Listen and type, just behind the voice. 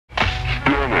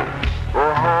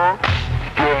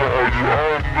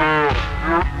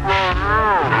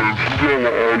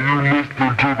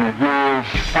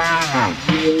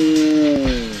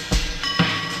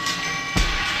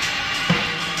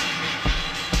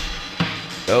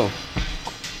Go.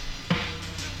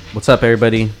 What's up,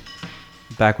 everybody?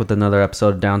 Back with another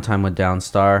episode of Downtime with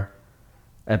Downstar,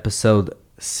 episode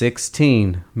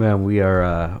 16. Man,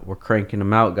 we're cranking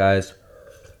them out, guys.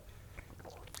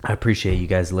 I appreciate you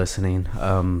guys listening.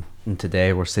 And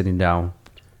today we're sitting down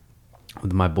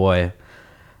with my boy.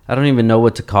 I don't even know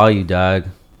what to call you, Doug,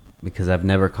 because I've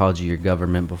never called you your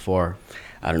government before.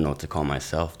 I don't know what to call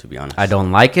myself, to be honest. I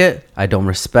don't like it. I don't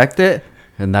respect it,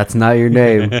 and that's not your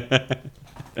name.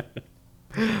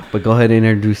 But go ahead and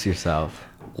introduce yourself.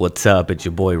 What's up? It's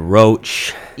your boy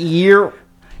Roach. Ear.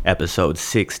 Episode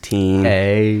 16.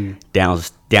 Hey.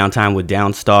 Downtime with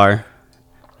Downstar.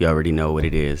 You already know what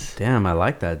it is. Damn, I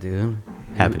like that, dude.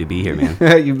 Happy to be here,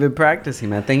 man. You've been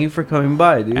practicing, man. Thank you for coming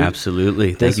by, dude.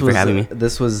 Absolutely. Thank you for having me.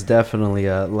 This was definitely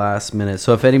a last minute.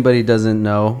 So if anybody doesn't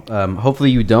know,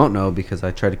 hopefully you don't know, because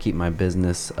I try to keep my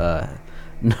business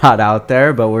not out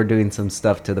there, but we're doing some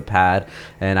stuff to the pad,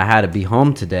 and I had to be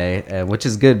home today, which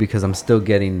is good because I'm still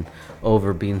getting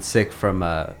over being sick from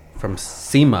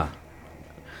SEMA.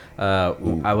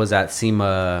 I was at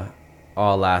SEMA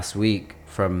all last week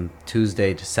from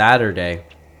Tuesday to Saturday,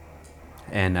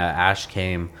 and Ash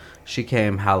came. She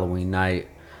came Halloween night,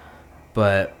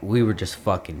 but we were just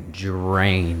fucking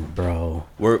drained, bro.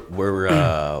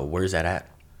 Where's that at?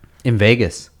 In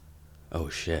Vegas. Oh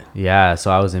shit. Yeah,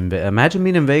 so I was imagine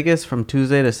being in Vegas from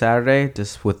Tuesday to Saturday,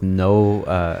 just with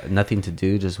nothing to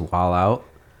do, just while out.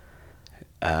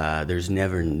 There's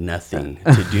never nothing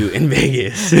to do in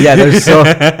Vegas. Yeah, there's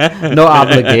no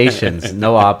obligations.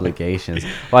 No obligations.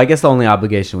 Well, I guess the only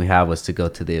obligation we have was to go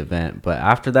to the event. But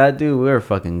after that, dude, we were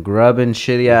fucking grubbing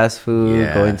shitty ass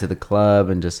food, going to the club,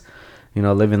 and just,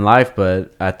 living life.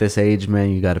 But at this age, man,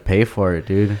 you got to pay for it,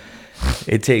 dude.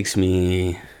 It takes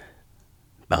me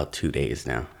about 2 days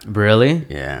now. Really?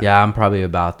 Yeah. Yeah, I'm probably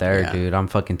about there, Yeah. dude. I'm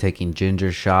fucking taking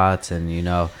ginger shots and,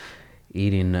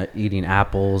 eating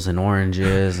apples and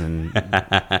oranges and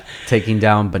taking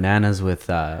down bananas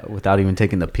without even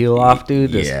taking the peel off,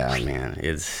 dude. Yeah, man,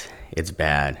 it's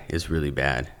bad. It's really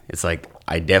bad. It's like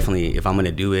I definitely, if I'm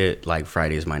gonna do it, like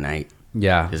Friday's my night.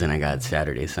 Yeah. Because then I got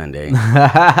Saturday, Sunday.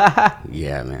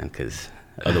 Yeah, man. Because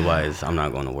otherwise, I'm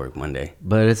not going to work Monday.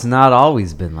 But it's not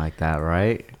always been like that,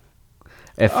 right?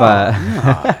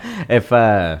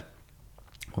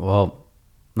 Well,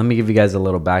 let me give you guys a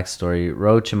little backstory.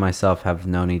 Roach and myself have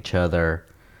known each other.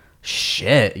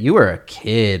 Shit, you were a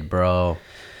kid, bro.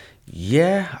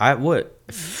 Yeah,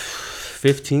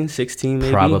 15, 16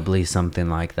 maybe? Probably something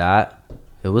like that.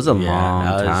 It was a long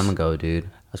time ago, dude.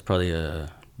 I was probably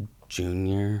a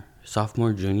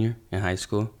sophomore, junior in high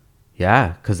school. Yeah,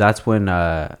 because that's when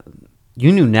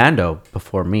you knew Nando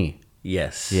before me.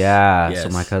 Yes. Yeah, Yes. so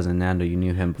my cousin Nando, you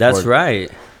knew him before. That's right.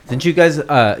 Didn't you guys,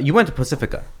 you went to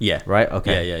Pacifica? Yeah. Right?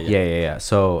 Okay. Yeah.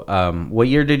 So, what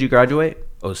year did you graduate?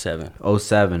 07.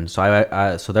 07.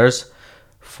 So so there's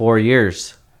 4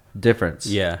 years difference.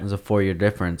 Yeah. There's a 4-year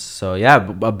difference. So yeah,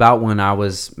 about when I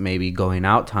was maybe going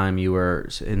out time, you were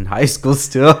in high school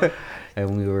still,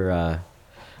 and we were,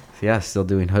 still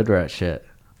doing hood rat shit.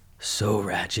 So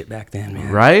ratchet back then,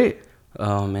 man. Right?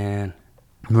 Oh, man.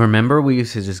 Remember we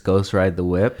used to just ghost ride the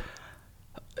whip?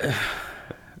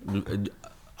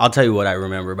 I'll tell you what I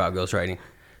remember about ghostwriting.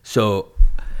 So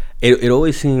it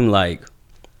always seemed like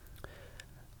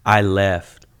I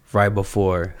left right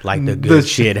before like the good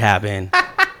shit happened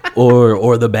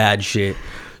or the bad shit.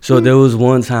 So there was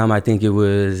one time I think it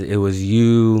was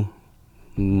you,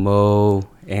 Mo,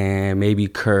 and maybe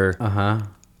Kerr.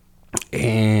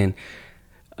 And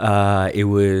it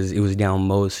was down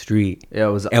Mo Street. Yeah,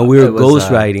 it was, and we were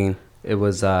ghostwriting. It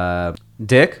was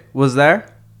Dick was there.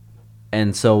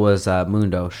 And so was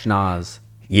Mundo, Schnoz.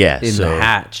 Yeah. In the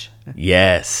hatch.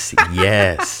 Yes.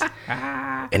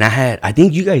 And I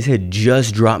think you guys had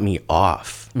just dropped me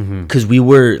off. Because we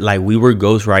were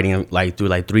ghost riding like through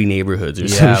like 3 neighborhoods or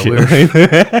some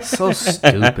shit. So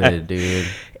stupid, dude.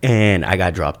 And I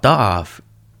got dropped off.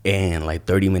 And like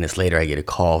 30 minutes later, I get a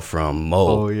call from Mo.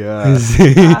 Oh, yeah.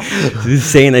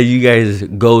 Saying that you guys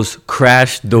ghost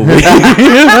crashed the way.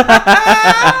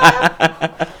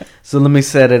 So let me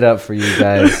set it up for you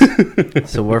guys.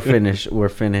 So we're finished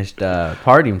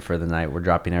partying for the night. We're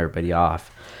dropping everybody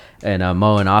off. And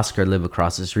Mo and Oscar live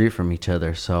across the street from each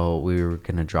other. So we were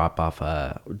going to drop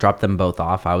them both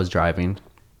off. I was driving.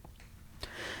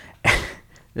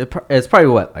 It's probably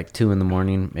like 2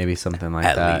 a.m, maybe something like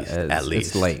that. At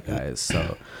least. It's late, guys.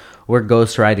 So we're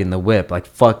ghost riding the whip, like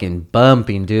fucking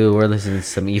bumping, dude. We're listening to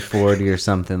some E40 or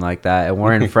something like that. And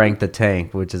we're in Frank the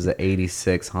Tank, which is an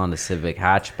 86 Honda Civic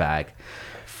hatchback.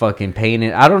 fucking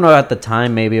painted. I don't know at the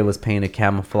time, maybe it was painted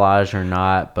camouflage or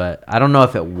not, but I don't know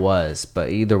if it was. But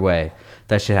either way,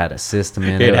 that shit had a system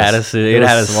in it. It had a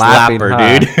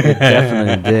slapper, dude. It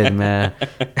definitely did, man.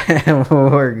 And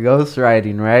we're ghost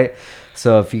riding, right?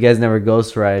 So if you guys never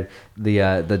ghost ride,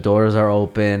 the doors are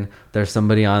open. There's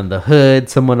somebody on the hood,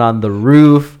 someone on the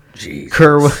roof.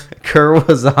 Jesus. Kerr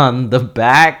was on the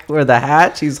back where the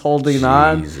hatch he's holding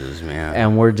on. Jesus, man.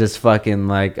 And we're just fucking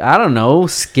like, I don't know,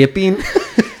 skipping.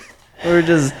 We're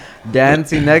just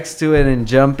dancing next to it and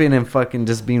jumping and fucking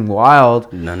just being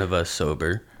wild. None of us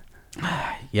sober.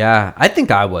 Yeah, I think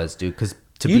I was, dude. Because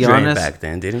to be honest, back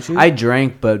then, didn't you? I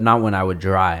drank, but not when I would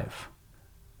drive.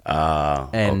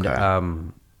 And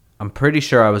I'm pretty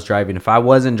sure I was driving. If I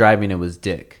wasn't driving, it was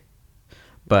Dick.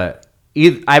 But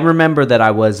I remember that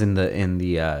I was in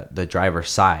the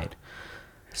driver's side.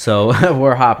 So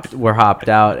we're hopped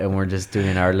out and we're just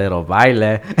doing our little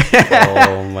baile.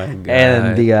 Oh my god!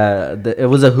 And it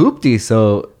was a hoopty,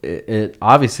 so it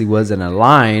obviously wasn't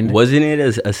aligned. Wasn't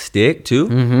it a stick too?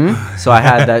 Mm-hmm. So I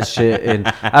had that shit, and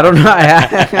I don't know.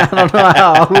 I don't know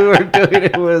how we were doing.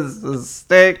 It was a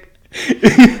stick.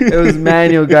 It was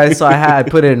manual, guys. So I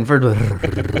put it in first,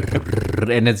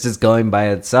 and it's just going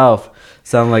by itself.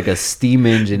 Sound like a steam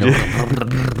engine.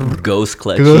 Ghost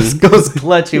clutching. Ghost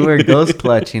clutching. We're ghost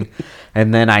clutching.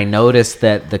 And then I noticed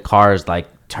that the car is like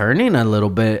turning a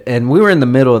little bit, and we were in the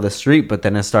middle of the street, but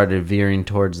then it started veering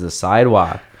towards the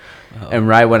sidewalk. Oh. And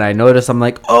right when I noticed, I'm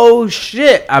like, oh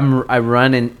shit! I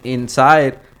run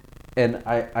inside, and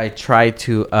I try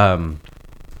to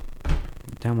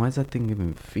Damn, why is that thing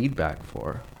giving feedback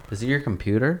for? Is it your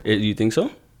computer? You think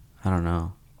so? I don't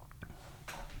know.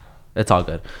 It's all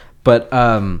good. But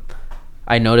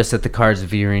I noticed that the car's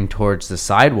veering towards the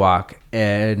sidewalk,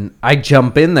 and I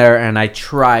jump in there and I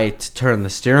try to turn the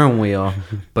steering wheel,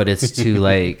 but it's too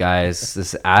late, guys.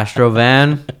 This Astro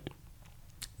van,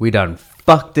 we done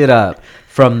fucked it up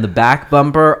from the back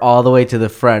bumper all the way to the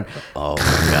front. Oh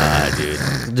my god,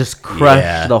 dude! Just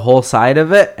crushed the whole side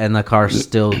of it, and the car's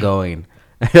still going.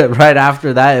 Right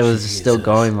after that, it was still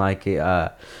going like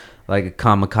a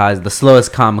kamikaze, the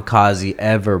slowest kamikaze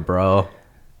ever, bro.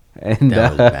 And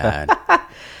that was bad.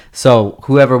 So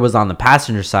whoever was on the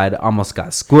passenger side almost got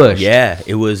squished. Yeah,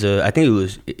 it was. I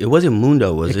think it wasn't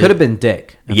Mundo, was it? It could have been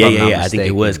Dick. Yeah. I think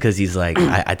it was because he's like,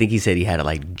 I think he said he had to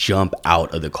like jump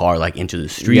out of the car like into the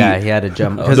street. Yeah, he had to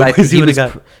jump because I think he would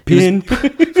have got pinned.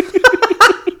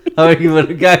 Oh, he would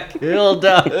have got killed.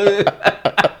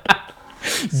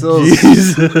 So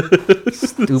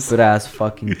stupid ass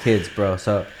fucking kids, bro.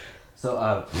 So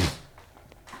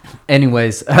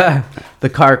anyways, the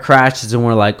car crashes and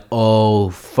we're like, oh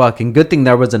fucking good thing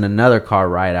there wasn't another car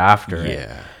right after it.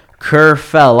 Yeah. Kerr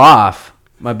fell off.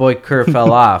 My boy Kerr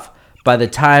fell off. By the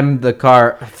time the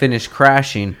car finished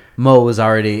crashing, Mo was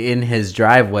already in his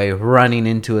driveway running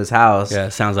into his house. Yeah,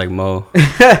 sounds like Mo.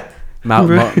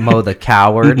 Mo the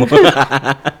coward.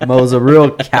 Mo's a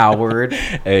real coward.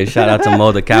 Hey, shout out to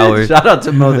Mo the coward. Shout out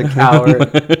to Mo the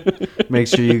coward. Make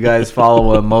sure you guys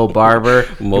follow Mo Barber.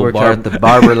 Mo Barber at the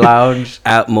Barber Lounge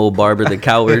at Mo Barber the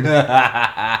coward.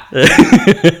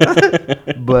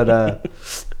 But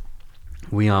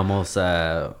we almost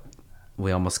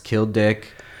killed Dick.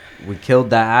 We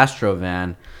killed that Astro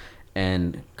van,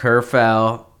 and Kerr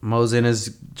fell. Mo's in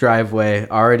his driveway,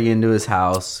 already into his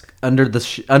house, under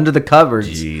the covers.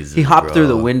 Jesus, he hopped through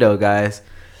the window, guys.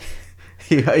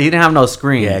 He didn't have no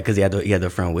screen. Yeah, because he had the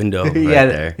front window right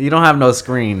there. You don't have no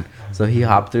screen, so he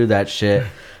hopped through that shit.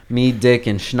 Me, Dick,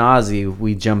 and Schnozzy,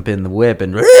 we jump in the whip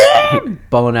and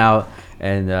bone out.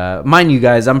 And mind you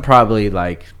guys, I'm probably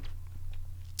like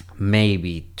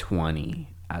maybe 20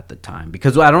 at the time,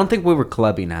 because I don't think we were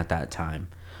clubbing at that time.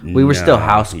 We were still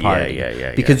house party.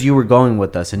 Yeah. Because you were going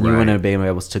with us, and you wouldn't have been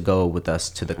able to go with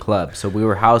us to the club. So we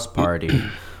were house party.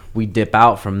 We dip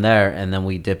out from there, and then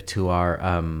we dip to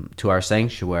our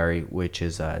sanctuary, which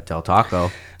is Del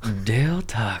Taco. Del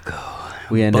Taco.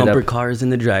 We ended Bumper cars in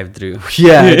the drive-thru.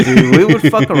 Yeah, dude. We would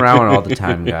fuck around all the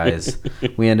time, guys.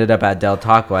 We ended up at Del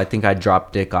Taco. I think I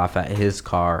dropped Dick off at his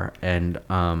car, and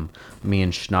me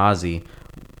and Schnozzy,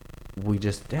 we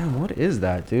just... Damn, what is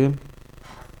that, dude?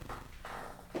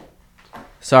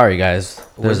 Sorry, guys.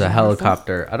 There's a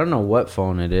helicopter. I don't know what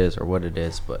phone it is or what it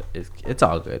is, but it's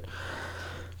all good.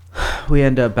 We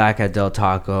end up back at Del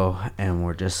Taco, and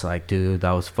we're just like, dude,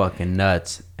 that was fucking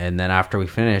nuts. And then after we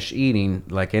finish eating,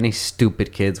 like any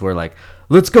stupid kids, we're like,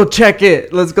 let's go check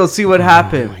it. Let's go see what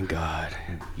happened. Oh, my God.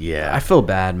 Yeah. I feel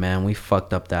bad, man. We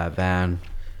fucked up that van.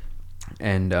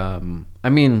 And, I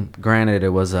mean, granted, it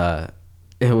was a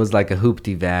it was like a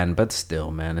hoopty van, but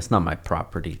still, man, it's not my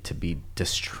property to be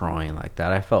destroying like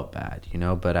that. I felt bad, you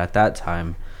know. But at that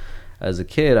time, as a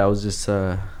kid, I was just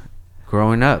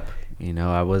growing up. You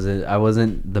know, I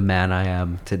wasn't the man I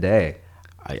am today.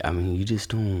 I mean, you just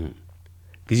don't,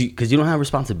 because you don't have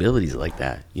responsibilities like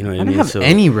that. You know what I mean? I didn't have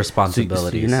any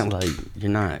responsibilities. So you're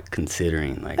not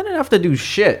considering like. I didn't have to do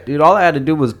shit, dude. All I had to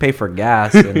do was pay for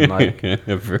gas and like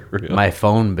my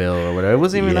phone bill or whatever. It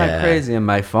wasn't even that crazy. And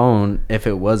my phone, if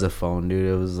it was a phone,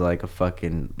 dude, it was like a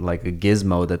fucking like a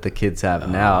gizmo that the kids have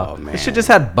now. Man. It should just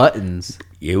had buttons.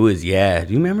 It was, yeah.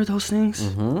 Do you remember those things?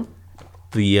 Mm-hmm.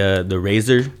 The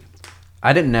Razor.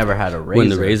 I never had a Razor. When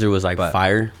the Razor was like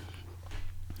fire.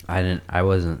 I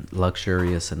wasn't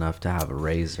luxurious enough to have a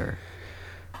Razor.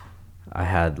 I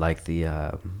had like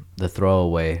the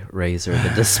throwaway Razor.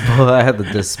 I had the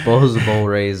disposable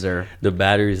Razor. The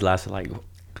batteries lasted like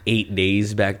 8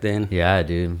 days back then. Yeah,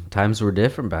 dude. Times were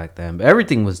different back then. But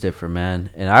everything was different,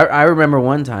 man. And I remember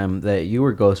one time that you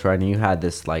were ghost riding. You had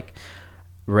this like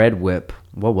red whip.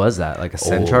 What was that? Like a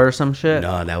Centaur or some shit?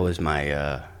 No, that was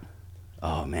my.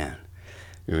 Oh man.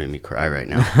 You're making me cry right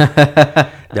now.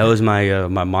 That was my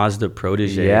my Mazda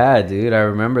Protege. Yeah, dude, I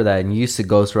remember that. And you used to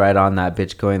ghost ride on that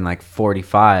bitch going like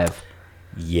 45.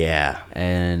 Yeah.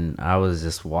 And I was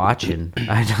just watching.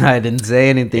 I didn't say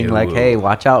anything like, hey,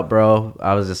 watch out, bro.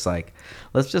 I was just like,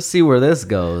 let's just see where this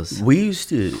goes. We used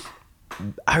to...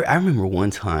 I remember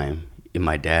one time in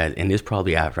my dad, and this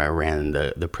probably after I ran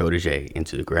the Protege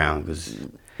into the ground, because,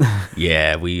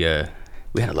 yeah, we had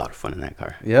a lot of fun in that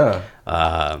car. Yeah.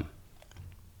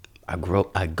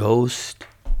 I ghost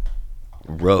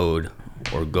rode,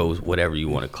 or ghost, whatever you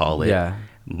want to call it,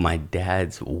 my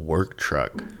dad's work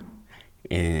truck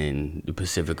in the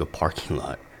Pacifica parking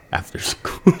lot after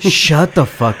school. Shut the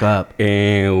fuck up.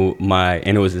 And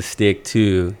it was a stick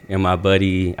too, and my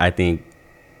buddy, I think,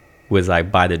 was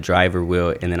like by the driver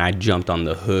wheel, and then I jumped on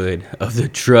the hood of the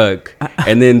truck,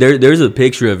 and then there's a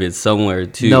picture of it somewhere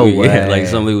too. No way. Yeah, like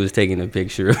somebody was taking a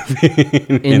picture of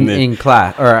it in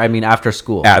class, or I mean after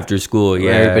school. After school,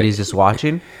 yeah. Everybody's just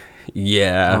watching.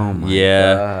 Yeah. Oh my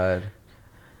god.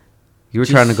 You were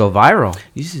trying to go viral.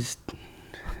 You just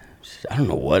I don't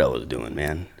know what I was doing,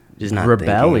 man. Just not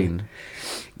rebelling. Thinking.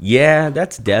 Yeah,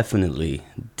 that's definitely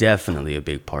a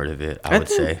big part of it, I would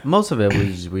say. Most of it,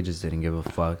 we just didn't give a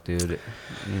fuck, dude.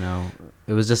 You know,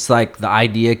 it was just like the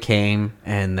idea came,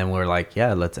 and then we're like,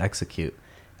 yeah, let's execute.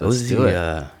 Let's do it.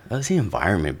 That was the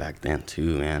environment back then,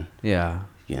 too, man. Yeah.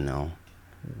 You know?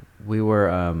 We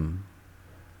were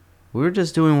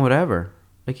just doing whatever.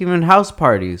 Like, even house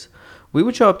parties. We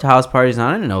would show up to house parties, and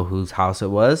I didn't know whose house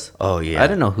it was. Oh, yeah. I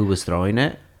didn't know who was throwing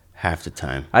it. Half the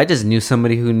time. I just knew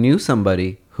somebody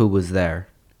who was there,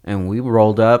 and we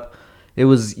rolled up. It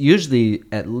was usually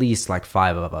at least like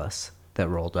 5 of us that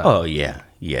rolled up. Oh yeah.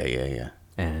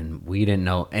 And we didn't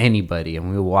know anybody, and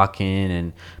we would walk in,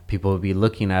 and people would be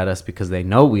looking at us because they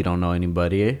know we don't know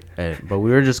anybody, but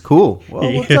we were just cool.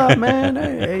 Well, what's up, man?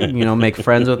 Hey, you know, make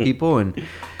friends with people, and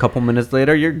a couple minutes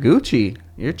later, you're Gucci.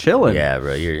 You're chilling. Yeah,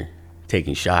 bro. You're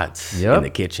taking shots in the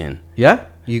kitchen. Yeah.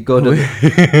 You go to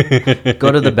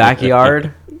the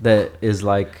backyard that is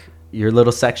like your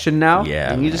little section now.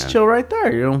 Yeah, and you just chill right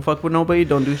there. You don't fuck with nobody.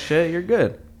 Don't do shit. You're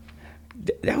good.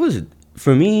 That was,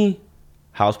 for me,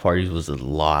 house parties was a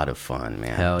lot of fun,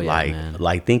 man. Hell yeah, man.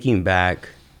 Like thinking back,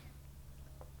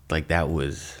 like that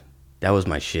was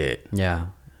my shit. Yeah.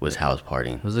 Was house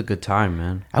partying. It was a good time,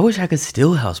 man. I wish I could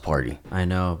still house party. I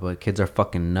know, but kids are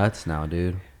fucking nuts now,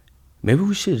 dude. Maybe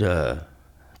we should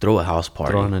throw a house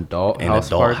party. Throw an adult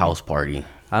house party.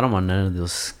 I don't want none of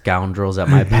those scoundrels at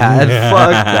my pad.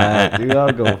 Fuck that,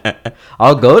 dude.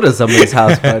 I'll go to somebody's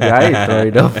house party. I ain't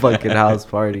throwing no fucking house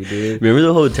party, dude. Remember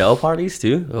the hotel parties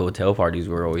too? The hotel parties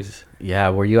were always.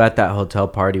 Yeah, were you at that hotel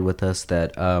party with us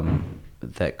that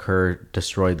Kerr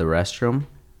destroyed the restroom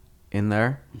in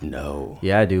there? No.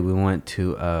 Yeah, dude. We went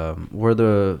to where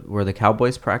the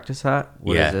Cowboys practice at.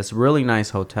 What is this? Really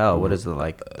nice hotel. What is it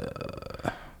like?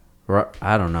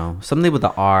 I don't know. Something with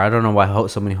the R. I don't know why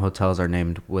so many hotels are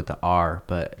named with the R,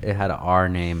 but it had an R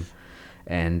name.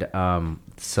 And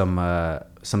some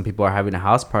people are having a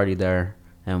house party there,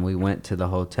 and we went to the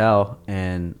hotel,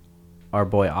 and our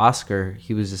boy Oscar,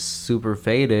 he was just super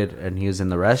faded, and he was in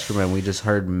the restroom, and we just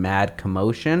heard mad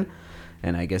commotion,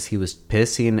 and I guess he was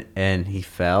pissing, and he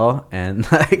fell, and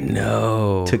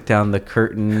took down the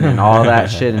curtain and all that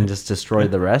shit, and just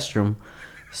destroyed the restroom.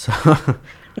 So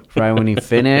right when he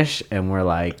finished, and we're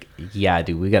like, yeah,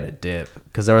 dude, we gotta dip,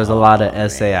 because there was a lot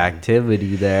of SA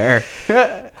activity there.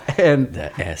 And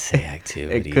the SA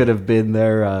activity, it could have been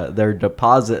their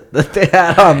deposit that they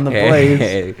had on the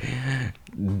place.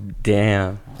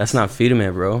 Damn, that's not feeding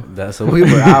it, bro. So we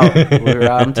were out.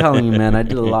 I'm telling you, man. I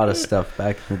did a lot of stuff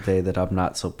back in the day that I'm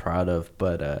not so proud of,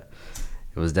 but it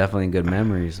was definitely good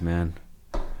memories, man.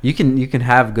 You can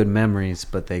have good memories,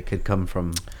 but they could come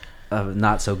from a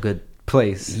not so good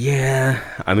place. Yeah,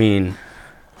 I mean,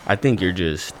 I think you're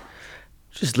just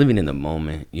living in the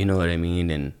moment. You know what I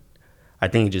mean? And I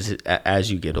think just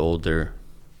as you get older,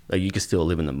 like you can still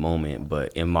live in the moment,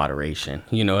 but in moderation.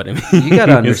 You know what I mean? You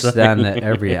gotta understand that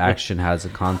every action has a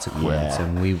consequence,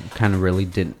 and we kind of really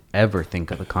didn't ever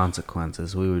think of the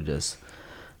consequences. We would just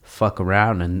fuck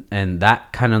around, and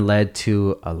that kind of led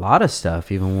to a lot of stuff.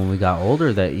 Even when we got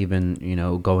older, that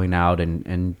even going out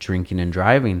and drinking and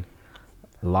driving.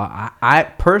 A lot. I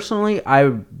personally,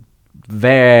 I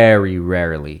very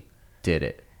rarely did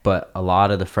it, but a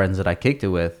lot of the friends that I kicked it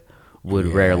with would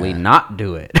rarely not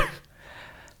do it.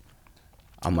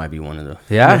 I might be one of those.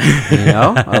 Yeah,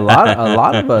 a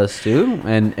lot of us do.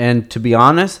 And to be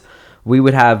honest, we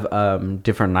would have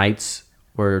different nights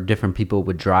where different people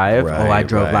would drive. Right, I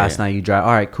drove last night, you drive.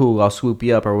 All right, cool, I'll swoop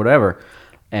you up or whatever.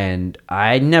 And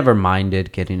I never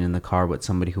minded getting in the car with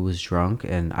somebody who was drunk.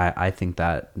 And I think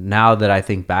that now that I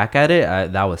think back at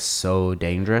it, that was so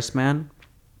dangerous, man.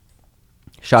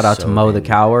 Shout out to Mo the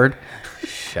Coward.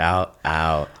 Shout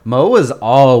out. Mo was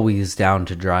always down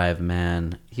to drive,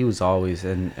 man. He was always,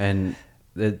 and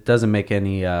it doesn't make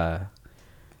any, I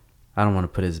don't want to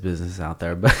put his business out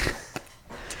there, but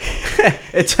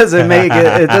it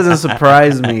doesn't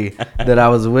surprise me that I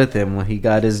was with him when he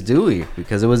got his Dewey,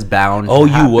 because it was bound to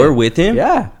happen. You were with him?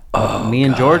 Yeah. Me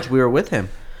and George, we were with him.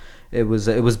 It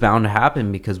was bound to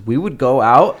happen because we would go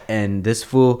out and this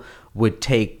fool would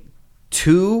take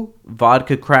 2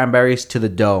 vodka cranberries to the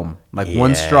dome, like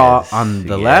one straw on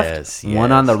the left,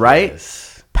 one on the right,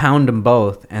 pound them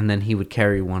both, and then he would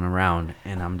carry one around.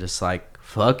 And I'm just like,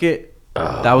 fuck it.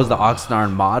 That was the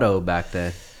Oxnard motto back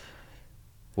then,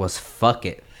 was fuck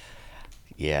it.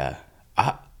 Yeah.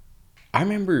 I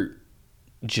remember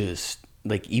just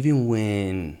like, even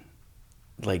when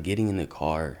like getting in the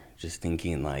car, just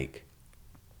thinking like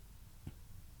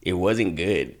it wasn't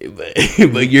good, but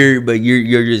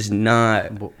you're just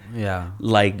not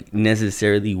like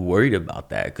necessarily worried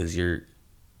about that because you're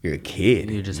a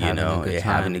kid. You're just having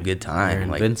a good time. You're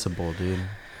like, invincible, dude.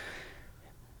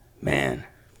 Man.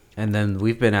 And then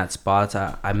we've been at spots.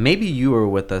 I maybe you were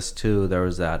with us too. There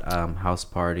was that house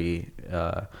party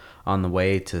on the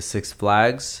way to Six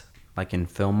Flags, like in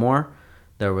Fillmore.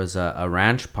 There was a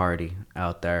ranch party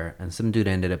out there, and some dude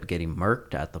ended up getting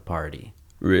murked at the party.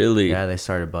 Really? Yeah, they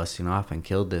started busting off and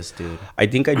killed this dude. I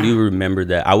think I do remember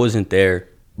that. I wasn't there,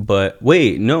 but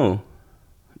wait, no.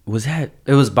 Was that?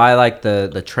 It was by like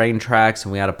the train tracks,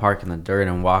 and we had to park in the dirt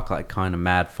and walk like kind of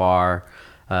mad far.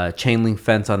 Chain link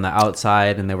fence on the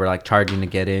outside, and they were like charging to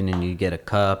get in, and you get a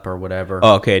cup or whatever.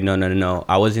 Oh, okay, no.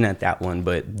 I wasn't at that one,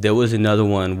 but there was another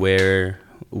one where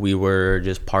we were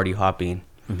just party hopping,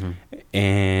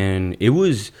 and it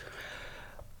was.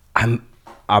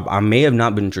 I may have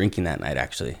not been drinking that night,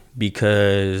 actually,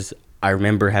 because I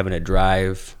remember having to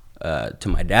drive to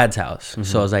my dad's house.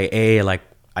 So I was like, hey, like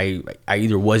I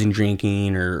either wasn't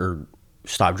drinking or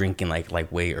stopped drinking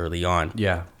like way early on.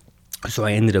 Yeah. So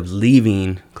I ended up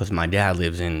leaving because my dad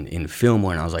lives in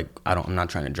Fillmore, and I was like, I'm not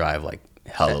trying to drive like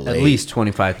hella late. At least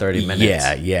 25, 30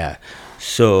 minutes. Yeah.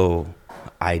 So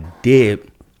I did,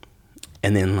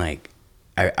 and then like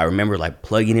I remember like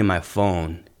plugging in my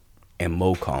phone and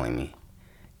Mo calling me.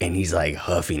 And he's like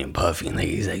huffing and puffing, like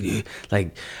he's like, dude,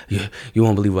 like you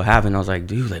won't believe what happened. I was like,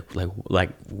 dude,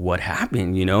 like what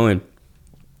happened, And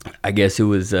I guess it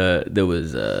was there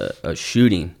was a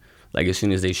shooting. Like as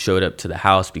soon as they showed up to the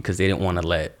house, because they didn't want to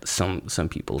let some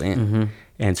people in,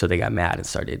 and so they got mad and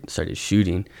started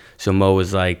shooting. So Mo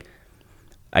was like,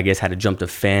 I guess had to jump the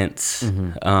fence,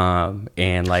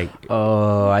 and like,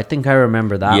 oh, I think I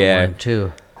remember that one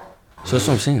too. So that's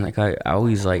what I'm saying. Like I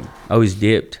always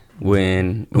dipped.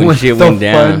 When shit went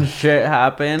down, fun shit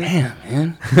happened. Damn,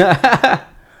 man.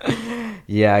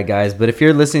 Yeah, guys. But if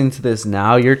you're listening to this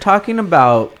now, you're talking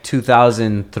about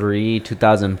 2003,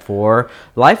 2004.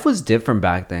 Life was different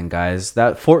back then, guys.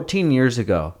 That 14 years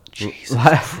ago. Jesus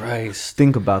Christ.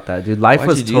 Think about that, dude. Life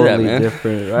was totally that,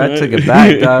 different. I took it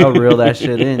back, dog. I'll reel that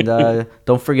shit in, dog.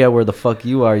 Don't forget where the fuck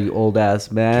you are, you old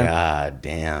ass man. God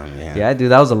damn, man. Yeah, dude,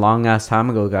 that was a long ass time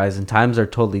ago, guys. And times are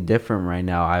totally different right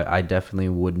now. I definitely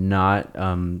would not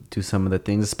do some of the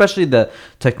things, especially the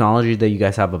technology that you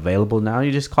guys have available now.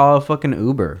 You just call a fucking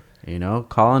Uber,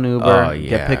 Call an Uber,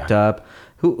 get picked up.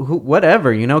 Who,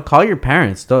 whatever, Call your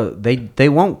parents. They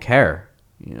won't care.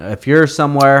 If you're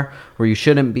somewhere where you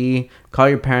shouldn't be, call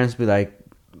your parents, be like,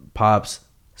 Pops,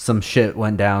 some shit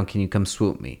went down, can you come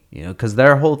swoop me? You know, because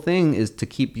their whole thing is to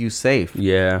keep you safe.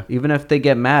 Yeah. Even if they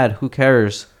get mad, who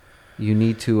cares? You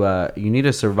need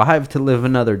to survive to live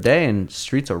another day, and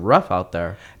streets are rough out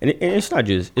there. And it's not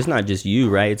just you,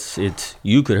 right? It's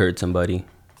you could hurt somebody,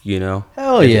 you know.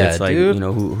 Hell yeah, it's like, dude. you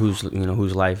know,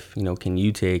 whose life, you know, can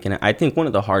you take? And I think one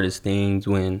of the hardest things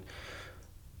when,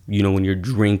 you know, when you're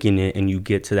drinking it and you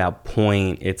get to that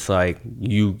point, it's like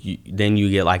you then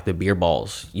you get like the beer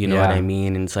balls, you know what I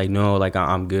mean? And it's like, no, like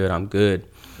I'm good.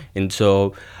 And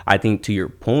so I think to your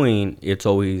point, it's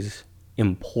always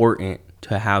important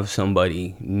to have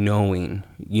somebody knowing,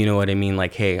 you know what I mean?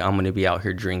 Like, hey, I'm going to be out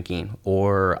here drinking,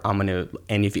 or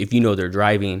and if you know they're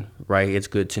driving, right, it's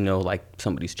good to know like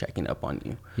somebody's checking up on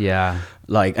you. Yeah.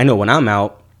 Like, I know when I'm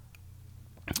out,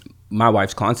 my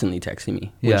wife's constantly texting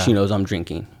me when she knows I'm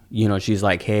drinking. You know, she's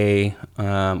like, hey,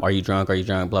 are you drunk?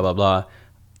 Blah, blah, blah.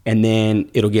 And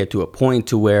then it'll get to a point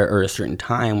to where, or a certain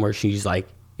time where she's like,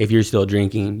 if you're still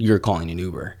drinking, you're calling an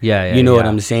Uber. Yeah. You know what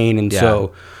I'm saying? And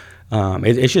so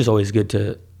it's just always good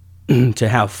to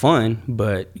have fun,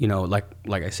 but you know, like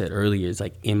I said earlier, it's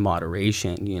like in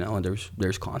moderation, you know, and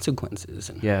there's consequences.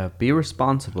 And be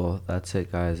responsible. That's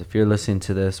it, guys. If you're listening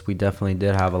to this, we definitely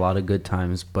did have a lot of good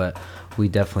times, but we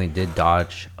definitely did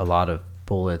dodge a lot of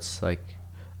bullets, like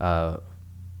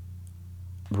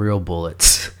real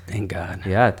bullets. Thank God.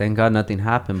 Yeah, thank God nothing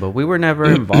happened, but we were never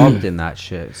involved in that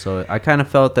shit. So I kind of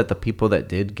felt that the people that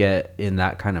did get in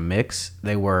that kind of mix,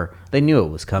 they knew it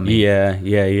was coming. Yeah.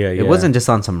 It wasn't just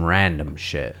on some random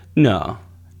shit. No,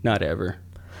 not ever.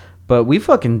 But we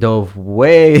fucking dove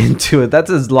way into it. That's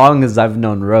as long as I've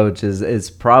known Roach. Is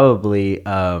probably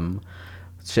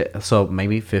so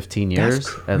maybe 15 years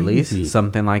at least,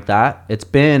 something like that. It's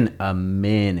been a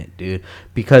minute, dude,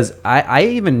 because I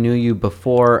even knew you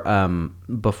before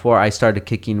I started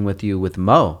kicking with you with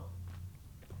Mo.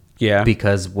 Yeah.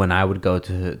 Because when I would go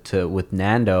to with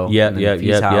Nando,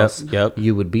 house,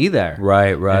 you would be there.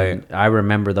 Right. And I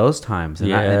remember those times,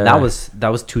 and that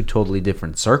was two totally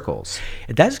different circles.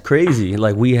 That's crazy.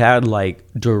 Like, we had like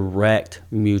direct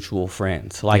mutual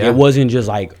friends. Like, it wasn't just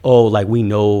like, oh, like we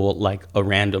know like a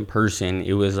random person.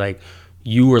 It was like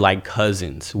you were like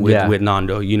cousins with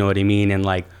Nando. You know what I mean? And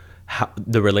like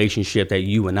the relationship that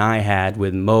you and I had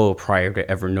with Mo prior to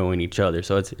ever knowing each other.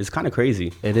 So it's kind of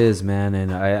crazy. It is, man.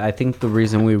 And I think the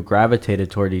reason we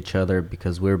gravitated toward each other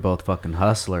because we were both fucking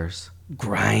hustlers.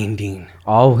 Grinding.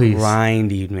 Always.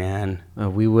 Grinding, man.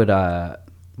 We would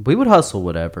hustle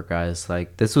whatever, guys.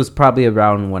 Like, this was probably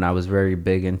around when I was very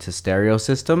big into stereo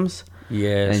systems.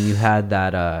 Yes. And you had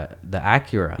that, the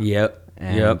Acura. Yep.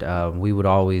 And we would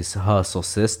always hustle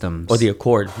systems. Oh, the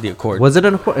Accord. Was it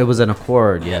an Accord? It was an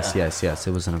Accord. Yes.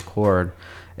 It was an Accord.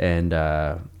 And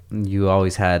you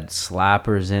always had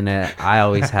slappers in it. I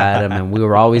always had them. And we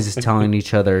were always just telling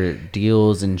each other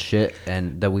deals and shit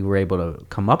and that we were able to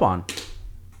come up on.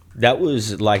 That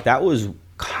was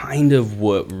kind of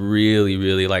what really,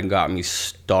 really like got me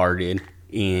started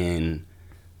in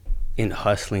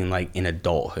hustling, like in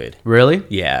adulthood. Really?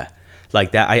 Yeah.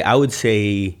 Like that, I would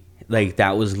say, like,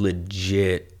 that was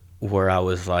legit where I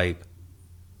was like,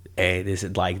 hey, this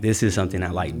is something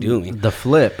I like doing. The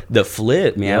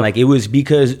flip, man. Yep. Like, it was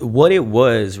because what it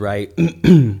was, right?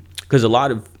 Because a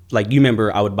lot of, like, you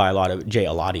remember I would buy a lot of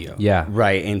JL Audio. Yeah.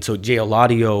 Right. And so JL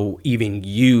Audio, even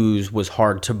used, was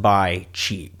hard to buy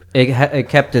cheap. It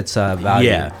kept its value.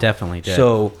 Yeah. Definitely did.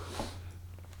 So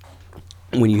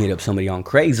when you hit up somebody on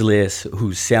Craigslist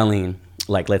who's selling,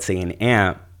 like, let's say an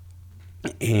amp,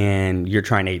 and you're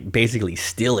trying to basically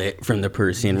steal it from the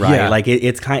person, right? Yeah. Like,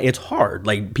 it's hard.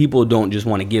 Like, people don't just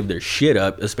want to give their shit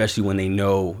up, especially when they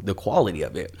know the quality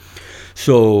of it.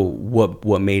 So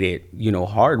what made it, you know,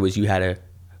 hard was you had to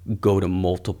go to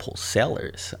multiple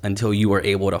sellers until you were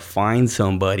able to find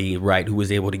somebody, right, who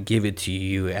was able to give it to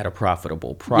you at a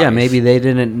profitable price. Yeah, maybe they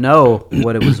didn't know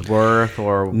what it was worth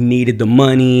or needed the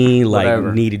money, whatever.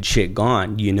 Like needed shit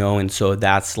gone, you know. And so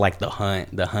that's like the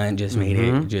hunt just made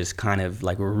it just kind of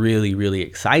like really, really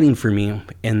exciting for me.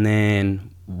 And then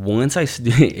once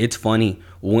it's funny,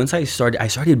 once I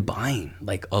started buying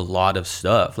like a lot of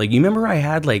stuff. Like, you remember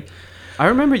I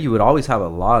remember you would always have a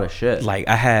lot of shit. Like,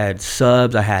 I had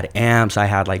subs, I had amps, I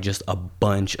had like just a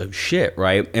bunch of shit,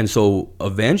 right? And so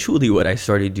eventually what I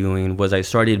started doing was I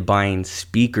started buying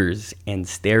speakers and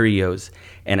stereos,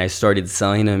 and I started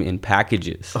selling them in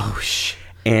packages. Oh, shit.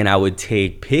 And I would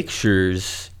take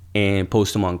pictures and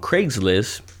post them on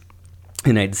Craigslist,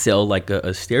 and I'd sell like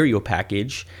a stereo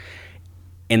package.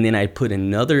 And then I'd put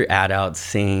another ad out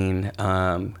saying,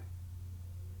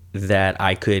 that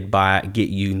I could get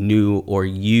you new or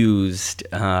used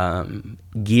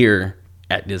gear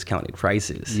at discounted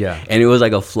prices. Yeah. And it was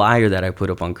like a flyer that I put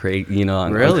up on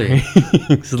on Really?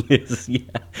 Craigslist. Yeah.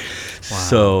 Wow.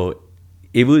 So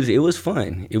it was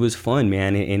fun. It was fun,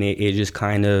 man, and it just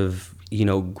kind of,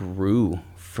 grew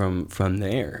from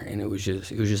there, and it was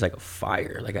just like a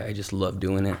fire. Like I just loved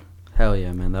doing it. Hell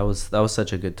yeah, man. That was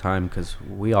such a good time because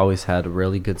we always had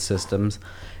really good systems,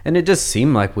 and it just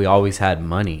seemed like we always had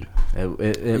money.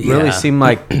 It really seemed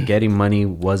like getting money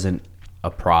wasn't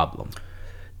a problem.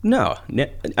 No,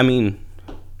 I mean,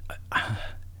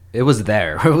 it was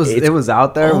there. It was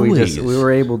out there. Always. We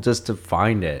were able just to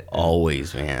find it.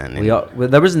 Always, man.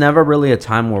 There was never really a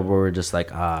time where we were just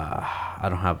like, I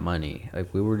don't have money.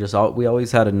 Like we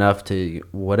always had enough to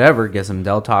whatever, get some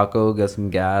Del Taco, get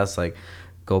some gas, like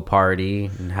go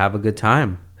party and have a good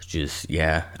time. Just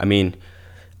I mean,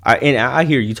 I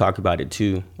hear you talk about it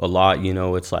too a lot.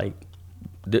 It's like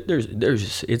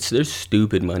there's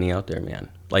stupid money out there, man.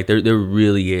 Like there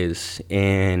really is,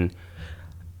 and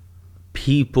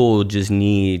people just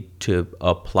need to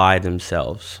apply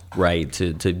themselves, right,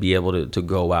 to be able to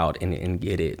go out and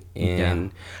get it.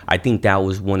 And I think that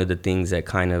was one of the things that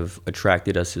kind of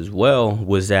attracted us as well,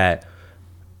 was that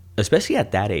especially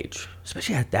at that age,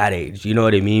 you know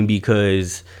what I mean?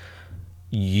 Because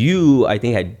you, I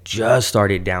think, had just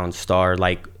started Downstar,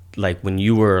 like when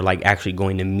you were like actually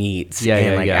going to meets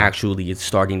actually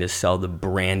starting to sell the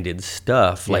branded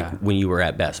stuff, like when you were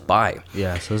at Best Buy.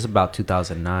 Yeah, so it was about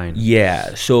 2009.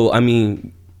 Yeah, so I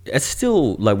mean, it's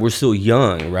still like we're still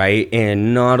young, right?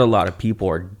 And not a lot of people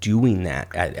are doing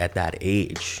that at that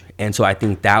age. And so I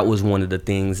think that was one of the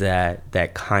things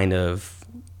that kind of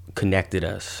connected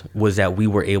us, was that we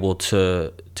were able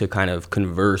to kind of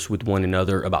converse with one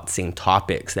another about the same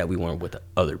topics that we weren't with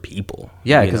other people.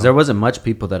 Yeah, because there wasn't much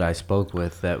people that I spoke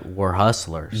with that were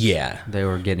hustlers. Yeah. They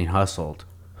were getting hustled.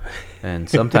 And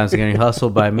sometimes getting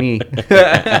hustled by me.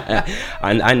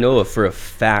 I know for a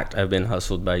fact I've been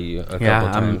hustled by you a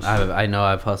couple times. I know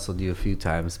I've hustled you a few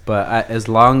times. But as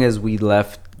long as we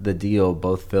left the deal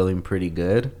both feeling pretty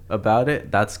good about it,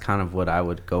 that's kind of what I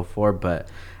would go for. But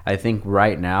I think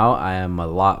right now I am a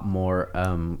lot more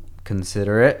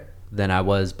considerate than I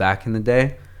was back in the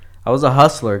day. I was a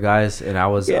hustler, guys, and I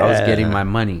was getting my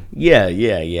money.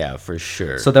 Yeah, for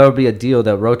sure. So there would be a deal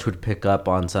that Roach would pick up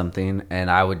on something, and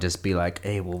I would just be like,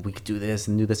 hey, well, we could do this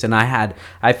and do this. And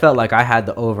I felt like I had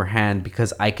the overhand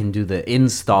because I can do the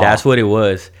install. That's what it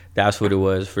was.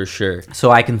 For sure.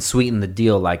 So I can sweeten the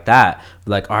deal like that.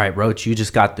 Like, all right, Roach, you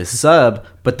just got this sub,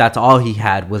 but that's all he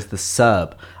had was the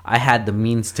sub. I had the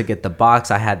means to get the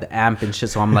box. I had the amp and shit.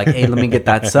 So I'm like, hey, let me get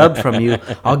that sub from you.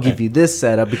 I'll give you this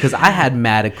setup, because I had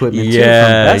mad equipment too from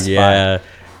Best Buy.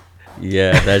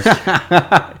 Yeah. That's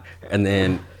and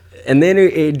then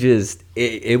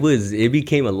it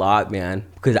became a lot, man.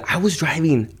 Because I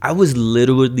was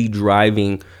literally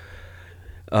driving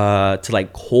to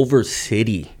like Culver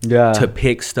City to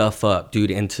pick stuff up, dude,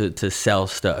 and to sell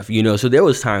stuff. So there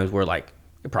was times where like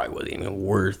it probably wasn't even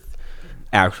worth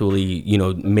actually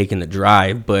making the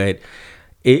drive, but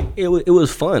it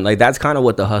was fun. Like that's kind of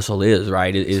what the hustle is,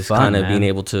 right? It is kind of being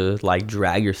able to like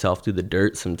drag yourself through the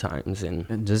dirt sometimes,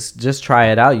 and just try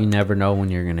it out. You never know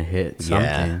when you're gonna hit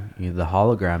something. The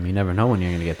hologram, you never know when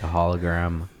you're gonna get the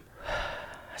hologram.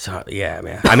 So yeah,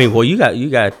 man. I mean, well, you got.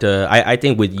 I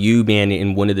think with you, man,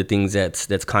 and one of the things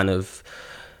that's kind of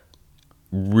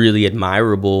really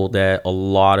admirable that a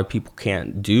lot of people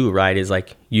can't do, right, is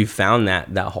like you found that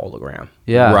hologram,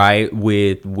 right,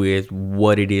 with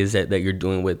what it is that you're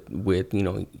doing with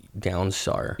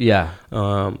Downstar.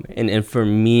 And for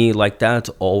me, like that's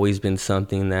always been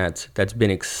something that's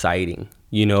been exciting,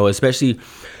 especially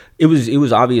it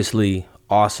was obviously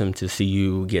awesome to see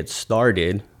you get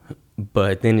started,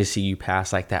 but then to see you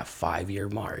pass like that 5-year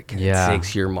mark and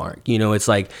 6-year mark, it's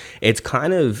like it's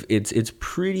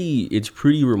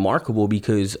pretty remarkable,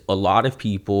 because a lot of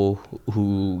people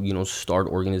who start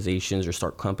organizations or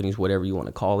start companies, whatever you want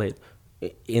to call it,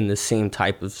 in the same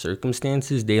type of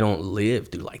circumstances, they don't live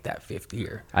through like that 5th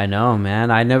year. I know, man.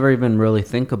 I never even really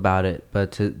think about it,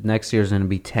 but next year is going to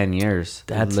be 10 years.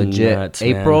 That's legit. Nuts,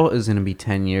 April is going to be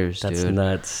 10 years, That's dude.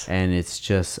 nuts. And it's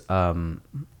just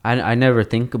I never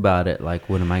think about it like,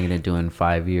 what am I gonna do in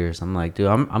 5 years? I'm like, dude,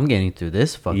 I'm getting through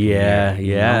this fucking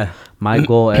year. My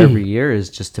goal every year is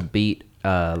just to beat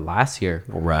last year.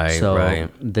 Right. So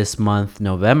this month,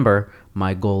 November,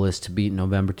 my goal is to beat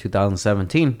November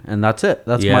 2017, and that's it.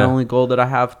 That's my only goal that I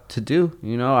have to do.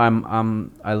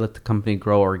 I let the company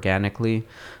grow organically.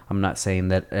 I'm not saying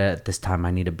that at this time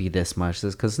I need to be this much,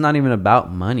 because it's not even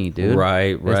about money, dude.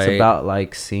 Right. It's about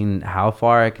like seeing how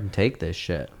far I can take this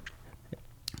shit.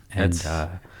 And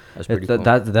That's pretty cool.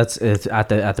 That's it's at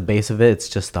the base of it. It's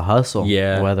just the hustle.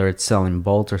 Yeah. Whether it's selling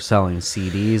Bolt or selling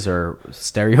CDs or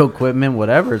stereo equipment,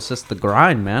 whatever. It's just the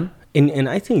grind, man. And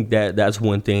I think that's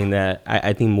one thing that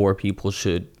I think more people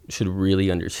should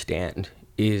really understand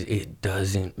is it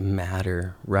doesn't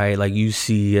matter, right? Like you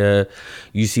see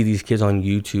these kids on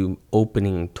YouTube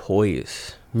opening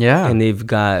toys. Yeah. And they've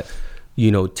got,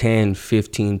 10,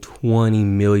 15, 20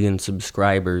 million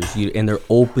subscribers, and they're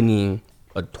opening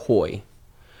a toy.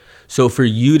 So for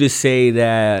you to say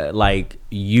that like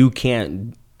you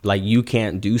can't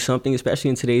do something, especially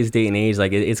in today's day and age,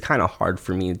 like it's kind of hard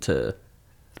for me to.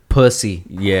 Pussy.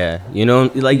 Yeah,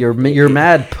 like you're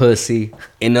mad pussy.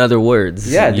 In other words.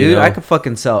 Yeah, dude, I could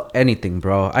fucking sell anything,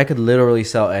 bro. I could literally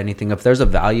sell anything. If there's a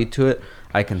value to it,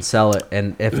 I can sell it,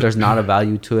 and if there's not a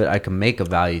value to it, I can make a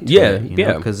value to it. You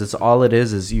know? Because it's all it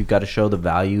is you got to show the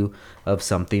value of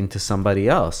something to somebody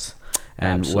else.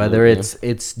 And absolutely. Whether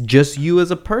it's just you as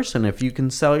a person, if you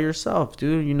can sell yourself,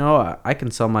 dude, I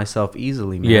can sell myself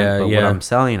easily, man. Yeah, but what I'm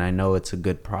selling, I know it's a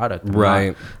good product,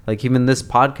 right? Like even this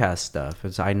podcast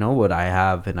stuff, I know what I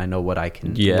have, and I know what I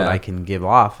can give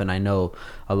off, and I know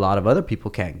a lot of other people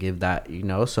can't give that,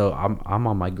 So I'm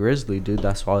on my grizzly, dude.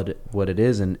 That's what it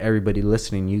is, and everybody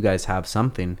listening, you guys have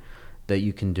something that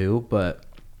you can do, but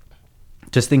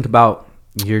just think about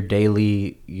your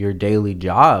daily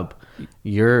job.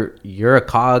 You're a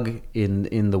cog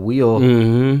in the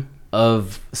wheel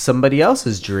of somebody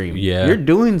else's dream. Yeah, you're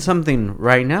doing something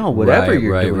right now, whatever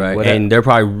you're doing. Right. And they're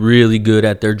probably really good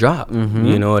at their job.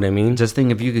 You know what I mean? Just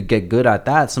think if you could get good at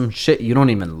that, some shit you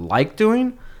don't even like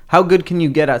doing. How good can you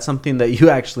get at something that you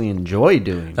actually enjoy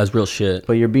doing? That's real shit.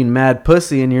 But you're being mad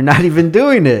pussy and you're not even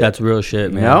doing it. That's real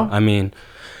shit, man. I mean.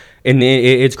 And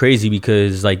it's crazy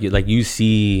because like you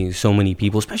see so many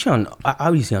people, especially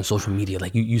obviously on social media,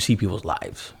 like you see people's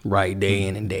lives, right, day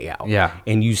in and day out. Yeah.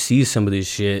 And you see some of this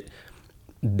shit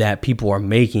that people are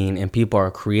making and people are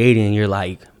creating, and you're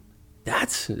like,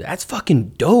 that's fucking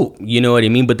dope. You know what I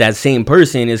mean? But that same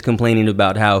person is complaining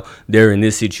about how they're in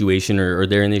this situation or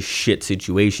they're in this shit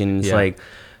situation. And it's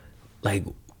like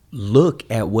look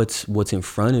at what's in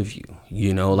front of you,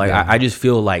 I just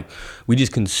feel like we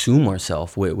just consume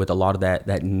ourselves with a lot of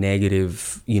that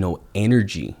negative,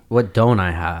 energy. What don't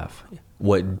I have?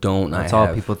 That's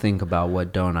all people think about.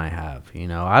 What don't I have?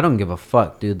 I don't give a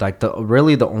fuck, dude. Like the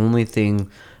only thing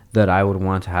that I would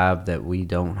want to have that we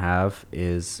don't have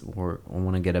is I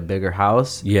want to get a bigger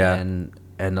house, and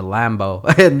a Lambo,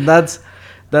 and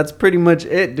that's pretty much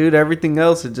it, dude. Everything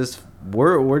else is just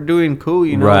we're doing cool,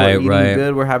 right, we're eating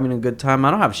good, we're having a good time. I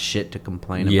don't have shit to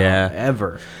complain about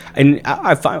ever. And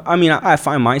I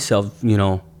find myself,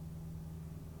 kind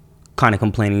of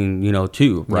complaining,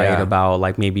 too, right, about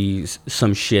like maybe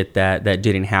some shit that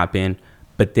didn't happen,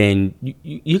 but then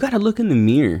you got to look in the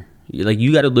mirror. Like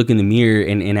you got to look in the mirror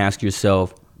and ask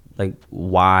yourself, like,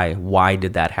 why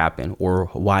did that happen, or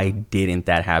why didn't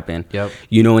that happen? Yep.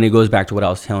 And it goes back to what I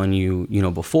was telling you,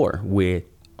 before, with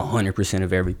 100%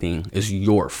 of everything is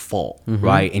your fault,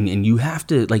 right? And you have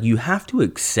to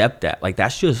accept that. Like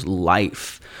that's just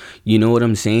life. You know what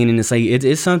I'm saying? And it's like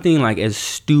it's something like as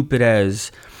stupid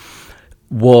as,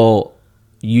 well,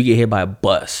 you get hit by a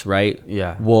bus, right?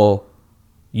 Yeah. Well,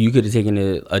 you could have taken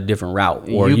a different route,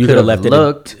 or you could have left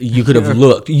it. You could have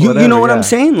looked. You know what I'm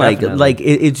saying? Definitely. Like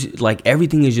it's like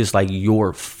everything is just like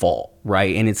your fault,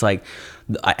 right? And it's like,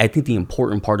 I think the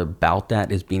important part about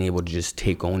that is being able to just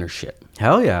take ownership.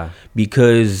 Hell yeah.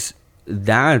 Because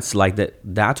that's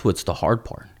what's the hard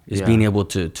part, is being able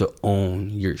to own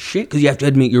your shit, because you have to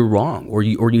admit you're wrong, or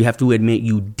you have to admit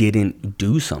you didn't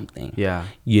do something. Yeah.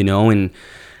 And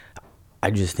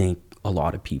I just think a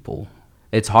lot of people,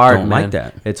 it's hard, don't man. Like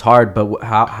that. It's hard, but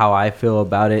how I feel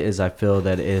about it is I feel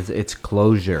that it's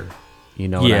closure. You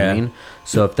know what I mean?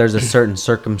 So if there's a certain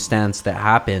circumstance that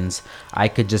happens, I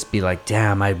could just be like,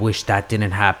 damn, I wish that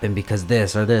didn't happen because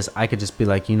this or this. I could just be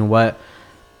like, you know what?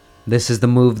 This is the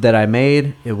move that I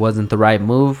made. It wasn't the right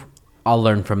move. I'll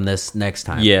learn from this next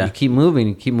time. Yeah. You keep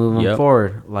moving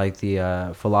forward. Like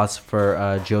the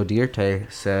philosopher Joe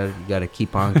Dierte said, you got to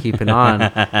keep on keeping on.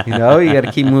 You got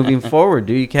to keep moving forward,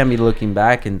 dude. You can't be looking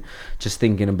back and just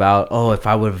thinking about, oh, if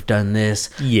I would have done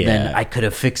this, then I could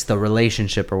have fixed the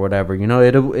relationship or whatever.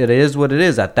 It is what it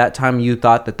is. At that time, you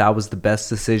thought that was the best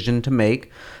decision to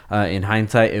make. In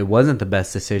hindsight, it wasn't the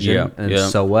best decision,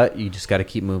 so what? You just got to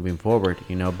keep moving forward,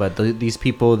 But these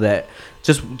people that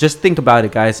just think about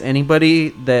it, guys. Anybody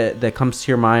that comes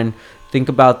to your mind, think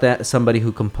about that. Somebody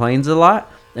who complains a lot,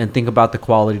 and think about the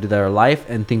quality of their life,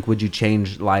 and think, would you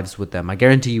change lives with them? I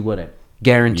guarantee you wouldn't.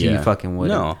 Guarantee you fucking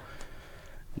wouldn't.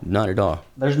 Not at all.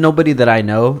 There's nobody that I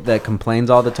know that complains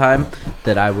all the time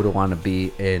that I would want to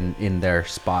be in their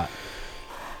spot.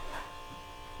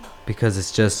 Because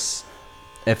it's just,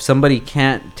 if somebody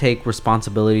can't take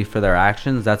responsibility for their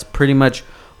actions, that's pretty much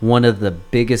one of the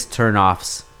biggest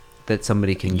turnoffs that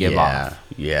somebody can give off.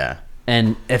 Yeah.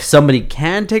 And if somebody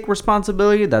can take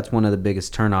responsibility, that's one of the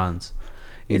biggest turn-ons.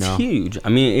 It's huge. I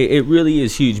mean, it really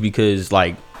is huge because,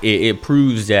 like, it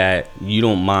proves that you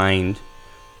don't mind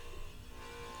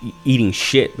eating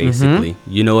shit, basically.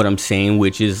 Mm-hmm. You know what I'm saying?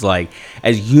 Which is, like,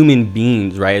 as human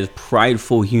beings, right? As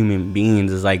prideful human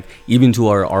beings, is like, even to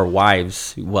our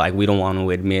wives, like, we don't want to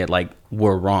admit, like,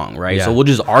 we're wrong, right? Yeah. So we'll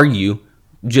just argue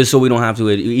just so we don't have to,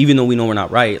 even though we know we're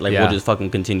not right, like, we'll just fucking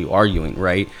continue arguing,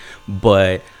 right?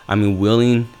 But, I mean,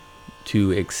 willing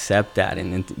to accept that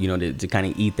and you know, to kind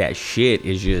of eat that shit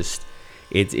is just,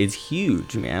 it's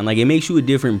huge, man. Like, it makes you a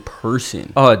different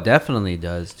person. Oh, it definitely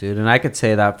does, dude. And I could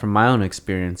say that from my own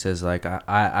experiences. Like,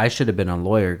 I should have been a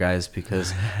lawyer, guys,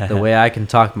 because the way I can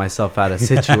talk myself out of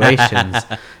situations,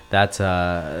 that's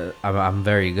I'm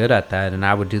very good at that. And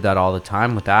I would do that all the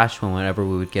time with Ashwin whenever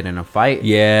we would get in a fight.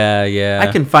 Yeah. I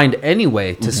can find any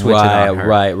way to switch it on her.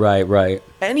 Right.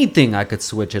 Anything I could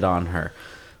switch it on her.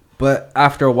 But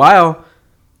after a while,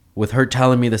 with her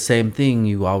telling me the same thing,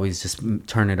 you always just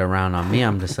turn it around on me.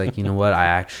 I'm just like, you know what? I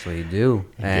actually do.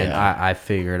 And I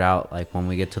figured out, like, when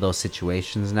we get to those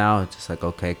situations now, it's just like,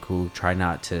 okay, cool. Try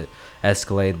not to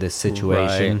escalate this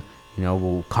situation. Right. You know,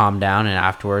 we'll calm down. And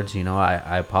afterwards, you know,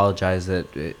 I apologize that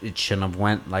it shouldn't have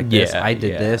went like this. I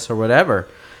did this or whatever.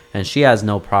 And she has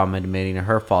no problem admitting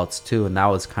her faults, too. And that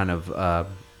was kind of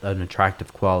an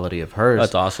attractive quality of hers.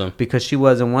 That's awesome. Because she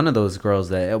wasn't one of those girls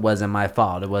that it wasn't my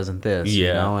fault, it wasn't this, you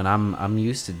know. And I'm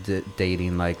used to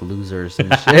dating like losers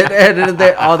and shit, and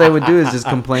all they would do is just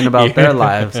complain about their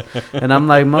lives, and I'm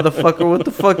like, motherfucker, what the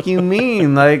fuck you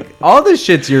mean? Like, all this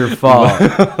shit's your fault.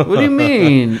 What do you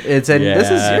mean? This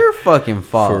is your fucking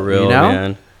fault. For real, you know?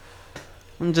 Man.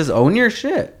 And just own your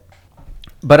shit.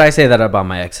 But I say that about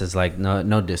my exes, like,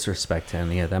 no disrespect to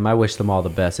any of them. I wish them all the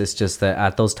best. It's just that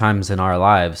at those times in our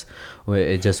lives,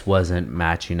 it just wasn't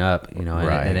matching up, you know,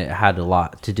 and it had a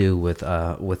lot to do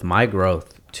with my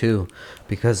growth too,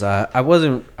 because I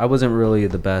wasn't really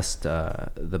the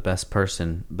best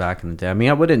person back in the day. I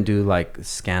mean, I wouldn't do like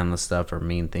scandalous stuff or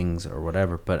mean things or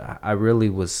whatever, but I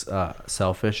really was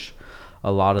selfish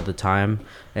a lot of the time,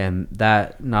 and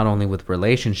that not only with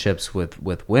relationships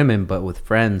with women but with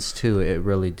friends too, it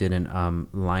really didn't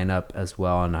line up as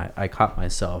well. And I caught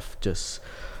myself just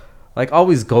like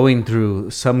always going through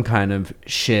some kind of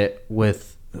shit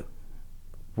with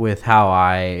how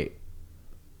I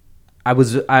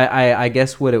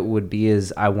guess what it would be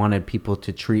is I wanted people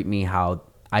to treat me how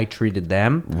I treated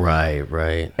them,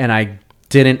 right, and I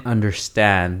didn't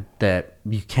understand that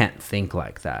you can't think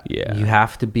like that. Yeah, you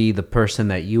have to be the person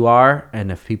that you are,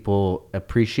 and if people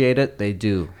appreciate it, they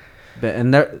do. But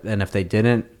and if they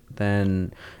didn't,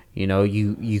 then you know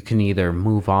you can either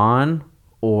move on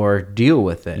or deal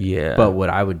with it. Yeah. But what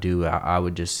I would do, I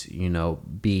would just, you know,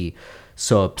 be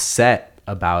so upset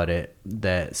about it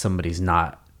that somebody's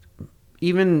not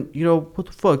even, you know, what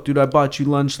the fuck, dude? I bought you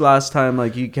lunch last time.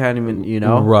 Like, you can't even, you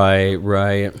know.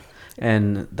 Right.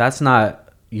 And that's not.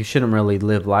 You shouldn't really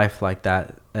live life like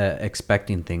that,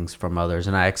 expecting things from others.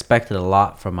 And I expected a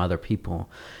lot from other people.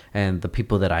 And the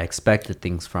people that I expected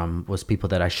things from was people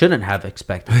that I shouldn't have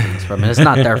expected things from. And it's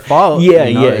not their fault.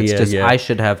 It's just I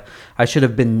should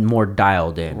have been more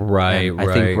dialed in. Right.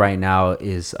 I think right now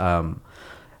is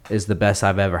the best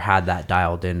I've ever had that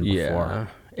dialed in before.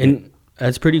 And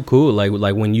that's pretty cool.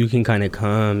 Like when you can kind of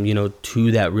come, you know,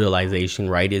 to that realization,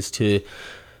 right? Is to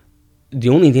the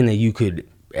only thing that you could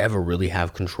ever really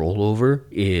have control over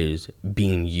is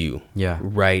being you. Yeah.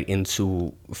 Right. And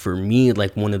so for me,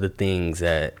 like, one of the things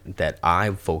that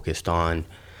I've focused on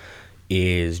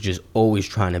is just always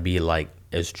trying to be like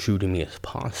as true to me as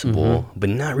possible, but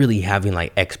not really having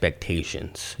like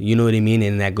expectations. You know what I mean?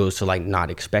 And that goes to like not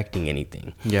expecting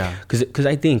anything. Yeah. Because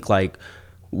I think like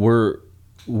we're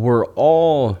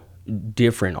all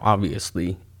different,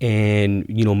 obviously. And,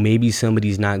 you know, maybe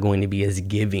somebody's not going to be as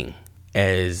giving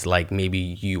as like maybe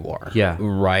you are. Yeah.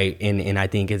 Right. And I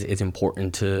think it's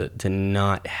important to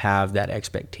not have that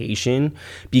expectation,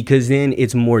 because then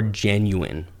it's more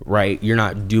genuine, right? You're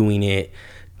not doing it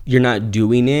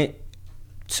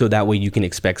so that way you can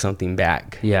expect something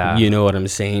back. Yeah. You know what I'm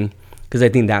saying? Because I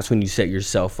think that's when you set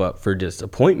yourself up for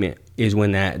disappointment, is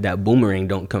when that boomerang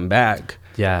don't come back.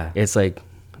 Yeah. It's like,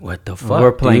 what the fuck?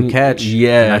 We're playing dude? catch.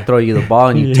 Yeah. And I throw you the ball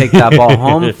and you take that ball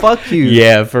home. Fuck you.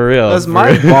 Yeah, for real. That's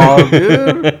my ball,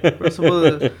 dude. We're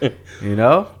supposed to, you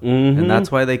know? And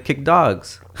that's why they kick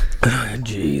dogs.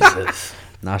 Jesus.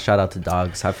 Nah, shout out to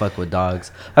dogs. I fuck with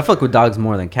dogs. I fuck with dogs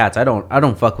more than cats. I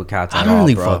don't fuck with cats at I don't all,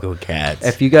 really bro. fuck with cats.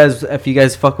 If you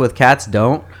guys fuck with cats,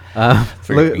 don't.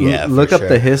 Look up sure.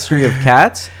 the history of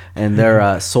cats and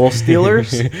their soul stealers.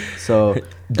 So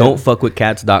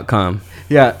don'tfuckwithcats.com.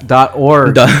 yeah,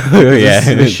 .org. Yeah.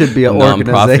 This should be an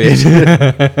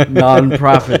organization.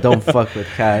 Non-profit. Don't fuck with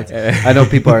cats. I know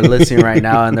people are listening right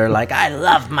now and they're like, I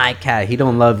love my cat. He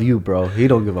don't love you, bro. He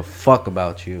don't give a fuck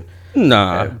about you.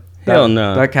 Nah. Hell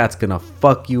no. That cat's gonna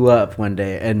fuck you up one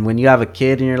day. And when you have a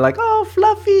kid and you're like, oh,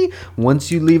 Fluffy,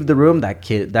 once you leave the room, that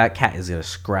cat is gonna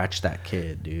scratch that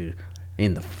kid, dude,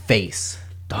 in the face.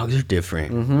 Dogs are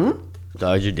different.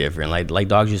 Dogs are different. Like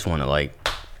dogs just want to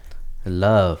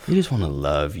Love. they just want to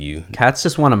love you. Cats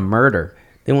just want to murder.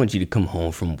 They want you to come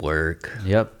home from work.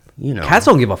 Yep. You know. Cats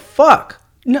don't give a fuck.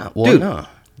 No. Well, Dude, no.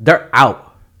 they're out.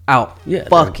 Yeah,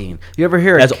 Fucking. You ever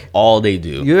hear That's all they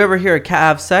do. You ever hear a cat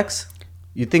have sex?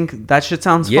 You think that shit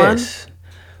sounds fun? Yes.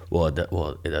 Well, it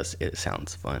does. It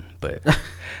sounds fun, but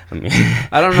I mean,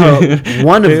 I don't know.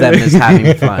 One of them is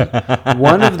having fun.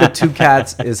 One of the two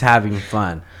cats is having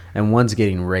fun, and one's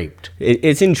getting raped.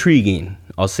 it's intriguing.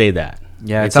 I'll say that.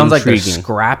 Yeah, it It's sounds like intriguing. they're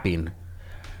scrapping.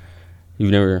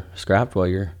 You've never scrapped while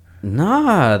you're.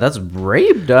 Nah, that's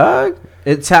rape, dog.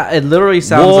 It literally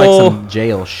sounds like some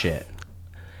jail shit.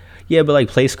 Yeah, but like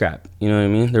play scrap. You know what I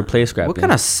mean? They're play scrapping. What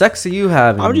kind of sex are you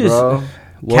having, I'm just- bro?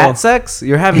 well- Cat sex?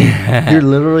 You're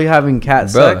literally having cat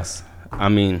Bruh, sex? I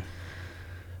mean,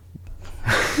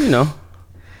 you know,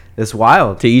 It's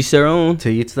wild. to each their own. To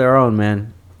each their own,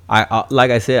 man. I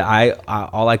like I said, I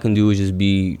all I can do is just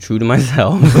be true to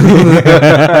myself.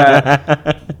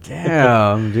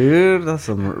 Damn, dude, that's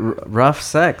some rough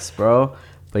sex, bro.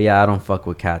 But yeah, I don't fuck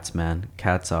with cats, man.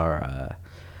 Cats are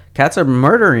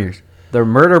murderers. They're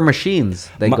murder machines.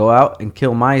 They go out and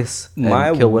kill mice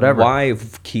and kill whatever. My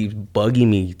wife keeps bugging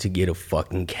me to get a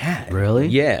fucking cat. Really?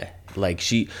 Yeah. Like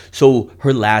so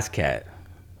her last cat,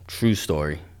 true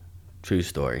story.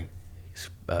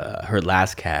 Her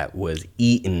last cat was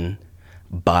eaten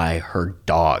by her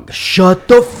dog. Shut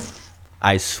the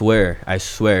I swear.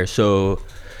 So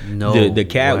No the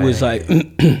cat was way. like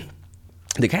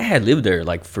the cat had lived there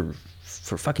like for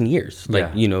fucking years. Like,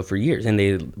 Yeah. you know, for years.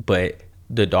 But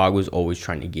the dog was always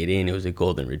trying to get in. It was a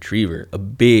golden retriever, a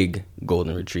big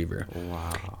golden retriever.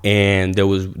 Wow. And there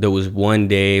was one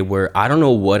day where I don't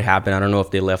know what happened. I don't know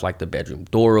if they left like the bedroom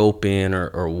door open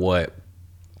or what,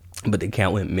 but the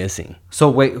cat went missing. So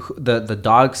wait, the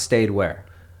dog stayed where?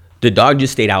 The dog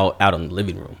just stayed out in the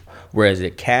living room, whereas the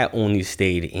cat only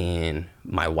stayed in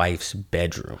my wife's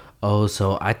bedroom. Oh,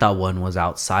 so I thought one was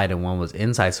outside and one was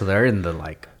inside. So they're in the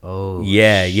like, oh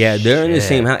Yeah, they're in the shit.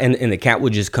 same house, and the cat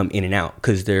would just come in and out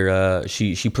because they're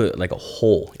she put like a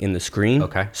hole in the screen.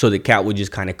 Okay. So the cat would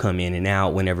just kind of come in and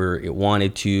out whenever it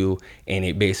wanted to, and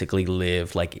it basically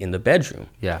lived like in the bedroom.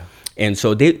 Yeah. And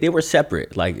so they were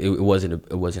separate. Like it wasn't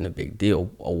a big deal.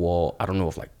 Well, I don't know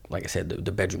if like I said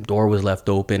the bedroom door was left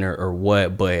open or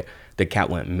what, but the cat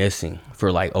went missing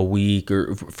for like a week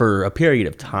or for a period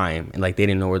of time, and like they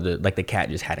didn't know where the cat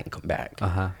just hadn't come back.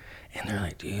 And they're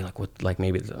like, dude, like what? Like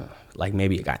maybe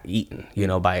it got eaten, you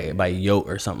know, by a yote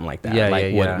or something like that. Yeah,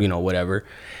 like yeah, what, yeah. you know, whatever.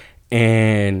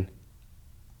 And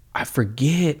I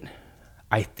forget.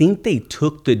 I think they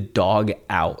took the dog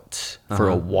out for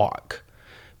a walk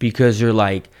because they're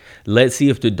like, let's see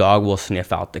if the dog will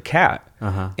sniff out the cat.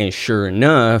 And sure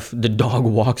enough, the dog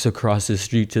walks across the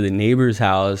street to the neighbor's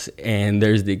house, and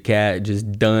there's the cat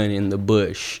just done in the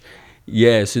bush.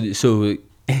 Yeah, so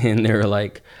and they're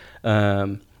like,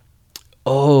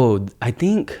 oh, I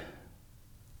think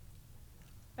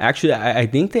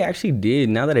they actually did.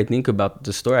 Now that I think about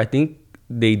the story, I think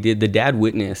they did. The dad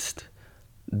witnessed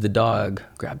the dog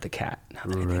grab the cat. Now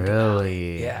that I think about it.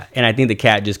 Really? Yeah, and I think the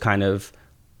cat just kind of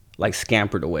like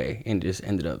scampered away and just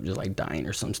ended up just like dying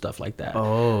or some stuff like that.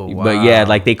 Oh, wow. But yeah,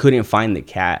 like they couldn't find the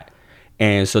cat,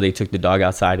 and so they took the dog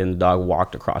outside, and the dog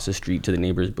walked across the street to the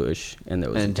neighbor's bush, and there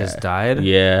was And a cat. just died?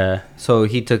 Yeah. So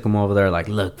he took him over there like,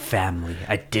 look, family,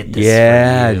 I did this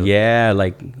Yeah, for you. yeah.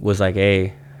 Like was like,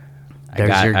 hey,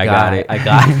 There's your I guy. got it.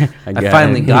 I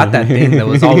finally got that thing that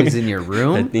was always in your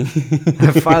room. I think.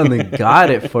 I finally got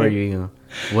it for you.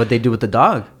 What'd they do with the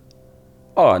dog?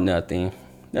 Oh, nothing.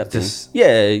 Just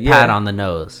yeah. Pat on the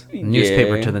nose.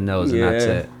 Newspaper Yeah, to the nose, and that's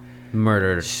yeah. it.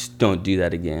 Murdered. Just don't do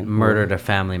that again. Murdered a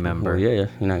family member. Well, yeah,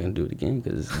 you're not gonna do it again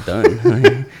because it's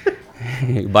done.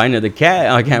 Buy another cat.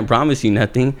 I can't promise you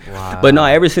nothing. Wow. But no,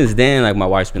 ever since then, like my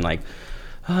wife's been like,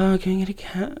 can we get a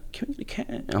cat? Can we get a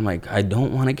cat? I'm like, I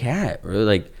don't want a cat, bro.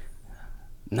 Like,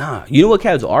 nah. You know what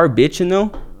cats are bitching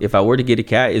though? If I were to get a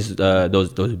cat, is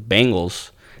those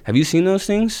Bengals. Have you seen those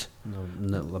things?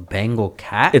 No, a Bengal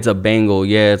cat? It's a Bengal.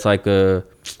 Yeah, it's like a.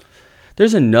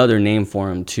 There's another name for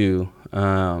them too,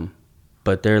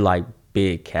 but they're like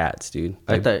big cats, dude.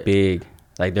 Like big,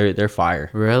 like they're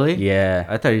fire. Really? Yeah.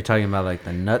 I thought you were talking about like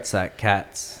the nutsack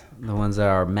cats, the ones that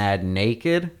are mad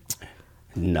naked.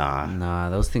 Nah,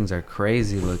 those things are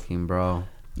crazy looking, bro.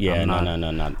 Yeah,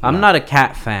 no. I'm not a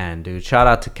cat fan, dude. Shout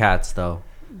out to cats though.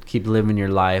 Keep living your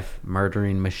life,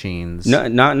 murdering machines. No,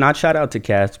 not shout out to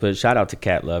cats, but shout out to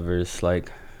cat lovers.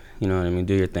 Like, you know what I mean?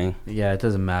 Do your thing. Yeah, it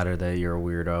doesn't matter that you're a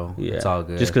weirdo. Yeah. It's all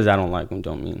good. Just because I don't like them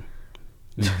don't mean.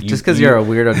 Just because you're a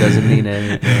weirdo doesn't mean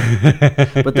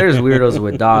anything. But there's weirdos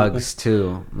with dogs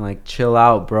too. I'm like, chill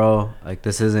out, bro. Like,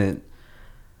 this isn't.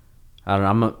 I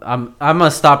don't know. I'm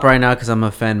gonna stop right now because I'm gonna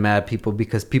offend mad people,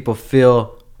 because people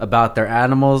feel about their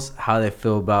animals how they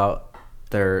feel about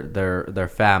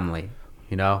their family.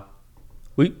 You know.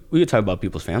 We could talk about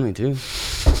people's family too,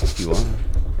 if you want.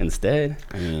 Instead,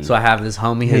 I mean. So I have this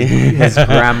homie. His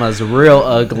grandma's real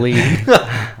ugly.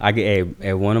 I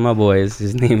get one of my boys.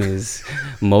 His name is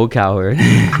Mo Coward.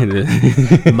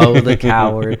 Mo the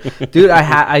Coward, dude.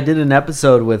 I did an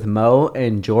episode with Mo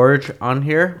and George on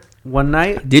here one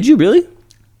night. Did you really?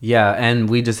 Yeah, and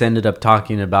we just ended up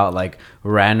talking about like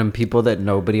random people that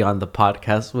nobody on the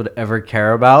podcast would ever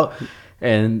care about.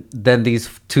 And then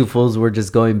these two fools were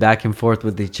just going back and forth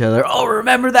with each other. Oh,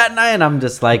 remember that night? And I'm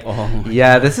just like,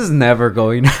 yeah, this is never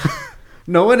going.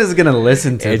 No one is gonna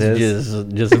listen to this.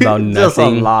 It's just about nothing. Just a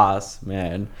loss,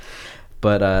 man.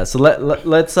 But so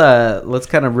let's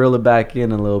kind of reel it back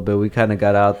in a little bit. We kind of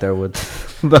got out there with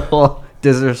the whole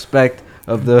disrespect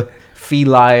of the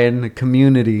feline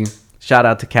community. Shout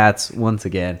out to cats once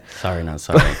again. Sorry, not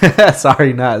sorry.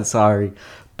 Sorry, not sorry.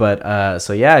 But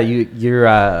so yeah,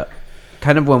 you're.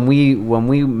 Kind of when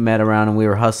we met around and we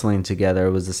were hustling together,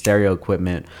 it was the stereo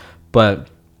equipment.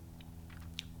 But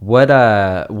what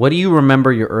do you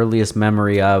remember your earliest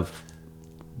memory of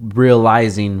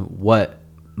realizing what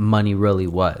money really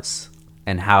was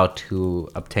and how to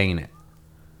obtain it?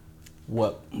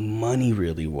 What money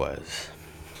really was?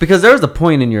 Because there was a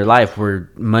point in your life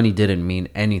where money didn't mean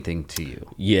anything to you.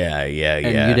 Yeah.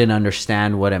 And you didn't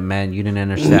understand what it meant. You didn't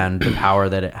understand the power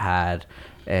that it had.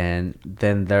 And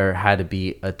then there had to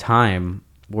be a time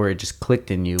where it just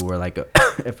clicked in you where like,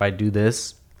 if I do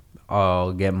this,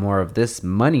 I'll get more of this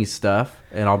money stuff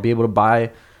and I'll be able to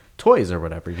buy toys or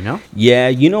whatever, you know? Yeah,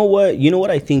 you know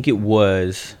what I think it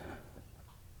was?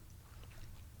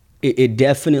 It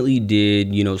definitely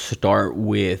did, start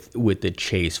with the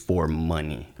chase for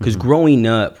money. Because growing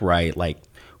up, right, like,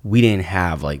 we didn't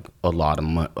have like a lot of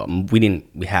money.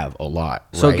 We have a lot.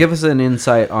 So right? Give us an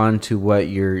insight onto what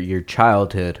your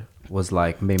childhood was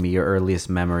like, maybe your earliest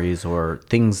memories or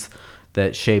things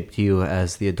that shaped you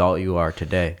as the adult you are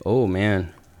today. Oh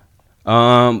man.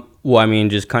 Well, I mean,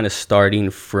 just kind of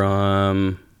starting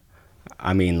from,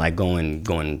 I mean, like going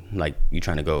like you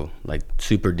trying to go like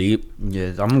super deep. Yeah,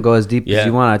 I'm gonna go as deep as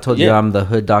you want. I told you I'm the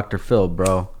hood Dr. Phil,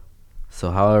 bro.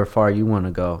 So however far you want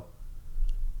to go.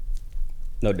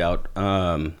 No doubt.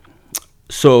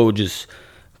 So just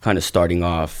kind of starting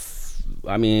off,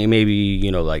 I mean,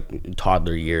 maybe, like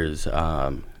toddler years.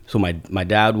 So my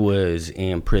dad was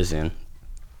in prison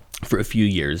for a few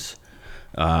years.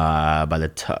 By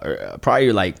the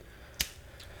probably like,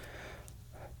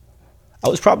 I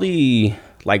was probably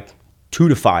like 2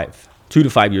 to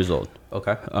 5 years old.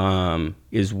 Okay.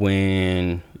 Is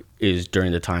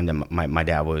during the time that my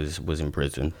dad was in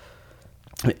prison.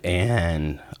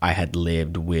 And I had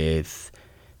lived with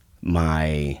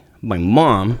my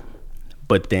mom,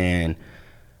 but then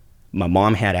my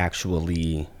mom had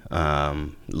actually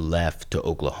left to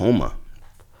Oklahoma.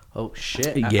 Oh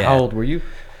shit! Yeah. How old were you?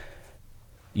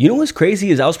 You know what's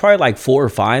crazy is I was probably like 4 or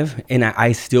 5, and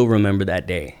I still remember that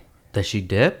day. That she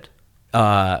dipped?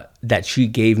 That she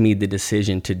gave me the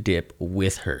decision to dip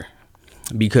with her.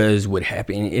 Because what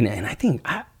happened, and I think,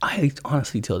 I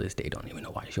honestly till this day don't even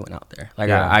know why she went out there. Like,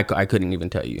 yeah. I couldn't even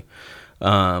tell you.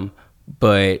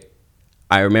 But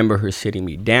I remember her sitting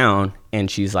me down, and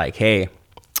she's like, hey,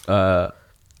 I'm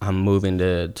moving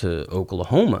to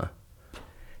Oklahoma.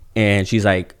 And she's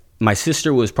like, my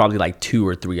sister was probably like 2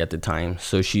 or 3 at the time.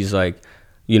 So she's like,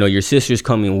 your sister's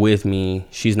coming with me.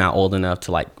 She's not old enough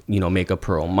to like, make up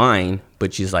her own mind.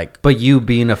 But she's like, but you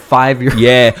being a 5-year-old.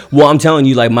 Yeah. Well, I'm telling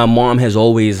you, like, my mom has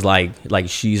always like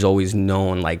she's always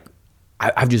known, like,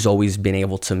 I've just always been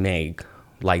able to make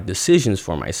like decisions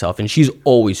for myself, and she's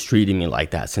always treated me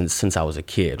like that since I was a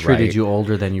kid. Treated you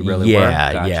older than you really were.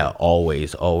 Yeah,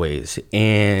 always.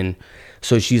 And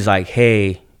so she's like,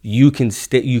 "Hey, you can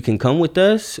come with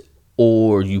us,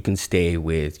 or you can stay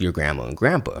with your grandma and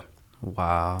grandpa."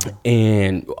 Wow.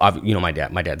 And my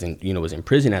dad's was in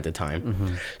prison at the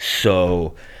time,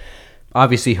 so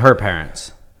obviously her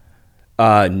parents.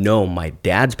 No, my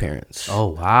dad's parents. Oh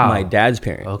wow. My dad's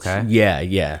parents. Okay.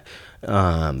 Yeah.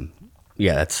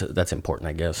 Yeah, that's important,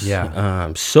 I guess.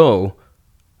 Yeah. So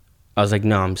I was like,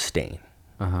 no, I'm staying.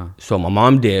 So my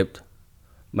mom dipped.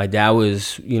 My dad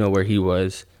was, where he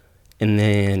was, and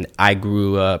then I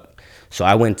grew up. So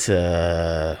I went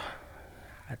to,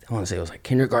 I want to say it was like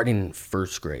kindergarten and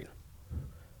first grade,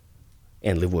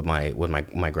 and lived with my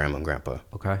grandma and grandpa.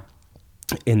 Okay.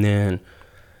 And then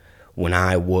when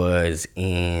I was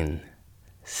in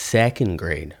second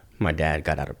grade, my dad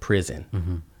got out of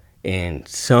prison. And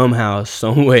somehow,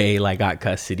 some way, like, got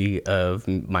custody of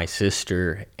my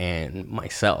sister and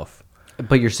myself.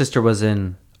 But your sister was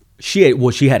in... She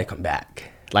had to come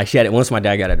back. Like, once my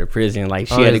dad got out of prison, like,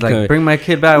 she had to come... bring my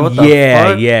kid back? What the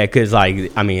fuck? Yeah, because,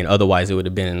 like, I mean, otherwise it would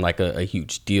have been, like, a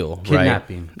huge deal,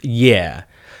 Kidnapping. Right? Yeah.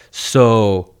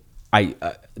 So,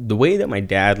 the way that my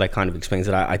dad, like, kind of explains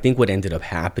it, I think what ended up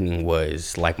happening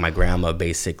was, like, my grandma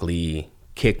basically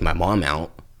kicked my mom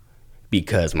out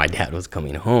because my dad was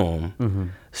coming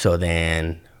home. So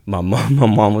then my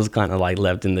mom was kind of like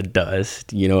left in the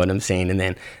dust, you know what I'm saying? And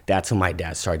then that's when my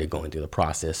dad started going through the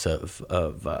process of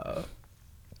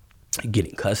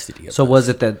getting custody of So us. was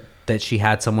it that she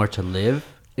had somewhere to live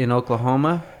in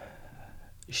Oklahoma?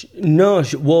 She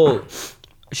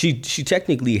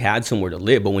technically had somewhere to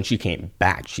live, but when she came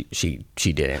back, she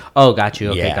didn't. Oh, got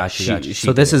you. Okay, Yeah, got you. she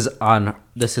So this is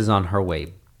on her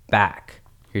way back.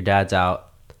 Your dad's out.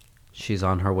 She's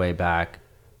on her way back.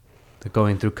 They're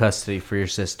going through custody for your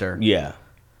sister. Yeah.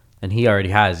 And he already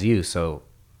has you, so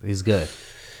he's good.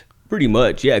 Pretty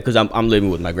much, yeah, because I'm living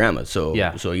with my grandma, so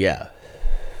Yeah. So yeah.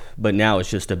 But now it's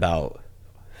just about,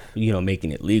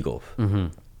 making it legal.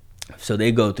 So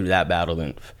they go through that battle,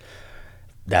 and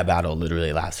that battle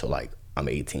literally lasts till like I'm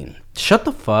 18. Shut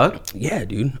the fuck. Yeah,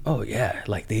 dude. Oh yeah,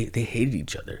 like they hated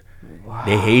each other. Wow.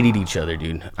 They hated each other,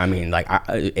 dude. I mean, like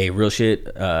a real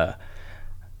shit.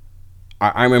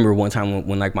 I remember one time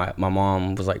when like my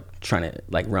mom was like trying to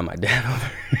like run my dad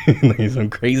over, like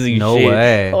some crazy no shit. No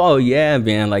way. Oh yeah,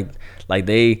 man. Like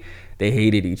they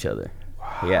hated each other.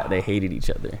 Wow. Yeah, they hated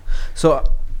each other. So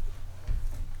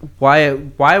why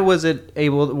was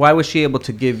she able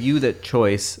to give you that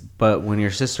choice, but when your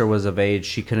sister was of age,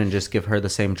 she couldn't just give her the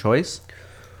same choice?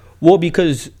 Well,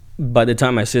 because by the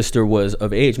time my sister was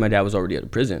of age, my dad was already out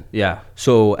of prison. Yeah.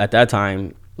 So at that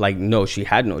time, like, no, she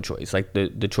had no choice. Like,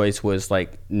 the choice was,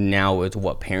 like, now it's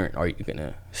what parent are you going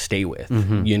to stay with?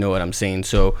 You know what I'm saying?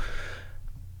 So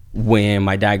when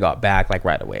my dad got back, like,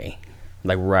 right away,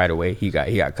 he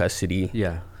got custody.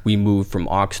 Yeah. We moved from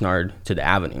Oxnard to the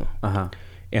Avenue.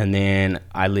 And then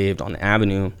I lived on the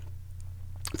Avenue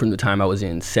from the time I was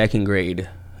in second grade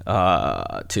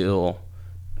till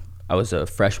I was a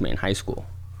freshman in high school,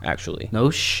 actually. No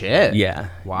shit. Yeah.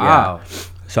 Wow. Yeah.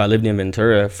 So I lived in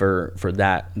Ventura for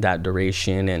that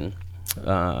duration, and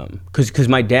because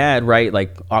my dad, right,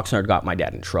 like Oxnard got my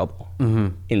dad in trouble,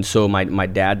 and so my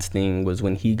dad's thing was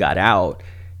when he got out,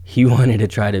 he wanted to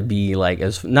try to be like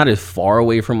not as far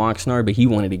away from Oxnard, but he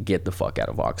wanted to get the fuck out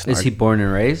of Oxnard. Is he born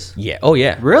and raised? Yeah. Oh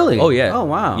yeah. Really? Oh yeah. Oh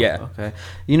wow. Yeah. Okay.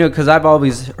 Because I've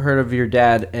always heard of your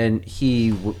dad, and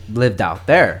he lived out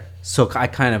there, so I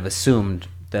kind of assumed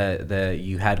that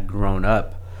you had grown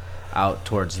up out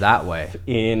towards that way.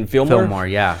 In Fillmore? Fillmore,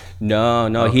 yeah. No,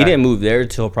 Okay. He didn't move there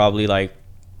till probably like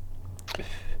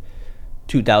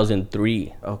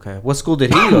 2003. Okay. What school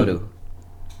did he go to?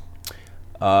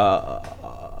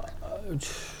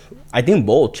 I think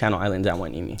both Channel Islands and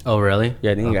Hueneme. Oh, really?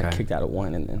 Yeah, I think he got kicked out of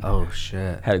one, and then oh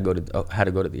shit, had to go to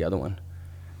the other one.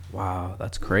 Wow,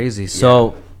 that's crazy.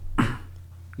 So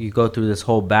you go through this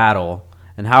whole battle,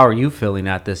 and how are you feeling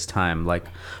at this time? Like,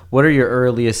 what are your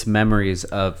earliest memories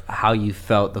of how you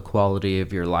felt the quality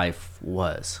of your life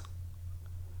was?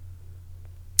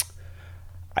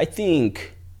 I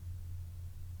think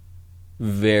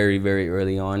very, very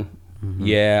early on.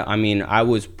 Yeah, I mean, I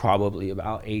was probably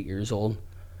about 8 years old,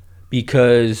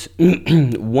 because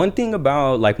one thing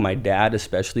about like my dad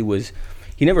especially was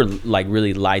he never like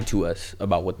really lied to us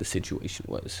about what the situation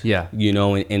was. Yeah.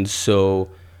 And so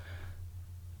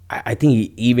I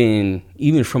think even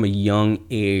from a young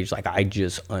age, like I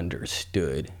just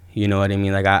understood You know what I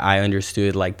mean? Like I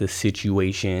understood like the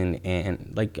situation,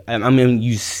 and like I mean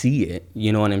you see it.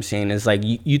 You know what I'm saying? It's like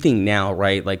you think now,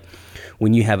 right? Like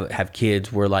when you have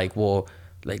kids, we're like, well,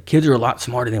 like kids are a lot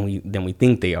smarter than we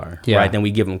think they are, right? Than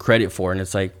we give them credit for, and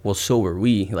it's like, well, so were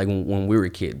we, like when we were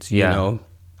kids, you know.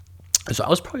 So I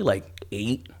was probably like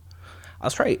 8. I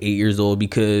was probably 8 years old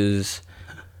because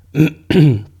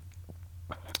it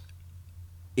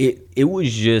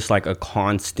was just like a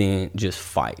constant just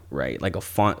fight, right? Like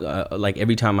like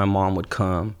every time my mom would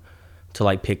come to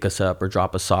like pick us up or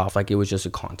drop us off, like it was just a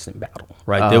constant battle,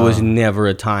 right? There was never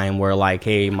a time where like,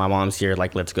 hey, my mom's here,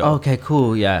 like let's go. Okay,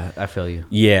 cool. Yeah, I feel you.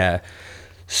 Yeah.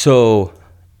 So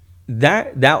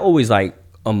that always like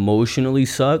emotionally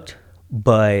sucked,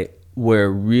 but where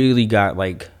it really got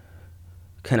like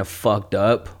kind of fucked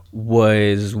up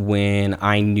was when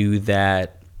I knew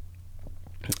that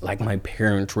like my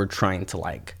parents were trying to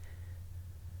like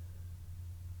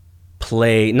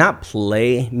not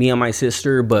play me and my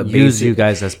sister, but use you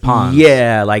guys as pawns.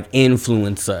 Yeah, like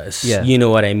influence us. Yeah. You know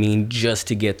what I mean? Just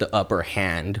to get the upper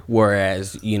hand.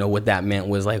 Whereas, you know, what that meant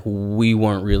was like we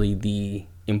weren't really the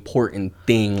important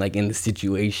thing like in the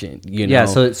situation, you know? Yeah,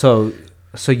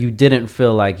 so you didn't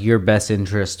feel like your best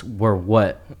interests were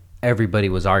what everybody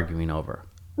was arguing over.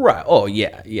 Right. Oh,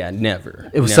 yeah. Yeah,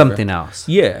 never. It was something else.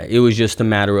 Yeah, it was just a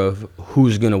matter of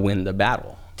who's going to win the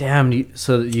battle. Damn,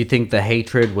 so you think the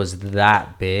hatred was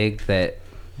that big that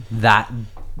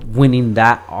winning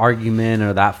that argument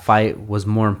or that fight was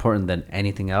more important than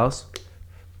anything else?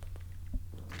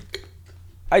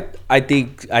 I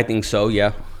think so,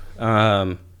 yeah.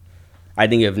 I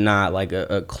think if not like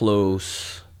a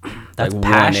close, that's like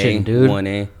passion, 1A, dude.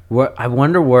 1A. I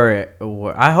wonder where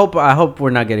I hope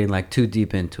we're not getting like too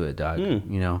deep into it, dog.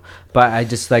 You know, but I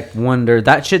just like wonder,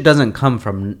 that shit doesn't come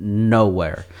from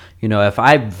nowhere. You know, if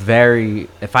I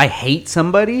hate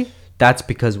somebody, that's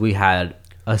because we had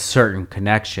a certain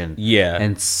connection. Yeah.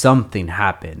 And something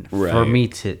happened for Right. me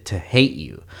to hate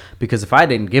you. Because if I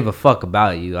didn't give a fuck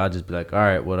about you, I'd just be like, all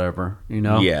right, whatever, you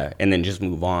know? Yeah, and then just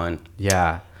move on.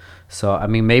 Yeah. So, I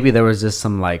mean, maybe there was just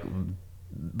some like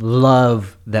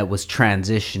love that was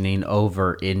transitioning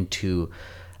over into,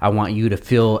 I want you to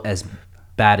feel as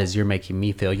bad as you're making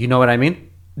me feel. You know what I mean?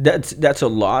 That's a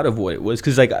lot of what it was,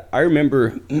 because like I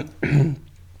remember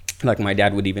like my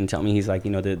dad would even tell me, he's like, you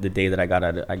know, the day that I got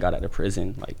out of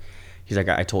prison, like he's like,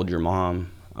 I told your mom,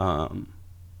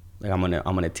 like I'm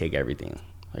gonna take everything,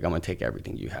 like I'm gonna take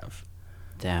everything you have.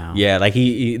 Damn. Yeah, like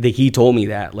he told me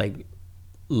that like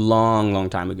long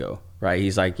time ago, right?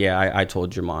 He's like, yeah, I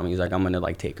told your mom, he's like, I'm gonna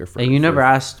like take her for. And you never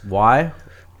asked why?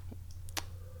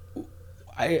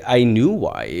 I knew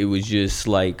why. It was just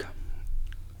like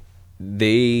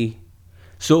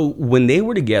so when they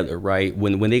were together, right?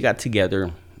 When they got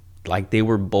together, like they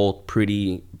were both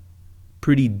pretty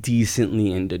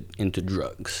decently into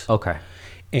drugs. Okay.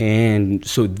 And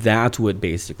so that's what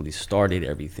basically started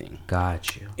everything.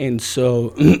 Got you. And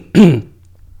so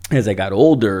as I got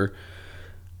older,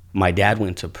 my dad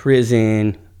went to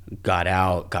prison, got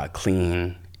out, got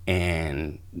clean,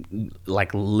 and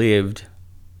like lived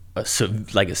a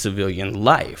civilian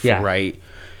life, Yeah. right?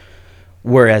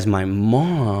 Whereas my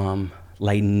mom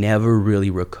like never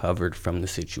really recovered from the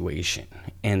situation.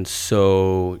 And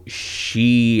so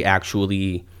she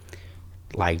actually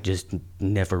like just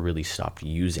never really stopped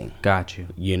using. Got you.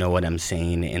 You know what I'm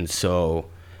saying? And so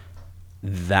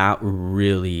that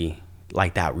really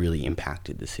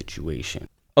impacted the situation.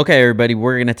 Okay, everybody,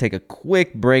 we're going to take a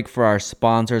quick break for our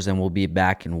sponsors, and we'll be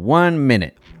back in 1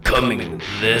 minute. Coming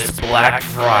this Black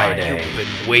Friday. You've been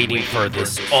waiting for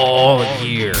this all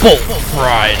year. Bolt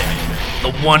Friday.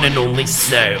 The one and only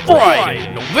sale. Friday,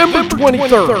 November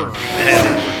 23rd. Head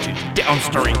over to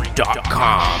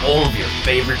downstarring.com. All of your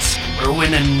favorite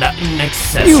screwing and nutting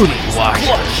accessories. Beauty washers,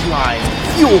 clutch lines,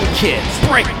 fuel kits,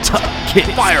 brake tub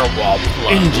kits, firewall plugs,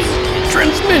 engine kits,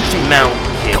 transmission mount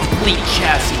kits, complete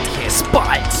chassis kits,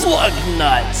 spikes, slug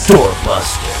nuts,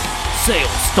 doorbuster.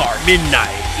 Sales start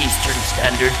midnight Eastern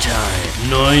Standard Time,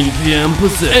 9 p.m.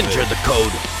 Pacific. Enter the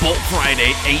code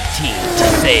BOLTFRIDAY18 to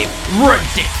save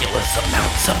ridiculous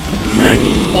amounts of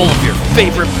money. All of your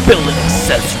favorite building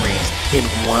accessories in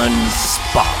one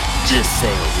spot. This sale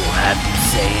will have you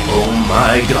saying, oh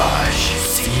my gosh,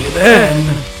 see you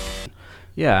then.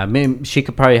 Yeah, I mean, she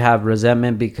could probably have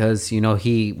resentment because, you know,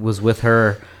 he was with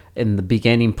her in the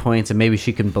beginning points, and maybe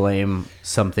she can blame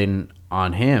something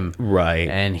on him. Right.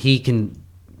 And he can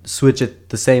switch it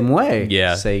the same way.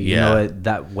 Yeah. Say, you know,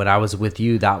 that when I was with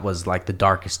you, that was like the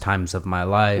darkest times of my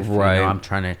life. Right. You know, I'm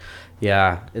trying to,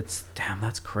 it's, damn,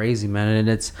 that's crazy, man. And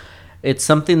it's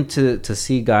something to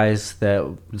see, guys,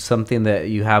 that something that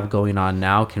you have going on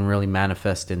now can really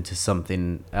manifest into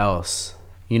something else.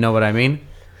 You know what I mean?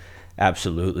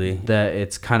 Absolutely. That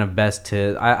it's kind of best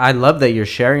to I love that you're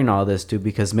sharing all this, dude,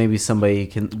 because maybe somebody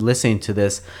can listening to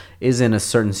this is in a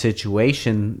certain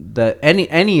situation that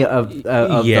any of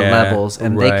the levels,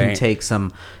 and they can take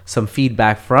some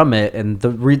feedback from it, and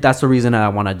that's the reason I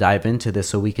want to dive into this,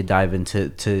 so we could dive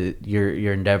into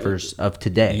your endeavors of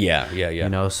today. Yeah. You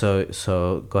know,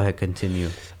 so go ahead, continue.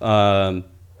 So,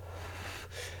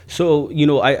 you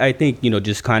know, I think, you know,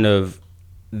 just kind of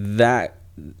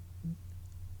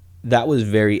that was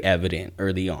very evident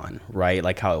early on, right?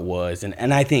 Like how it was.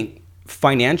 And I think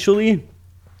financially,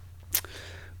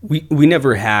 we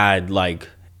never had like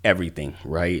everything,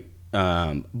 right?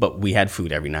 But we had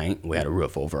food every night. We had a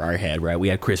roof over our head, right? We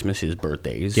had Christmases,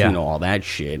 birthdays, you know, all that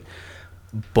shit.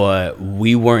 But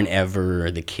we weren't ever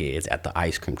the kids at the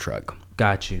ice cream truck.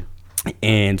 Got you.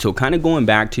 And so kind of going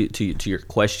back to your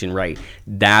question, right,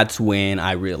 that's when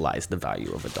I realized the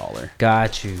value of $1.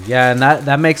 Got you. Yeah, and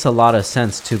that makes a lot of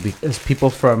sense too, because people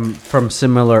from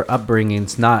similar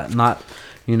upbringings, not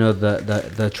you know,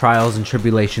 the trials and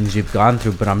tribulations you've gone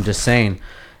through, but I'm just saying,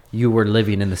 you were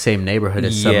living in the same neighborhood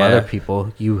as some other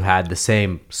people. You had the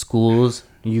same schools.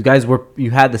 You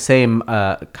had the same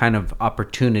kind of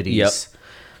opportunities. Yep.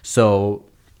 So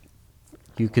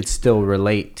you could still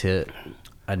relate to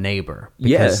a neighbor,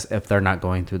 because if they're not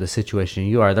going through the situation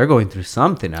you are, they're going through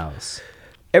something else.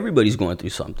 Everybody's going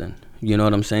through something, you know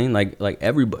what I'm saying? Like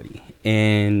everybody.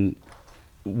 And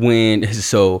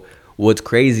so what's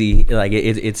crazy, like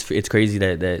it's crazy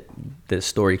that the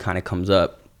story kind of comes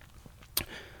up,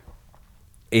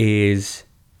 is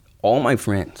all my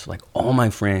friends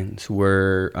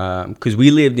were, because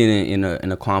we lived in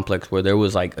a complex where there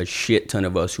was like a shit ton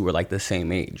of us who were like the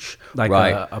same age, like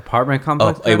right? a apartment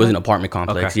complex. It was an apartment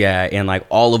complex, okay. Yeah, and like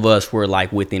all of us were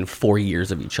like within 4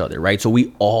 years of each other, right? So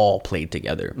we all played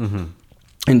together,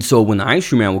 and so when the ice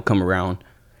cream man would come around,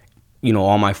 you know,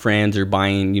 all my friends are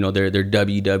buying, you know, their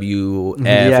WWF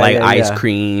ice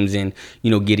creams, and, you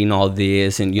know, getting all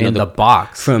this, and, you know, the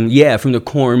box from the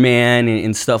corn man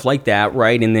and stuff like that,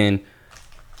 right? And then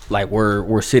like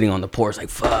we're sitting on the porch like,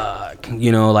 fuck,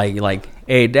 you know, like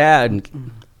hey dad,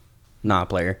 nah,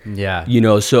 player, you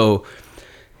know. So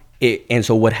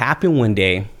so what happened one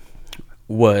day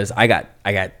was I got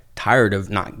tired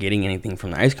of not getting anything from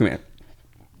the ice cream man,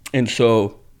 and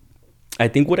so I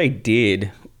think what I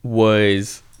did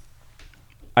was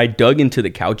I dug into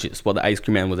the couches while the ice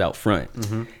cream man was out front,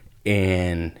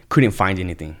 and couldn't find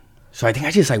anything. So I think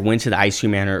I just like went to the ice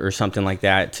cream man or something like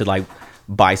that to like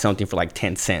buy something for like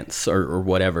 10 cents or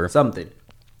whatever. Something.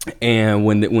 And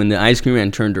when the ice cream man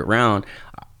turned around,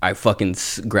 I fucking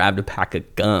grabbed a pack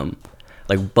of gum,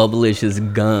 like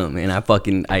Bubblicious gum, and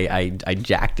I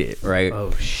jacked it, right? Oh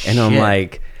shit. And I'm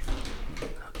like,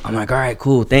 all right,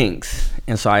 cool, thanks.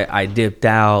 And so I dipped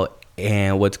out.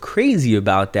 And what's crazy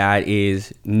about that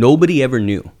is nobody ever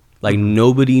knew. Like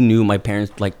nobody knew. My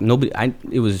parents, like nobody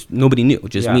knew,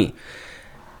 just me.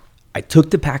 I took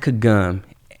the pack of gum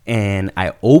and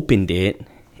I opened it,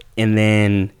 and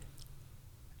then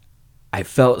I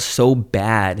felt so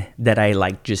bad that I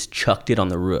like just chucked it on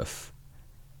the roof.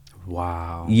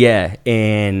 Wow. Yeah,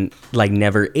 and like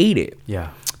never ate it.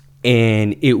 Yeah.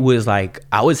 And it was like,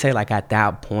 I would say like at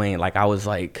that point, like I was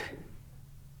like,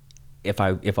 if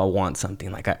I want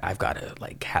something, like I've got to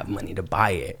like have money to buy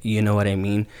it, you know what I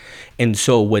mean? And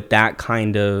so what that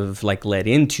kind of like led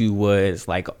into was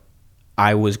like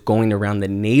I was going around the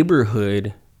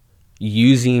neighborhood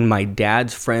using my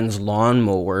dad's friend's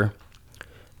lawnmower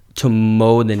to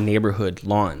mow the neighborhood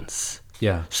lawns.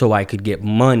 Yeah. So I could get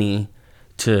money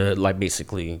to like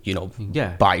basically, you know,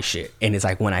 yeah, buy shit. And it's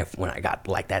like when I got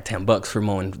like that $10 for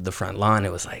mowing the front lawn,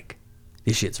 it was like,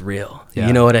 this shit's real. Yeah.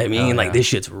 You know what I mean? Like this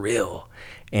shit's real.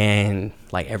 And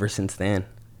like ever since then,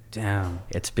 damn,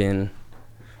 it's been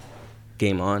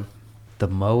game on. The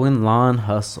mowing lawn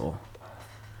hustle.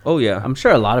 Oh yeah. I'm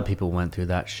sure a lot of people went through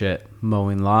that shit.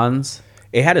 Mowing lawns.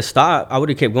 It had to stop. I would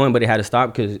have kept going, but it had to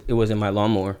stop because it wasn't my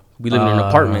lawnmower. We lived in an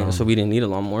apartment, so we didn't need a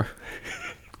lawnmower.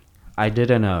 I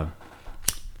didn't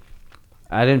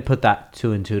put that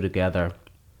 2 and 2 together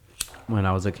when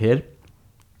I was a kid.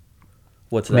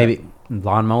 What's that? Maybe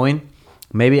lawn mowing.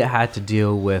 Maybe it had to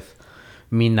deal with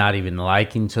me not even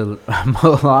liking to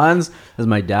mow lawns, because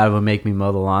my dad would make me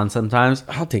mow the lawn sometimes.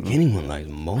 I don't think anyone likes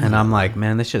mowing. And I'm like,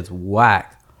 man, this shit's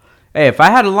whack. Hey, if I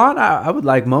had a lawn, I would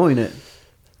like mowing it,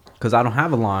 because I don't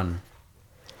have a lawn.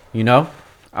 You know?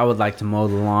 I would like to mow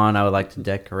the lawn. I would like to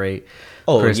decorate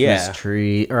Christmas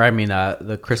tree, or I mean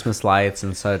the Christmas lights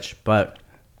and such. But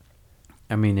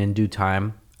I mean, in due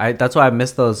time, That's why I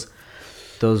miss those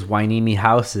Wainimi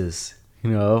houses,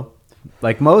 you know,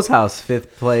 like Mo's house,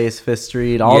 Fifth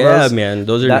Street, all those. Yeah, man,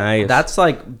 those are nice. That's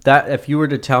like that. If you were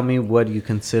to tell me what you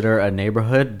consider a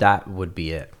neighborhood, that would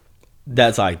be it.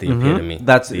 That's like the epitome.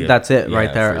 That's it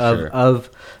right there of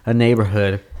a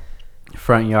neighborhood.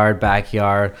 Front yard,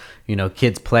 backyard, you know,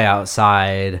 kids play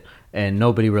outside and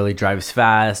nobody really drives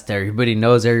fast. Everybody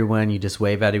knows everyone. You just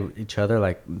wave at each other.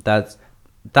 Like that's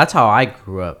how I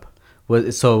grew up.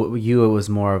 So it was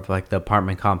more of like the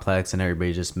apartment complex and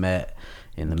everybody just met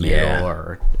in the middle,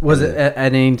 or was it at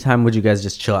any time would you guys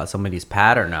just chill out somebody's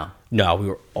pad or no? No, we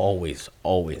were always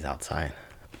outside.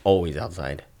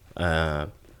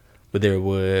 But there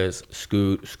was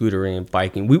scootering,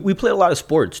 biking. We played a lot of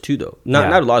sports too, though.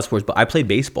 Not a lot of sports, but I played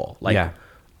baseball.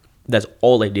 That's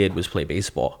all I did was play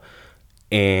baseball.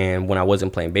 And when I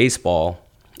wasn't playing baseball,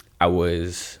 I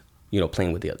was, you know,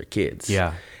 playing with the other kids.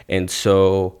 Yeah. And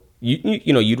so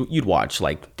you'd watch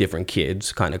like different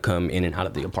kids kind of come in and out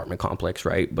of the apartment complex,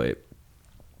 right? But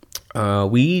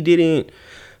we didn't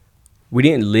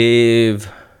live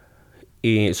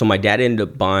in. So my dad ended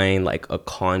up buying like a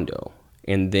condo.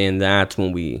 And then that's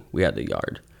when we had the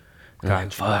yard.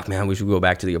 Like, fuck, man, we should go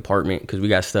back to the apartment because we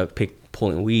got stuck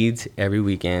pulling weeds every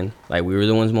weekend. Like, we were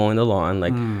the ones mowing the lawn.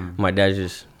 Like, my dad's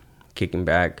just kicking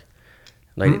back.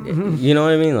 Like, you know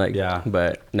what I mean? Like, yeah.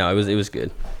 But no, it was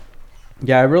good.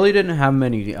 Yeah, I really didn't have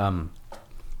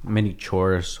many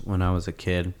chores when I was a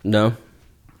kid. No.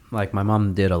 Like, my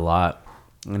mom did a lot.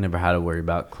 I never had to worry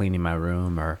about cleaning my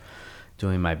room or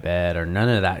doing my bed or none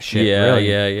of that shit. Yeah, really.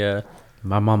 Yeah.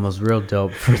 My mom was real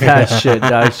dope for that shit,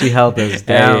 dog. She held us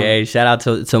down. Hey, shout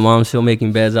out to mom still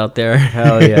making beds out there.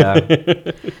 Hell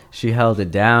yeah. She held it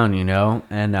down, you know?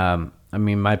 And, I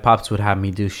mean, my pops would have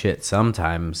me do shit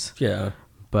sometimes. Yeah.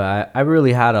 But I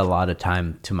really had a lot of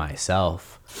time to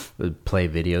myself. Would play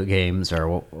video games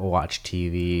or watch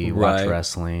TV, watch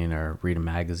wrestling or read a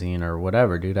magazine or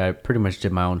whatever, dude. I pretty much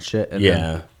did my own shit. And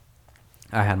then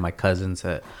I had my cousins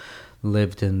that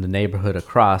lived in the neighborhood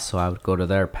across, so I would go to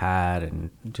their pad and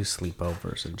do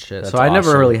sleepovers and shit. That's so I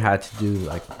never really had to do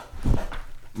like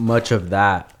much of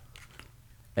that.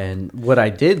 And what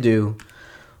I did do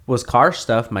was car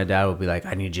stuff. My dad would be like,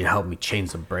 I need you to help me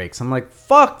change the brakes. I'm like,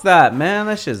 fuck that, man.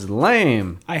 That shit's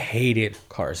lame. I hated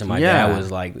cars, and my dad was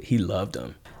like, he loved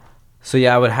them. So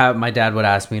yeah, my dad would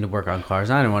ask me to work on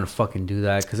cars. I didn't want to fucking do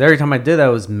that because every time I did that,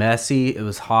 it was messy, it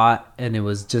was hot, and it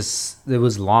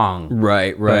was long.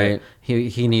 Right. But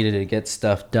he needed to get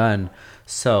stuff done,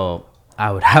 so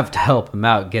I would have to help him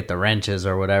out, get the wrenches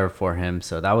or whatever for him.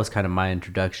 So that was kind of my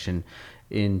introduction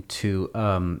into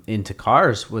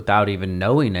cars without even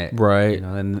knowing it. Right. You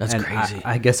know, and that's crazy.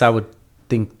 I guess I would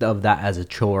think of that as a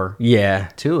chore. Yeah.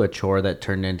 Too, a chore that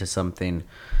turned into something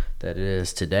that it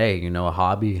is today. You know, a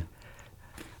hobby.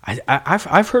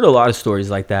 I've heard a lot of stories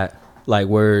like that, like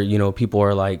where, you know, people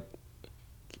are like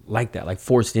that, like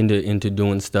forced into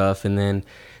doing stuff, and then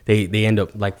they end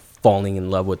up like falling in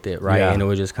love with it, right? Yeah. And it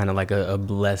was just kind of like a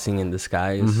blessing in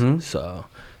disguise. Mm-hmm. So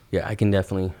yeah, I can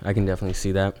definitely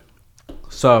see that.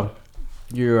 So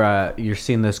you're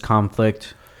seeing this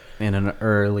conflict in an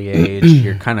early age.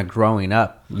 You're kind of growing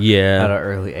up, at an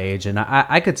early age, and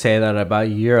I could say that about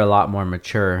you. You're a lot more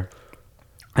mature.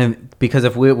 And because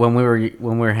when we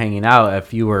were hanging out,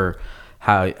 if you were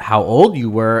how old you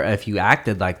were, if you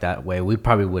acted like that way, we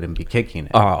probably wouldn't be kicking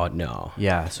it. Oh no.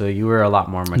 Yeah, so you were a lot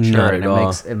more mature, and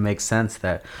it makes sense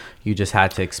that you just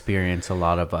had to experience a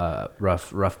lot of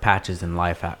rough patches in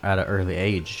life at an early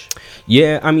age.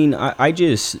 Yeah, I mean,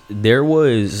 there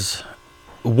was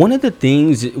one of the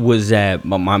things was that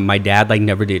my dad like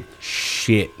never did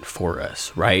shit for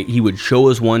us, right? He would show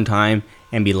us one time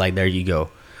and be like, there you go.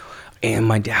 And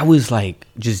my dad was like,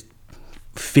 just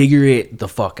figure it the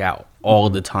fuck out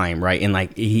all the time, right? And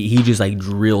like he just like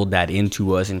drilled that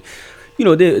into us, and you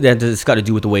know that's got to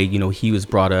do with the way, you know, he was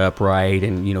brought up, right?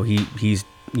 And you know he's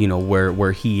you know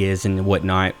where he is and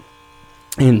whatnot.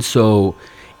 And so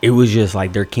it was just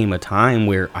like there came a time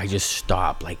where I just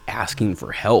stopped like asking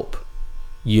for help,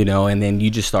 you know, and then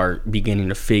you just start beginning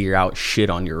to figure out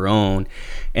shit on your own,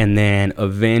 and then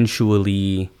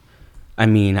eventually. I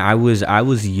mean, I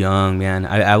was young, man.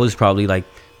 I was probably like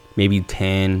maybe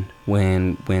 10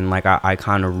 when like I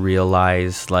kind of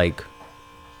realized like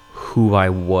who I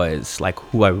was, like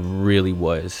who I really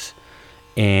was,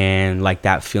 and like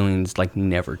that feeling's like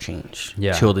never changed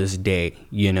till this day,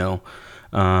 you know.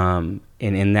 And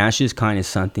that's just kind of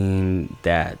something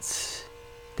that's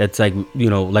like, you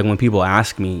know, like when people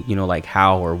ask me, you know, like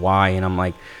how or why, and I'm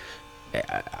like,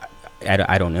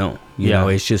 I don't know, you know.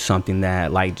 It's just something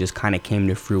that like just kind of came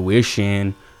to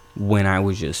fruition when I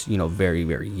was just, very,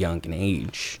 very young in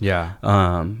age. Yeah.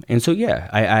 And so, yeah,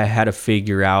 I had to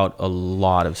figure out a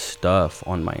lot of stuff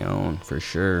on my own for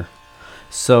sure.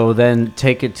 So then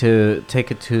take it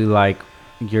to like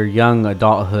your young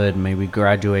adulthood, maybe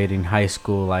graduating high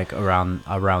school, like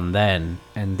around then.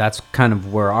 And that's kind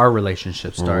of where our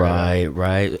relationship started.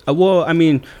 Right. Well, I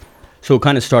mean, so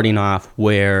kind of starting off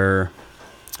where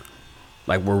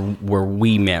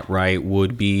we met, right,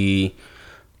 would be,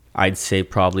 I'd say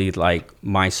probably like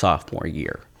my sophomore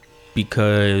year,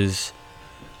 because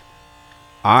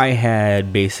I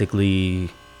had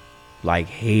basically like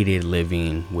hated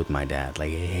living with my dad,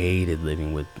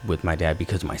 with my dad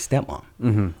because of my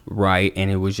stepmom, right?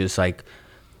 And it was just like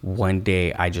one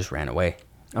day I just ran away.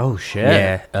 Oh shit!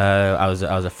 Yeah, I was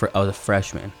a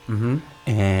freshman,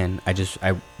 and I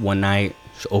one night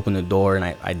just opened the door and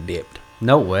I dipped.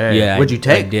 No way. Yeah, What'd you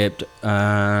take? I dipped.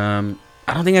 I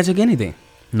don't think I took anything.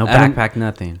 No backpack,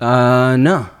 nothing.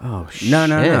 No. Oh shit! No.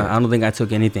 I don't think I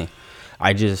took anything.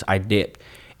 I dipped,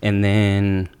 and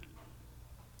then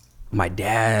my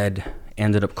dad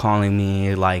ended up calling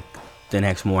me like the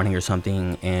next morning or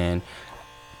something, and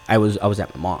I was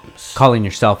at my mom's. Calling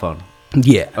your cell phone.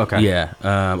 Yeah. Okay.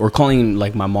 Yeah. Or calling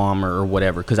like my mom or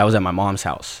whatever, because I was at my mom's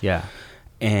house. Yeah.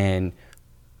 And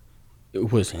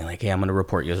it was saying like, hey, I'm gonna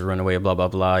report you as a runaway, blah blah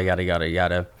blah, yada yada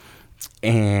yada.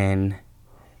 And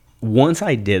once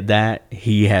I did that,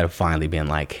 he had finally been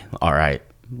like, all right,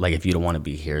 like if you don't want to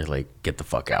be here, like get the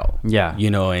fuck out. Yeah.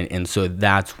 And so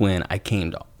that's when I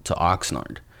came to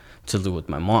Oxnard to live with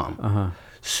my mom.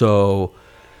 So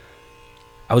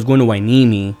I was going to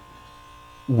Wainimi,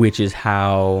 which is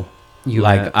how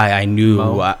I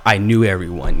knew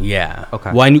everyone. Yeah.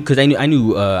 Okay. Well, I knew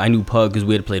Pug because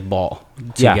we had played ball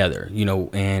together.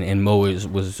 And Mo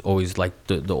was always like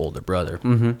the older brother.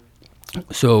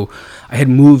 So I had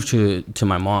moved to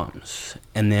my mom's,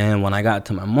 and then when I got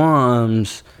to my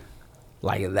mom's,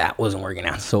 like that wasn't working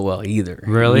out so well either.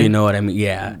 Really? You know what I mean?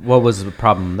 Yeah. What was the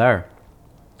problem there?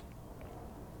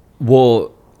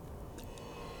 Well,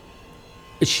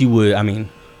 she would. I mean,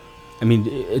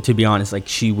 to be honest, like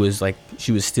she was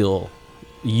still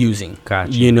using.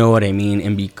 Gotcha. You know what I mean?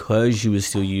 And because she was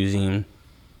still using,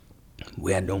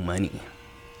 we had no money.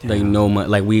 Damn. Like no money.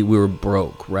 Like we were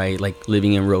broke, right? Like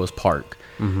living in Rose Park.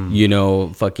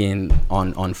 Fucking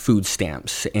on food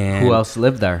stamps. And who else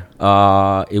lived there?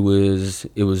 It was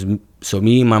so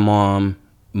me, my mom,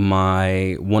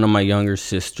 one of my younger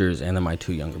sisters, and then my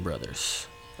two younger brothers,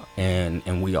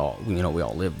 and we all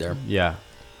lived there. Yeah.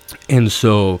 And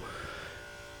so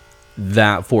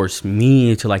that forced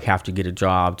me to like have to get a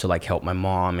job to like help my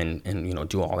mom and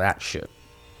do all that shit.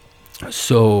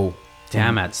 So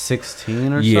damn, at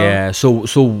 16 or so? Yeah.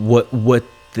 So what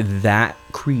that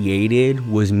created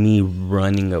was me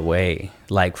running away,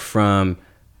 like from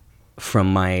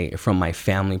my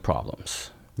family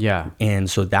problems. Yeah. And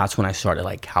so that's when I started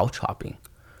like couch hopping.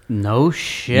 No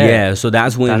shit. Yeah. So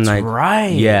that's when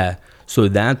right. Yeah. So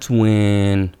that's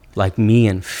when like me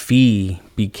and Fee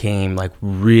became like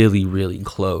really, really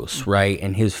close, right?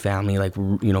 And his family like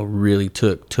really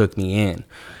took me in,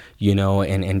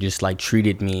 and just like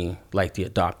treated me like the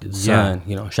adopted son.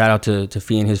 Yeah. Shout out to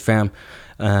Fee and his fam.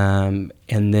 And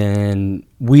then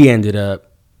we ended up,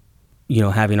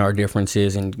 having our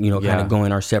differences and kind of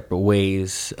going our separate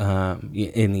ways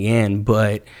in the end.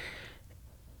 But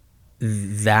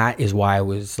that is why I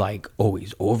was like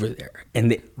always over there.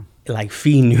 And like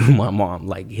Fee knew my mom,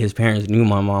 like his parents knew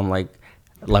my mom, like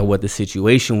what the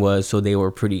situation was, so they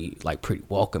were pretty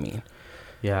welcoming.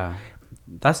 Yeah,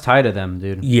 that's tight of them,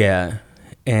 dude. Yeah,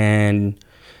 and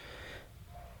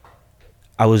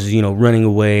I was running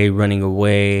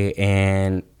away,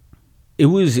 and it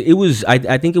was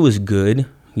I think it was good.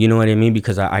 You know what I mean?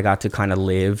 Because I got to kind of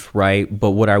live, right?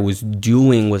 But what I was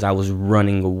doing was I was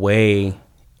running away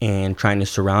and trying to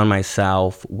surround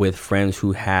myself with friends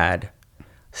who had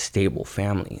stable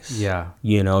families. Yeah.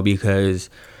 Because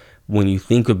when you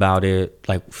think about it,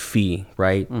 like Fee,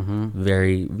 right?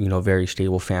 Very, very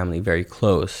stable family, very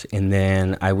close. And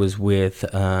then I was with,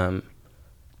 after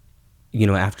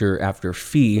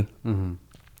Fee,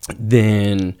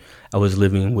 then I was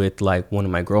living with like one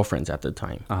of my girlfriends at the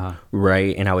time,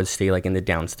 right? And I would stay like in the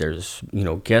downstairs,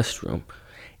 guest room.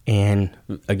 And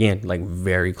again, like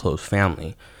very close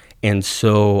family. And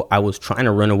so I was trying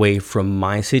to run away from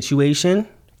my situation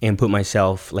and put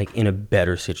myself like in a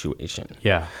better situation.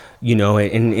 Yeah.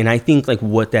 And I think like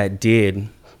what that did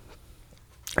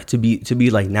to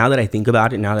be like, now that I think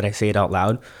about it, now that I say it out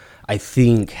loud, I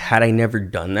think had I never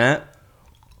done that,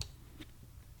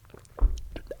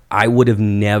 I would have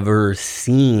never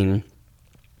seen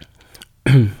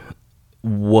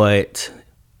what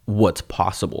what's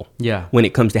possible. Yeah. When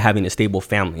it comes to having a stable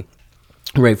family,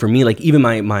 right? For me, like even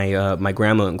my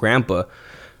grandma and grandpa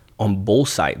on both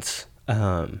sides,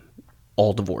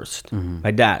 all divorced.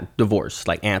 My dad divorced,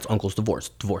 like aunts, uncles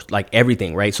divorced, like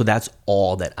everything, right? So that's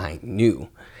all that I knew.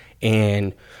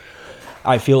 And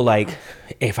I feel like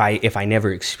if I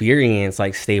never experienced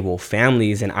like stable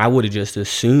families, and I would have just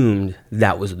assumed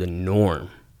that was the norm.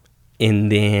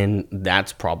 And then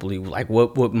that's probably like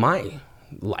what my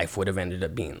life would have ended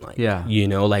up being like. Yeah. You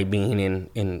know, like being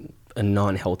in a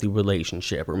non-healthy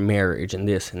relationship or marriage and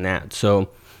this and that. So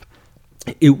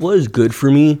it was good for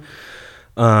me.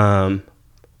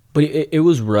 But it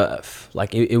was rough.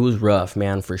 Like it was rough,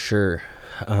 man, for sure.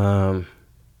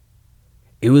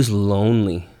 It was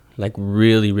lonely, like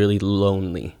really, really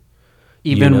lonely.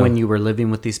 Even when you were living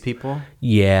with these people?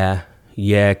 Yeah.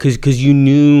 Cause you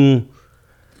knew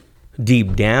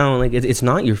deep down, like it's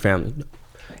not your family.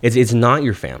 It's not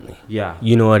your family. Yeah.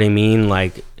 You know what I mean?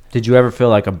 Like, did you ever feel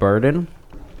like a burden?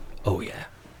 Oh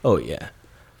yeah.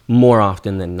 More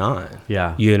often than not.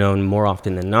 Yeah. You know, more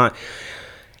often than not.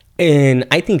 And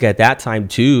I think at that time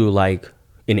too, like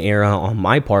an era on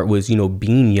my part was, you know,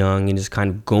 being young and just kind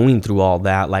of going through all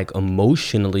that, like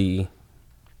emotionally,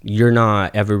 you're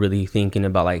not ever really thinking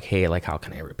about like, hey, like how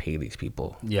can I repay these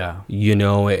people? Yeah. You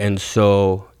know, and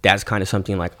so that's kind of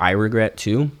something like I regret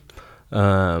too.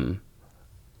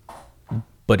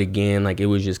 But again, like it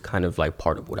was just kind of like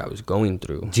part of what I was going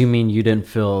through. Do you mean you didn't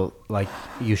feel like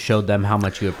you showed them how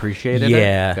much you appreciated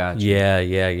it? Gotcha.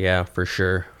 Yeah, for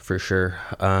sure.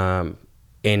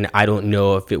 And I don't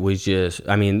know if it was just,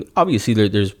 I mean, obviously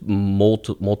there's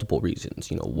multiple reasons,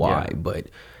 you know, why, but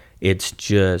it's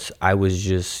just,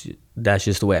 that's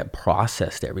just the way I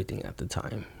processed everything at the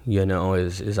time, you know,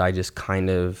 is I just kind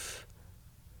of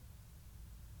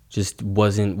just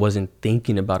wasn't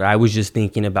thinking about it. I was just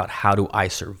thinking about how do I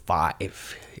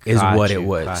survive what it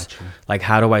was. Like,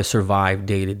 how do I survive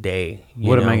day to day?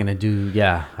 What am I going to do?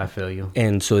 Yeah, I feel you.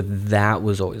 And so that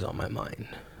was always on my mind.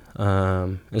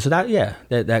 And so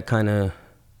that kind of,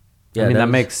 I mean, that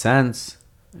makes sense.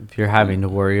 If you're having to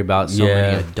worry about so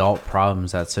many adult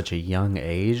problems at such a young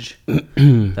age,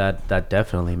 that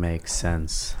definitely makes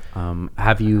sense.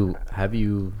 Have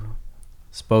you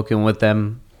spoken with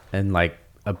them and like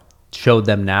showed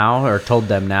them now or told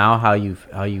them now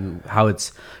how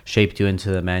it's shaped you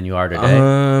into the man you are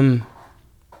today?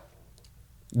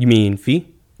 You mean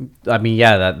Fee? I mean,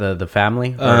 yeah, the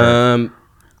family.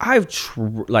 I've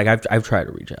tried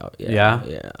to reach out. Yeah,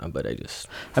 but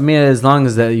I mean, as long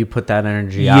as that you put that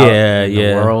energy out in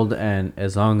the world, and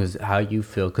as long as how you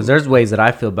feel, because there's ways that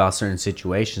I feel about certain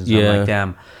situations. I'm like,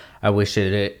 damn, I wish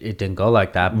it didn't go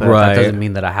like that, but that doesn't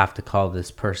mean that I have to call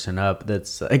this person up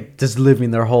that's like just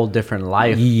living their whole different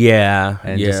life.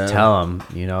 And just tell them,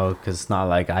 you know, because it's not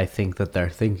like I think that they're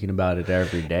thinking about it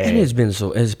every day. And it's been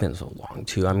so long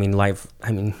too. I mean, life.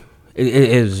 I mean, it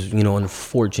is, you know,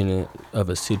 unfortunate of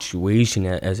a situation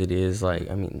as it is.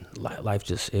 Like, I mean, life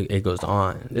just it goes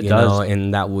on. It does, know?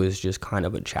 And that was just kind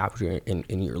of a chapter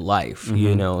in your life,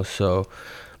 you know. So.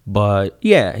 But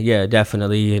yeah,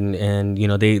 definitely, and you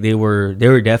know they were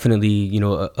definitely, you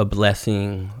know, a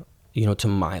blessing, you know, to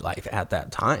my life at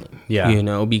that time. Yeah, you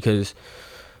know, because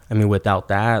I mean, without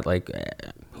that, like,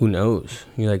 who knows?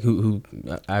 You're like, who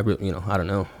I really, you know, I don't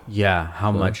know. Yeah,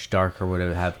 how much darker would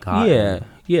it have gotten?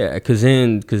 Yeah, because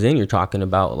then you're talking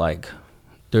about like.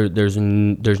 There's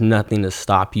nothing to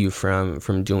stop you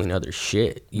from doing other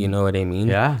shit. You know what I mean?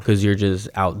 Yeah. Because you're just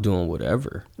out doing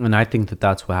whatever. And I think that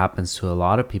that's what happens to a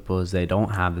lot of people is they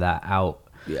don't have that out.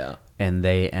 Yeah. And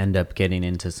they end up getting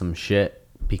into some shit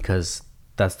because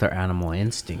that's their animal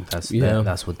instinct.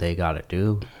 That's what they got to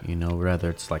do. You know, whether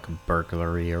it's like a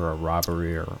burglary or a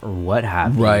robbery or what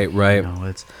have you. Right. You know,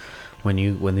 it's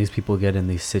when these people get in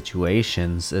these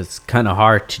situations, it's kind of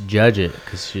hard to judge it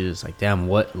because you're just like, damn,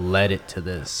 what led it to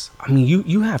this? I mean,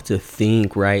 you have to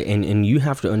think, right? And you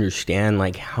have to understand,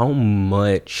 like, how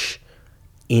much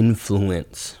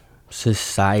influence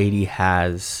society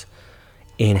has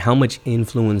and how much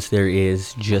influence there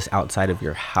is just outside of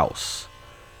your house,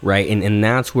 right? And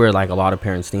that's where, like, a lot of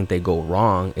parents think they go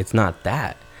wrong. It's not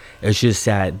that. It's just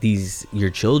that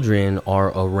your children are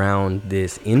around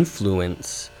this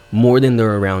influence more than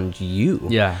they're around you.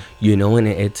 Yeah. You know, and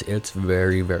it's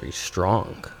very, very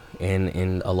strong.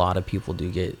 And a lot of people do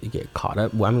get caught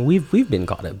up. Well, I mean, we've been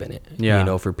caught up in it, you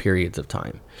know, for periods of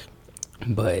time.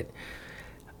 But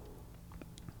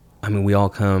I mean, we all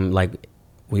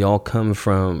come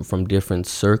from different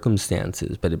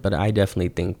circumstances, but I definitely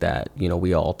think that, you know,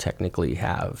 we all technically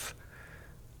have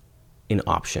an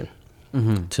option.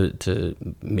 to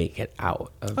make it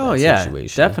out of Oh that yeah,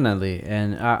 situation. definitely.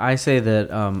 And I say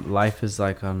that life is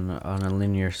like on a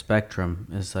linear spectrum.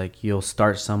 It's like you'll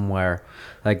start somewhere,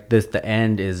 like this. The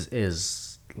end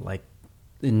is like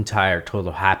entire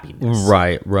total happiness.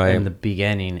 Right. And the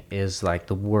beginning is like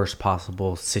the worst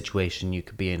possible situation you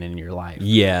could be in your life.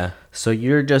 Yeah. So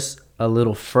you're just a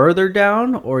little further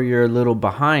down, or you're a little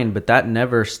behind, but that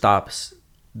never stops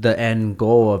the end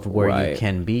goal of where you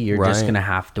can be. You're just gonna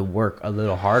have to work a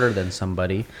little harder than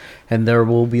somebody, and there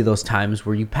will be those times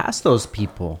where you pass those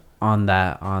people on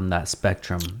that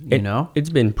spectrum. It's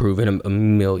been proven a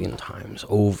million times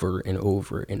over and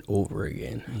over and over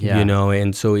again. Yeah.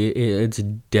 And so it's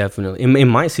definitely in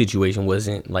my situation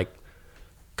wasn't like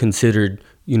considered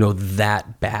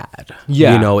that bad.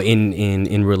 Yeah.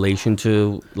 In relation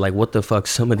to like what the fuck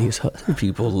some of these other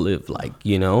people live like.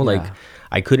 Like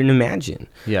I couldn't imagine.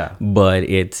 Yeah. But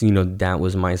it's that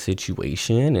was my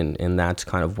situation, and that's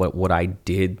kind of what I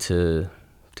did to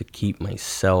keep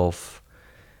myself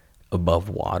above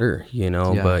water. Yeah.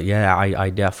 But yeah, I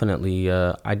definitely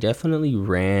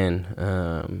ran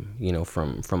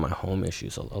from my home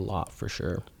issues a lot, for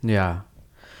sure. Yeah.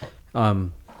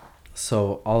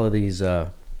 So all these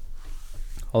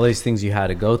things you had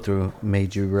to go through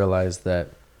made you realize that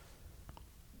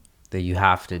you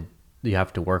have to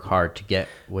work hard to get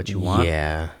what you want.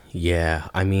 Yeah.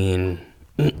 I mean,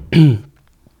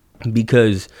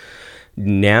 because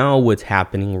now what's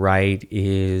happening, right,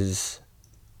 is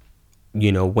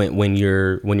when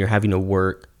you're having to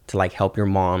work to like help your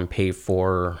mom pay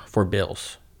for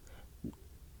bills,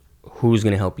 who's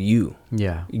gonna help you?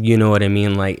 Yeah. You know what I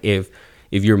mean? Like if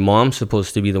your mom's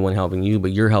supposed to be the one helping you,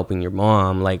 but you're helping your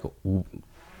mom, like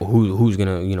who's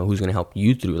gonna help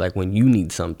you through like when you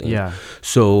need something? Yeah.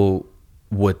 So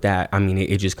with that, I mean,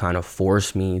 it just kind of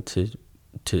forced me to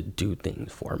do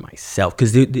things for myself,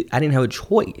 because I didn't have a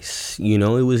choice. It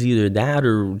was either that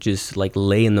or just like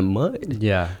lay in the mud.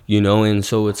 Yeah. And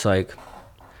so it's like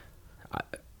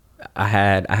I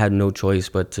had no choice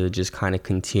but to just kind of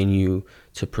continue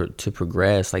to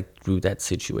progress like through that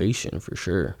situation, for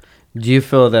sure. Do you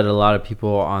feel that a lot of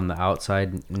people on the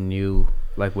outside knew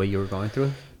like what you were going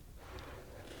through?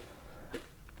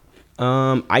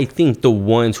 I think the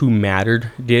ones who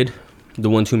mattered did.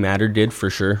 For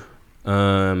sure.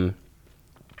 And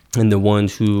the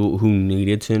ones who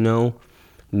needed to know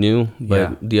knew,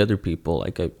 but the other people,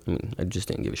 like I mean, I just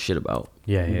didn't give a shit about.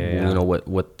 Yeah.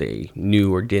 What they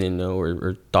knew or didn't know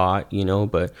or thought.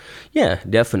 But yeah,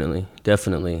 definitely.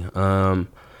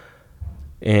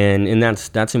 And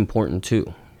that's important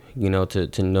too.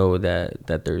 To know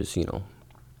that there's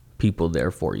people there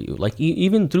for you, like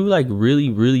even through like really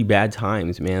really bad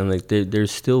times, man. Like there's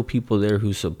still people there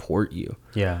who support you.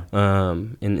 Yeah.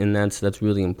 And that's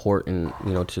really important,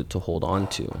 to hold on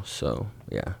to. So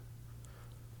yeah.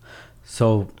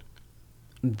 So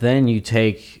then you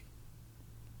take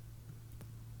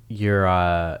your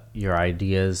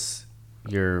ideas,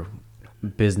 your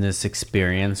business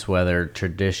experience, whether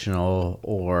traditional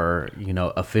or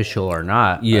official or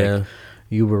not. Yeah. Like,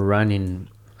 you were running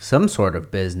some sort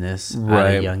of business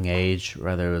at a young age,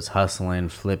 whether it was hustling,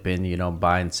 flipping,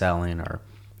 buying, selling, or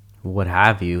what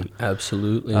have you.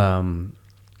 Absolutely.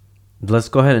 Let's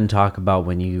go ahead and talk about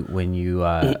when you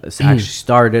actually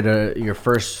started your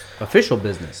first official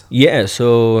business. Yeah,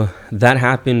 so that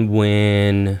happened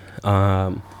when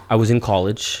I was in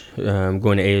college,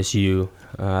 going to ASU.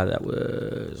 That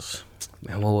was,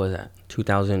 man, what was that?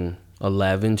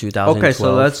 2011, 2012. Okay,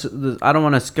 so I don't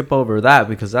want to skip over that,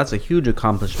 because that's a huge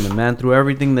accomplishment, man. Through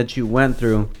everything that you went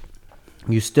through,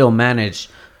 you still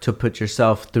managed to put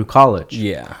yourself through college.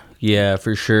 Yeah,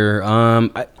 for sure.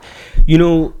 That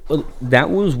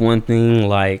was one thing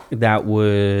like that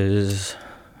was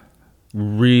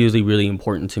really, really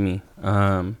important to me.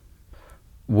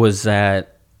 Was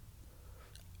that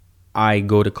I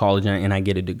go to college and I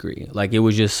get a degree. Like it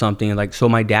was just something like, so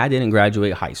my dad didn't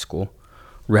graduate high school,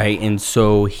 right? And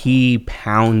so he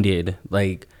pounded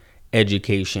like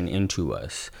education into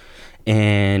us.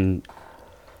 And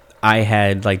I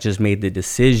had like just made the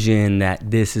decision that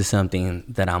this is something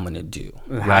that I'm gonna do.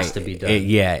 It has to be done.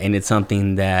 And it's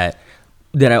something that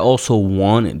I also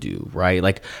want to do, right?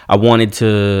 Like I wanted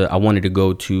to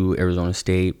go to Arizona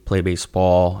State, play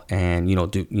baseball, and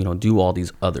do all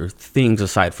these other things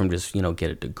aside from just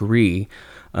get a degree.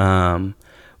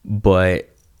 But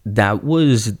that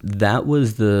was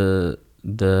the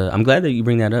I'm glad that you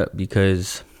bring that up,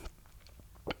 because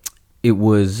it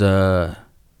was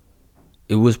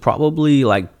probably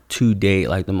like to date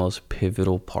like the most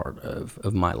pivotal part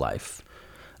of my life.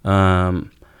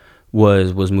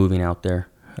 Was moving out there.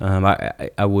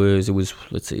 I was,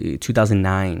 let's see,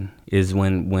 2009 is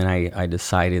when I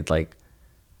decided, like,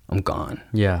 I'm gone.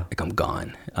 Yeah. Like, I'm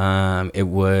gone. We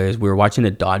were watching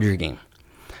the Dodger game.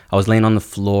 I was laying on the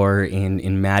floor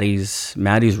in Maddie's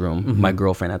room, my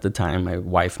girlfriend at the time, my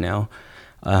wife now.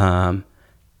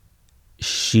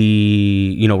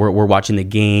 She, you know, we're watching the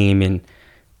game, and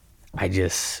I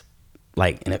just,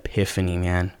 like, an epiphany,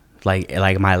 man.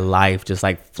 Like my life just,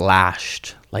 like,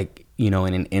 flashed, like, you know,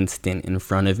 in an instant in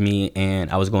front of me.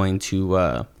 And I was going to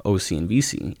OC and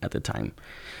VC at the time,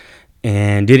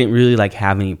 and didn't really, like,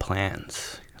 have any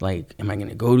plans. Like, am I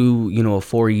gonna go to, you know, a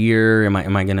 4-year? Am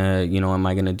I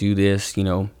gonna do this? You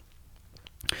know.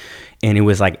 And it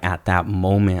was like at that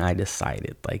moment I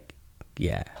decided, like,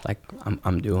 yeah, like,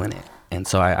 I'm doing it. And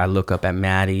so I look up at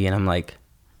Maddie, and I'm like,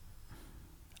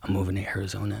 I'm moving to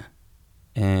Arizona.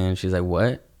 And she's like,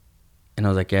 what? And I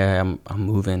was like, yeah, I'm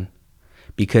moving,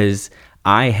 because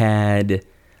I had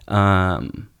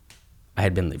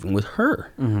been living with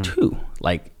her too,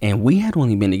 like, and we had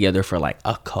only been together for like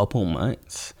a couple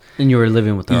months. And you were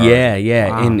living with her? Yeah.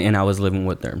 Wow. And I was living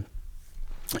with her,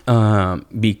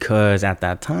 because at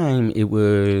that time it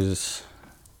was,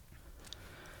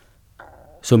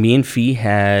 so me and Fee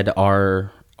had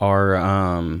our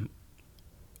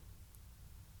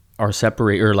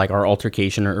separate, or like our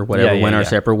altercation or whatever, went our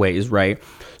separate ways, right?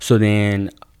 So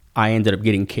then I ended up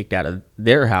getting kicked out of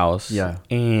their house. Yeah.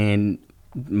 And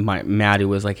Maddie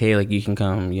was like, hey, like, you can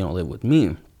come, you know, live with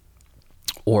me,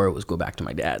 or it was go back to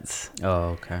my dad's.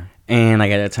 Oh, okay. And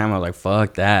like at that time I was like,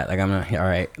 fuck that, like, I'm not, all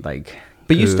right, like.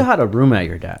 But you still had a room at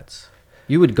your dad's.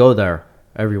 You would go there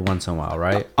every once in a while,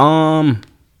 right?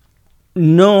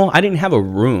 No, I didn't have a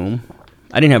room.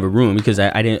 Because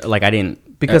I didn't.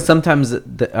 Because sometimes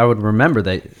I would remember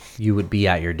that you would be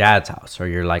at your dad's house, or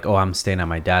you're like, oh, I'm staying at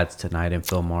my dad's tonight in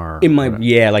Fillmore. In my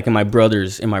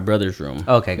brother's room.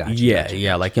 Okay, gotcha.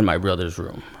 Yeah, like in my brother's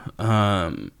room.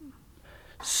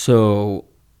 So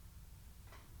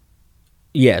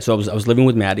yeah, so I was living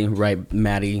with Maddie, right?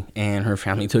 Maddie and her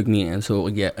family took me in, so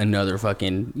yet another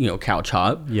fucking, you know, couch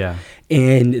hop. Yeah.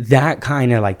 And that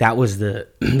kind of, like, that was the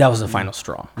final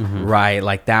straw, right?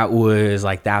 Like, that's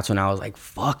when I was like,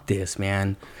 fuck this,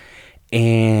 man.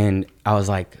 And I was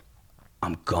like,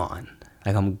 I'm gone.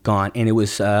 Like, I'm gone. And it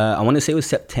was, I want to say it was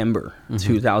September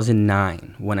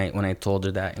 2009 when I told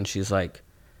her that. And she's like,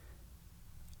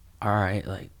 all right,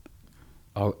 like,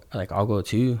 I'll go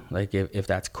too. Like, if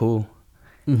that's cool.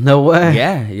 No way.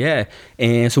 Yeah.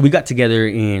 And so we got together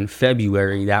in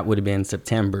February. That would have been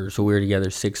September. So we were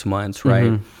together 6 months,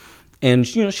 right?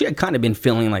 And, you know, she had kind of been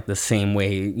feeling like the same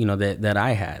way, you know, that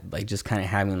I had. Like, just kind of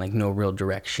having, like, no real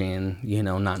direction, you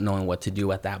know, not knowing what to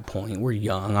do at that point. We're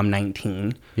young. I'm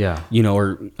 19. Yeah. You know,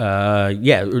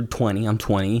 or 20. I'm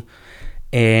 20.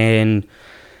 And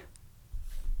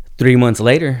 3 months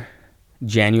later,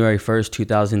 January 1st,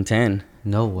 2010.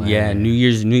 No way. Yeah, New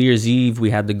Year's Eve, we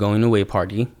had the going away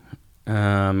party.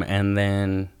 And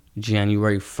then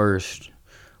January 1st,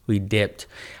 we dipped.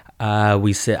 I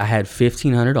had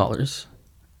 $1,500,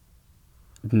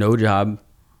 no job,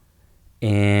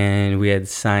 and we had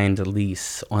signed a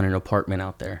lease on an apartment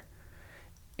out there.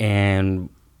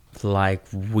 And like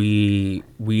we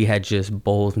had just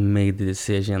both made the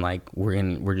decision, like,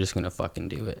 we're just gonna fucking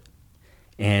do it.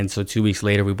 And so 2 weeks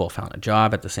later, we both found a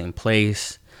job at the same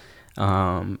place.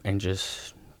 And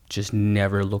just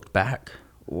never looked back.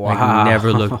 Wow. Like,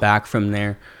 never looked back from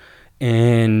there.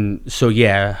 And so,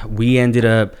 yeah, we ended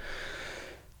up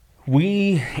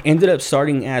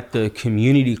starting at the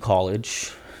community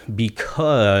college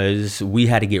because we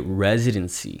had to get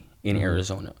residency in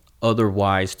Arizona.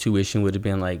 Otherwise, tuition would have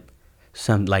been like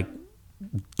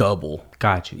double.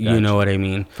 Gotcha. You know what I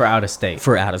mean? For out of state.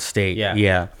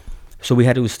 Yeah. So we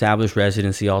had to establish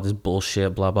residency, all this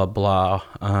bullshit, blah, blah, blah.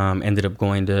 Ended up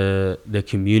going to the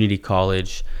community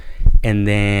college. And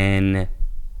then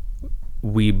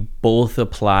we both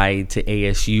applied to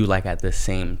ASU, like, at the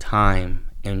same time.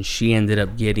 And she ended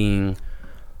up getting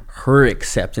her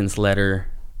acceptance letter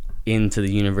into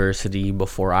the university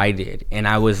before I did. And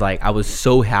I was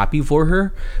so happy for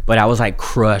her, but I was like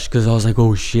crushed because I was like,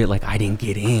 oh shit, like, I didn't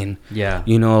get in. Yeah.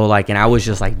 You know, like, and I was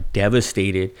just like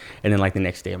devastated. And then, like, the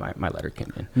next day my letter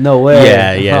came in. No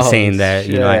way. Yeah, Oh, saying that,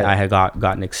 shit. you know, I had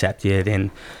gotten accepted. And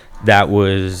that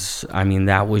was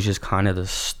just kind of the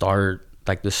start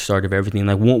of everything.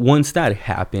 Like, once that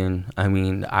happened, I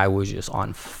mean, I was just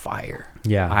on fire.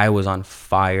 Yeah. I was on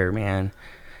fire, man.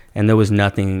 And there was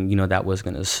nothing, you know, that was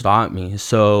going to stop me.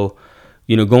 So,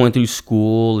 you know, going through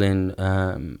school, and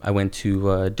I went to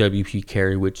WP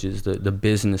Carey, which is the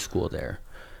business school there.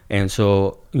 And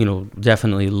so, you know,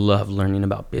 definitely love learning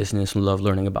about business, love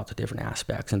learning about the different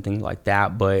aspects and things like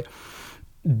that. But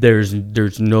there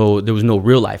was no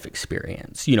real life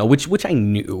experience, you know, which I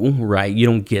knew, right? You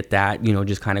don't get that, you know,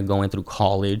 just kind of going through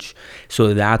college.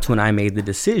 So that's when I made the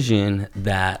decision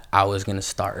that I was going to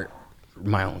start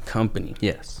my own company.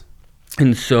 Yes.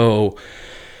 And so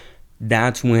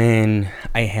that's when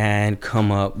I had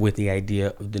come up with the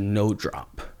idea of the No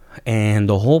Drop. And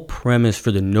the whole premise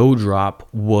for the No Drop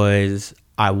was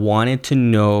I wanted to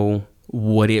know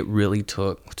what it really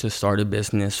took to start a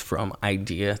business from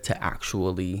idea to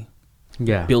actually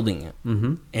building it.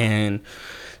 Mm-hmm. And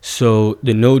so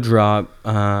the No Drop,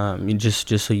 just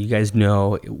so you guys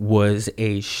know, it was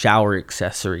a shower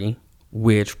accessory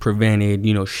which prevented,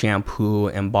 you know, shampoo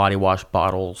and body wash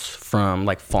bottles from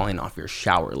like falling off your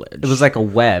shower ledge. It was like a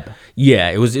web. Yeah,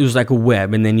 it was like a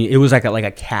web, and then it was like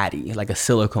a caddy, like a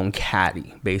silicone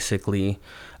caddy, basically.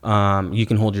 You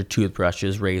can hold your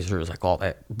toothbrushes, razors, like all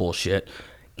that bullshit.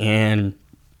 And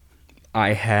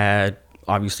I had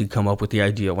obviously come up with the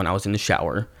idea when I was in the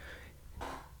shower.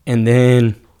 And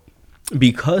then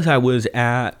because I was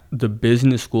at the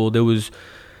business school, there was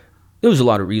a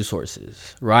lot of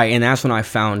resources, right? And that's when I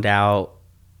found out,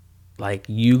 like,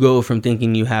 you go from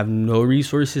thinking you have no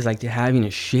resources, like, to having a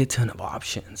shit ton of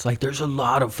options. Like, there's a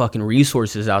lot of fucking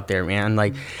resources out there, man.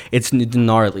 Like, it's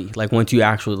gnarly. Like, once you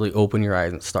actually open your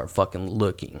eyes and start fucking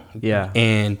looking. Yeah.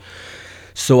 And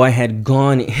so I had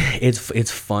gone,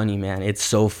 it's funny, man. It's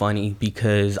so funny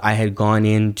because I had gone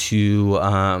into,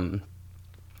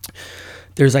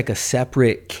 there's like a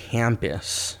separate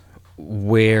campus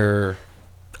where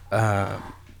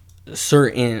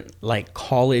certain like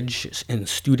college and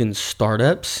student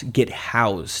startups get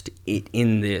housed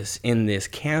in this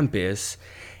campus,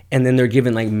 and then they're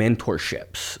given like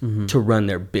mentorships to run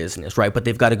their business, right? But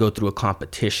they've got to go through a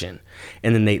competition,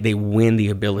 and then they win the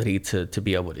ability to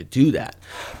be able to do that.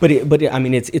 But I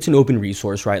mean, it's an open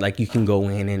resource, right? Like, you can go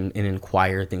in and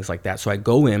inquire, things like that. So I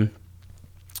go in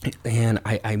and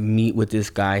I meet with this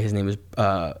guy. His name is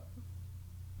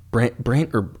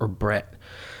Brent or Brett.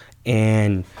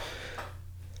 And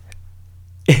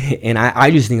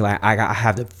I just think, like, I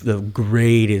have the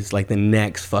greatest, like, the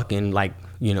next fucking, like,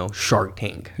 you know, Shark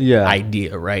Tank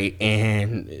idea, right?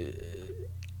 And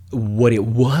what it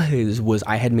was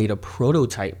I had made a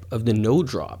prototype of the No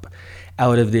Drop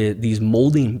out of these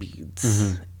molding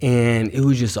beads. And it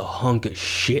was just a hunk of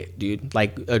shit, dude.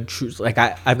 Like, a true, like,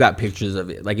 I've got pictures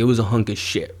of it. Like, it was a hunk of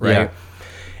shit, right?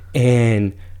 Yeah.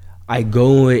 And I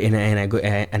go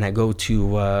and I go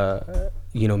to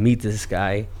you know, meet this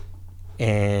guy,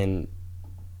 and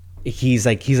he's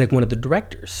like one of the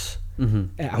directors.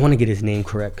 I want to get his name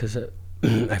correct because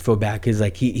I feel bad, because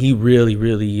like he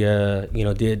really you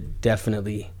know, did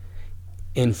definitely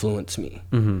influence me.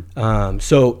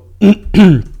 So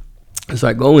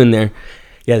I go in there.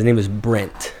 Yeah, his name is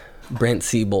Brent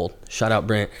Siebold. Shout out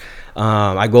Brent.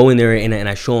 I go in there and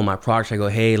I show him my product. I go,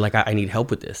 hey, like, I need help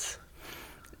with this.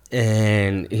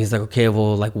 And he's like, okay,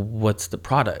 well, like, what's the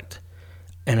product?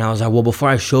 And I was like, well, before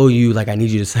I show you, like, I need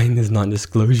you to sign this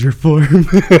non-disclosure form.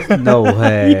 No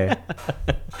way. Yeah.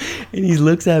 And he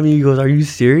looks at me, he goes, are you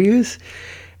serious?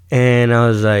 And I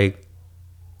was like,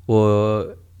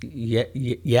 well,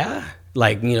 yeah.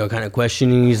 Like, you know, kind of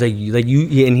questioning. He's like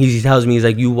you, and he tells me, he's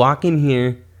like, you walk in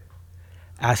here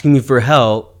asking me for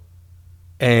help,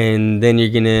 and then you're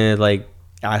gonna, like,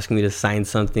 ask me to sign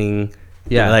something.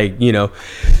 Yeah, like, you know.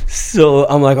 So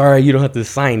I'm like, all right, you don't have to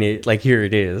sign it. Like, here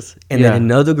it is. And then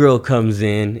another girl comes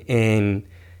in, and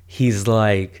he's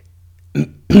like,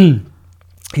 hey,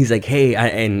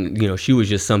 and, you know, she was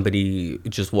just somebody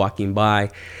just walking by,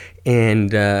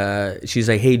 and she's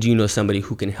like, hey, do you know somebody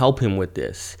who can help him with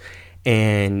this?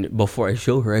 And before I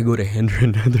show her, I go to hand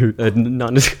her a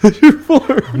non-disclosure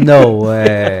form. No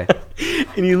way.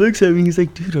 And he looks at me, he's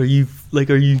like, dude, are you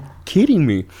kidding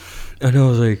me? And I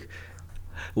was like,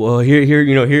 well, here,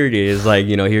 you know, here it is. Like,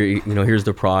 you know, here's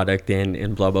the product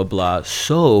and blah, blah, blah.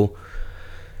 So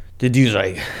the dude's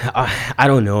like, I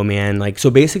don't know, man. Like,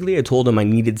 so basically I told him I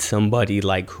needed somebody,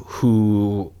 like,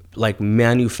 who, like,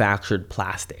 manufactured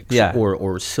plastics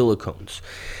or silicones.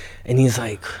 And he's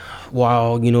like,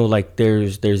 well, you know, like,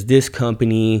 there's this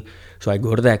company. So I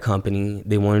go to that company.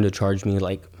 They wanted to charge me,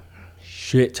 like,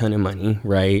 shit ton of money,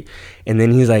 right? And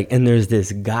then he's like, and there's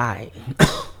this guy.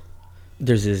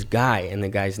 There's this guy, and the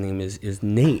guy's name is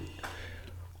Nate.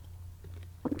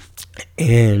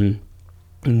 And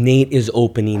Nate is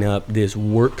opening up this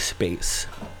workspace.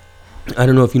 I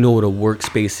don't know if you know what a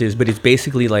workspace is, but it's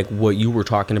basically like what you were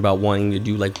talking about, wanting to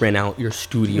do, like, rent out your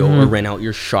studio or rent out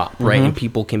your shop, right? And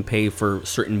people can pay for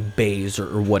certain bays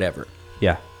or whatever.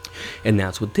 Yeah. And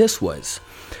that's what this was.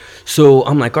 So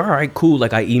I'm like, all right, cool.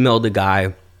 Like I emailed the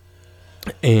guy,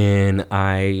 and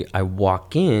I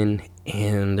walk in,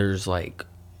 and there's like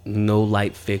no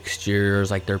light fixtures,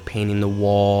 like they're painting the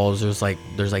walls, there's like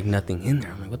nothing in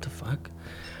there. I'm like, what the fuck?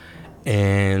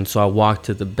 And so I walked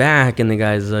to the back, and the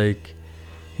guy's like,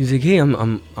 he's like, hey,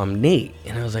 I'm Nate.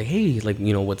 And I was like, hey, like,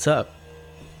 you know, what's up?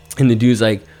 And the dude's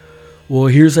like, well,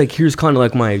 here's kind of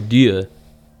like my idea.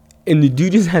 And the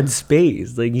dude just had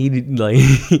space. Like he did, like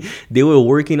they were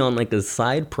working on like a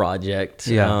side project,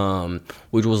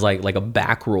 which was like a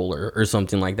back roller or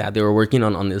something like that. They were working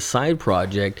on this side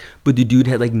project, but the dude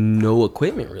had like no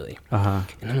equipment really. And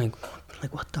I'm like,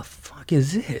 what the fuck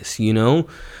is this? You know?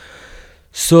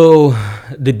 So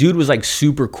the dude was like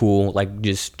super cool, like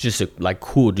just a like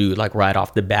cool dude, like right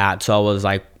off the bat. So I was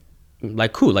like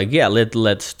cool, like yeah,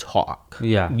 let's talk.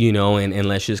 Yeah. You know, and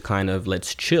let's just kind of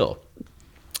let's chill.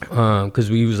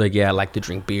 Because we was like, yeah, I like to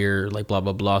drink beer, like blah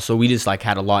blah blah. So we just like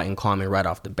had a lot in common right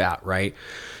off the bat, right?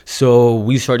 So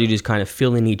we started just kind of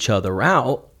filling each other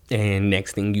out, and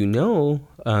next thing you know,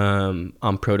 I'm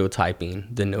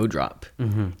prototyping the No Drop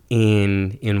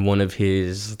in one of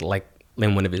his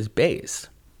bays.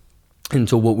 And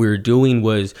so what we were doing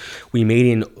was we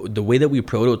made the way that we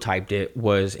prototyped it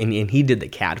was, and he did the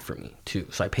CAD for me too.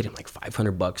 So I paid him like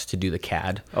 $500 to do the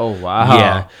CAD. Oh wow!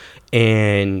 Yeah,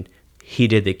 and he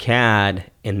did the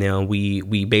CAD, and then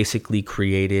we basically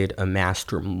created a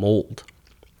master mold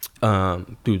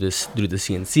through the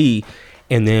CNC,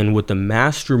 and then with the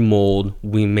master mold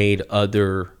we made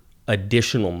other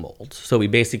additional molds. So we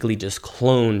basically just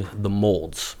cloned the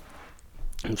molds.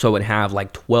 So I would have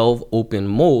like 12 open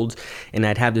molds, and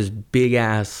I'd have this big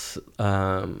ass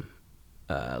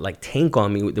like tank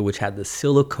on me, which had the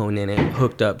silicone in it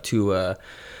hooked up to a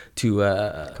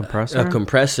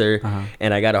compressor,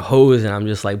 and I got a hose, and I'm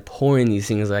just like pouring these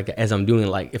things like as I'm doing,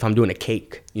 like if I'm doing a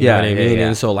cake, you know what I mean?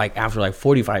 And so like after like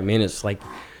 45 minutes, like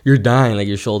you're dying, like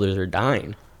your shoulders are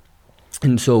dying.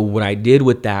 And so what I did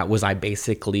with that was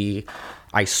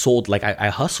I sold, like I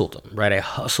hustled them, right? I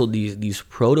hustled these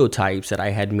prototypes that I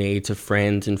had made to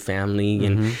friends and family,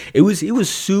 and it was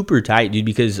super tight, dude,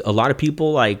 because a lot of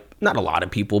people, like not a lot of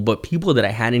people, but people that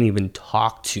I hadn't even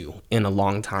talked to in a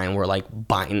long time were like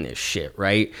buying this shit,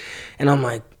 right? And I'm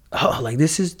like, oh, like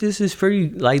this is pretty,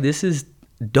 like this is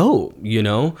dope, you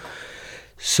know?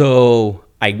 So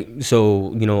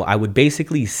you know, I would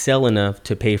basically sell enough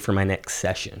to pay for my next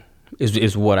session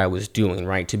is what I was doing,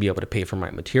 right? To be able to pay for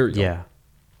my material. Yeah.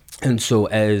 And so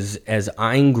as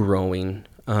I'm growing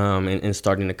and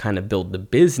starting to kind of build the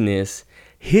business,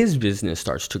 his business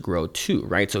starts to grow too,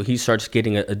 right? So he starts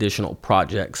getting additional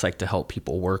projects like to help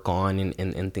people work on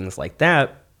and things like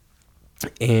that.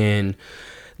 And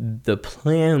the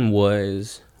plan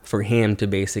was for him to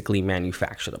basically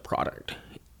manufacture the product.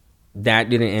 That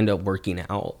didn't end up working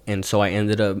out. And so I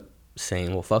ended up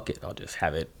saying, well, fuck it, I'll just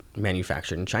have it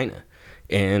manufactured in China.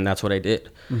 And that's what I did.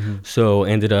 So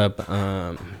ended up,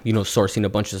 you know, sourcing a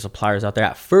bunch of suppliers out there.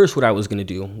 At first, what I was going to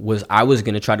do was I was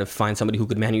going to try to find somebody who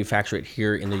could manufacture it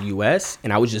here in the U.S.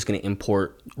 And I was just going to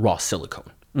import raw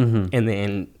silicone and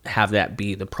then have that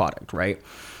be the product, right?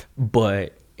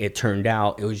 But it turned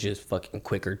out it was just fucking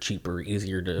quicker, cheaper,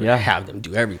 easier to have them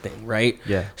do everything, right?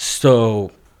 Yeah.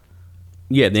 So,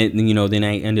 yeah, then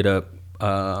I ended up,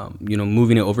 you know,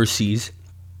 moving it overseas.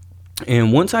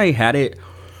 And once I had it,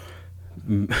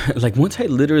 once I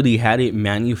literally had it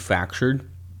manufactured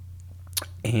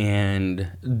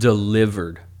and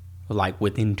delivered, like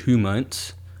within 2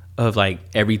 months of like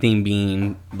everything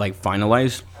being like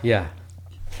finalized. Yeah.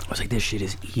 I was like, this shit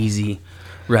is easy,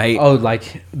 right? Oh,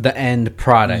 like the end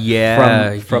product.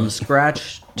 Yeah. From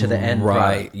scratch to the end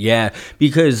product. Yeah.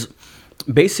 Because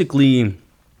basically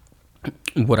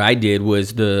what I did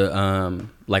was the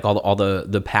like all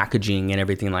the packaging and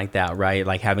everything like that, right?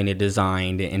 Like having it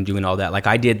designed and doing all that. Like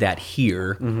I did that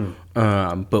here,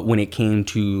 but when it came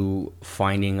to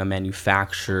finding a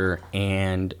manufacturer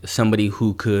and somebody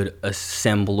who could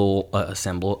assemble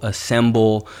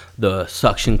the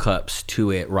suction cups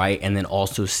to it, right, and then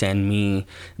also send me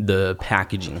the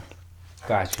packaging.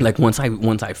 Gotcha. Like once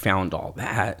I found all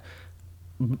that,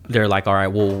 they're like, all right,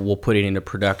 we'll put it into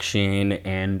production,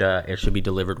 and it should be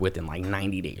delivered within like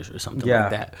 90 days or something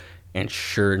like that. And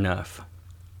sure enough,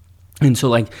 and so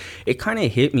like it kind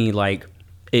of hit me like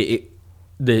the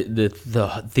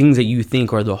things that you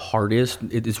think are the hardest,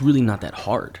 it's really not that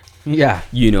hard. Yeah,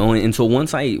 you know. And so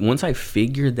once I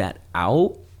figured that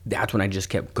out, that's when I just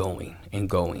kept going and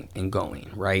going and going,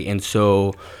 right? And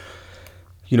so,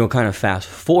 you know, kind of fast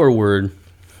forward,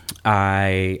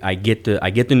 I get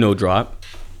the No Drop,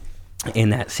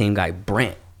 and that same guy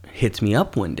Brent hits me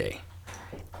up one day,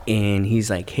 and he's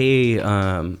like, "Hey,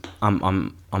 I'm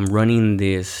running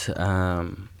this.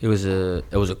 It was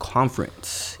a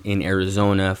conference in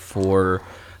Arizona for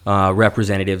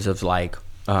representatives of like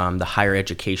the higher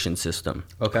education system.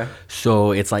 Okay.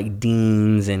 So it's like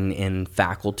deans and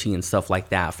faculty and stuff like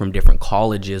that from different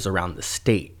colleges around the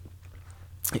state.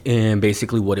 And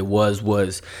basically what it was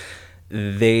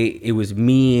it was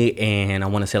me and I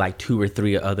want to say like 2 or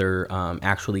 3 other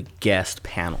actually guest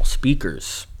panel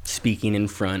speakers speaking in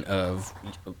front of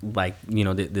like, you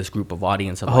know, this group of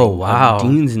audience of, of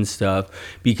deans and stuff,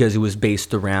 because it was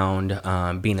based around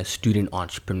being a student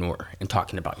entrepreneur and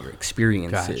talking about your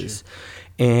experiences. Gotcha.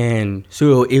 And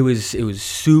so it was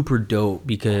super dope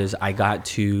because I got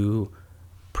to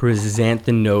present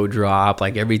the no drop,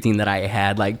 like everything that I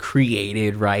had like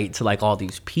created, right, to like all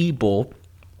these people.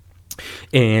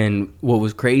 And what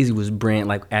was crazy was Brent,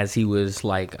 like as he was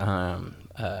like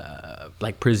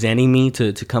presenting me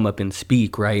to come up and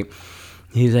speak, right,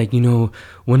 he's like, you know,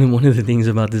 one of the things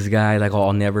about this guy, like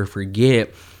I'll never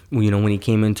forget, you know, when he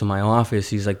came into my office,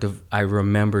 he's like, I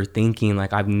remember thinking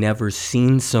like I've never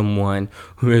seen someone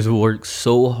who has worked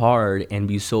so hard and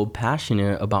be so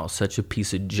passionate about such a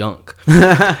piece of junk.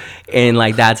 And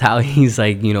like that's how he's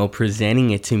like, you know, presenting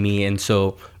it to me. And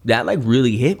so that like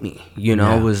really hit me, you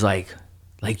know. It was like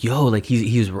yo, like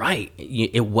he's right.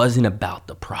 It wasn't about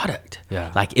the product.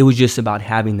 Yeah. Like it was just about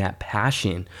having that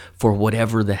passion for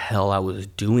whatever the hell I was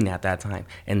doing at that time.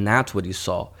 And that's what he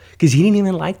saw. Because he didn't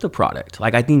even like the product.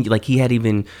 Like I think like he had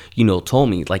even, you know,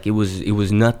 told me like it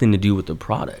was nothing to do with the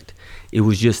product. It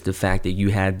was just the fact that you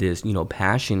had this, you know,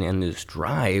 passion and this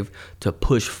drive to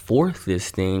push forth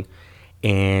this thing.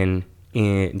 And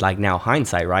in like now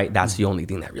hindsight, right, that's the only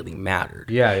thing that really mattered.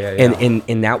 Yeah.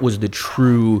 And that was the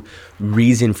true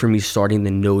reason for me starting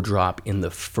the no drop in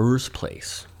the first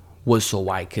place, was so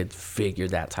I could figure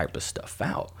that type of stuff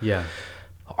out. Yeah.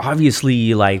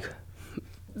 Obviously, like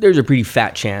there's a pretty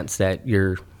fat chance that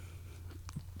your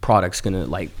product's gonna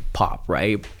like pop,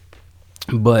 right?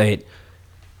 But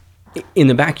in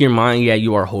the back of your mind, yeah,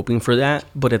 you are hoping for that,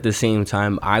 but at the same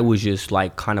time, I was just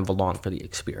like kind of along for the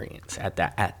experience at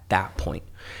that point.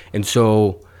 And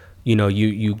so, you know,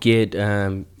 you get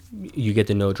the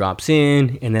no drops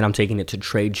in, and then I'm taking it to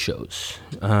trade shows.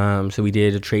 So we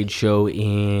did a trade show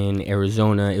in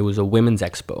Arizona. It was a women's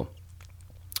expo,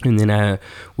 and then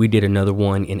we did another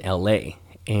one in LA,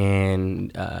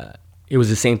 and it was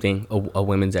the same thing, a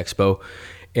women's expo.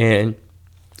 And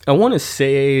I want to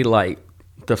say like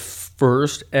the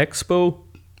first expo,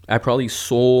 I probably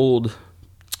sold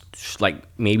like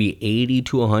maybe 80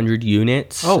 to 100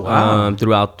 units. Oh, wow.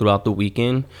 Throughout the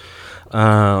weekend.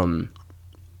 The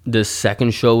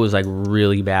second show was like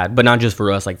really bad, but not just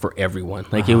for us, like for everyone.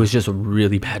 Like it was just a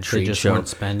really bad trade show. They just weren't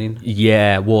spending?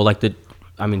 Yeah, well, like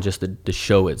just the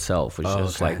show itself was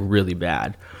just like really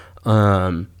bad.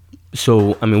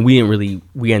 So, I mean,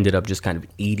 we ended up just kind of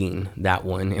eating that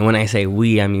one. And when I say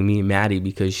we, I mean me and Maddie,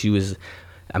 because she was,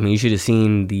 I mean, you should have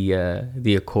seen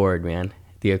the Accord, man.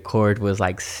 The Accord was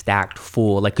like stacked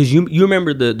full, like, cause you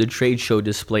remember the trade show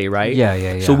display, right?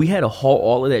 Yeah. So we had to haul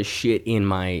all of that shit in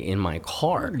my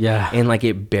car. Yeah. And like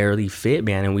it barely fit,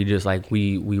 man. And we just like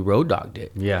we road dogged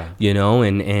it. Yeah. You know,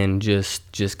 and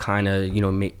just kind of, you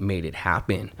know, made it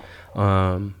happen.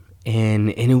 And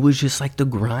it was just like the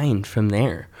grind from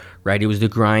there, right? It was the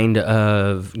grind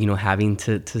of, you know, having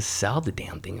to sell the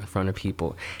damn thing in front of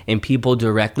people, and people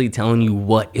directly telling you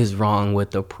what is wrong with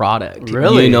the product.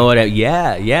 Really? You know what?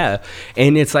 Yeah.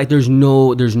 And it's like there's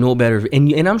no better,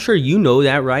 and I'm sure you know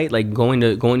that, right? Like going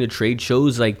to trade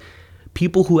shows, like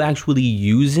people who actually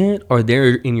use it are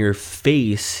there in your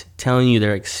face telling you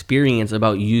their experience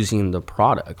about using the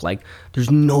product. Like there's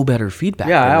no better feedback.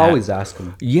 Yeah, I always ask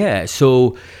them. Yeah,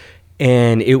 so.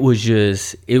 And it was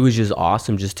just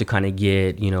awesome just to kind of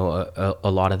get, you know,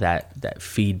 a lot of that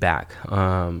feedback,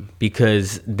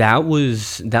 because that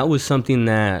was something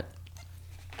that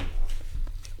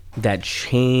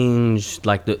changed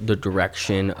like the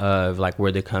direction of like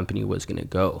where the company was going to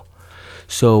go.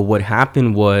 So what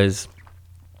happened was,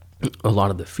 a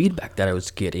lot of the feedback that I was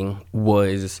getting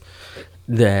was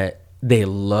that they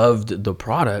loved the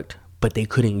product, but they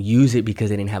couldn't use it because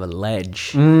they didn't have a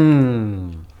ledge.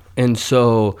 And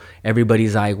so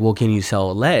everybody's like, well, can you sell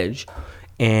a ledge?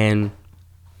 And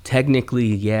technically,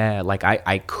 yeah, like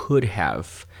I could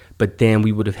have, but then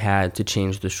we would have had to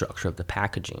change the structure of the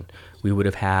packaging. We would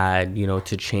have had, you know,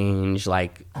 to change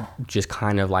like just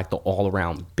kind of like the all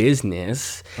around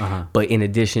business. But in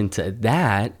addition to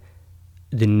that,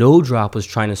 the no drop was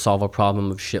trying to solve a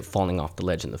problem of shit falling off the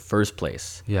ledge in the first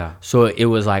place. Yeah. So it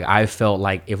was like, I felt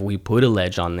like if we put a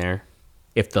ledge on there,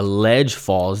 if the ledge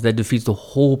falls, that defeats the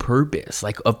whole purpose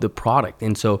like of the product.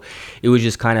 And so it was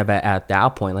just kind of at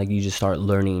that point, like you just start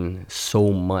learning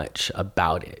so much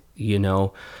about it, you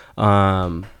know?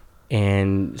 And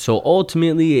so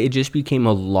ultimately it just became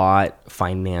a lot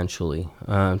financially,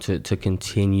 to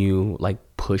continue like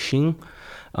pushing.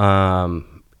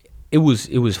 It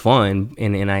was fun,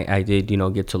 and I did, you know,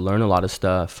 get to learn a lot of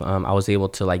stuff. I was able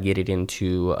to like get it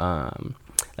into,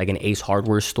 like an Ace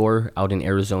Hardware store out in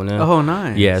Arizona. Oh,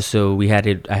 nice. Yeah, so I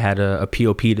had a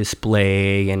POP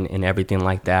display and everything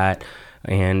like that.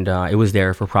 And it was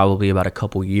there for probably about a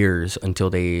couple years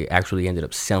until they actually ended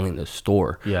up selling the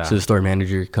store. Yeah. So the store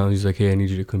manager comes, he's like, "Hey, I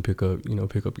need you to come pick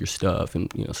up your stuff,"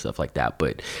 and you know, stuff like that.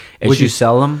 But would you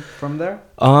sell them from there?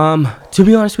 To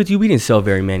be honest with you, we didn't sell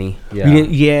very many. Yeah.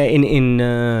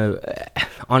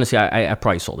 Honestly, I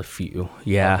probably sold a few.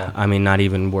 Yeah. Okay. I mean, not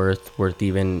even worth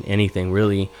even anything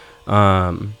really.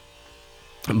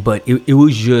 But it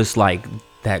was just like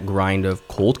that grind of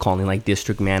cold calling, like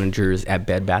district managers at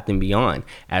Bed Bath & Beyond,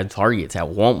 at Targets, at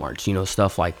Walmarts, you know,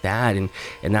 stuff like that. And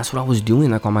that's what I was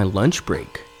doing like on my lunch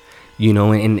break, you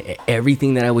know, and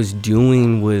everything that I was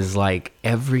doing was like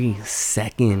every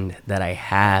second that I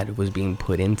had was being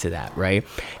put into that, right?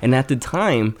 And at the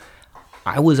time,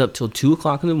 I was up till 2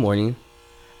 o'clock in the morning.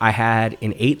 I had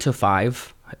an 8 to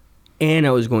 5, and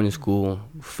I was going to school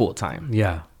full time.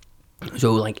 Yeah.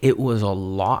 So like it was a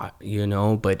lot, you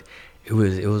know, but it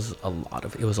was a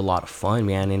lot of fun,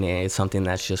 man, and it's something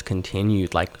that's just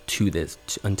continued like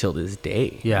until this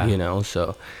day. Yeah, you know.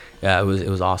 So yeah, it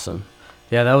was awesome.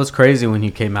 Yeah, that was crazy when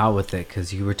you came out with it,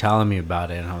 because you were telling me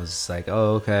about it, and I was just like,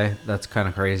 oh, okay, that's kind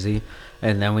of crazy.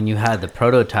 And then when you had the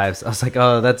prototypes, I was like,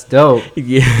 oh, that's dope.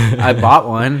 Yeah, I bought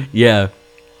one. Yeah,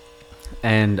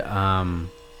 and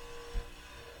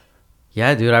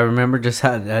yeah, dude, I remember just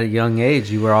at a young age,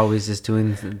 you were always just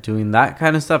doing that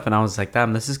kind of stuff, and I was like,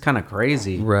 damn, this is kind of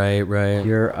crazy. Right.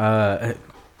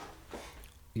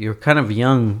 You're kind of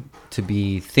young to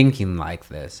be thinking like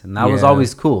this, and that was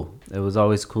always cool. It was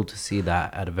always cool to see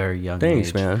that at a very young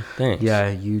age. Thanks, man. Thanks. Yeah,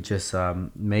 you just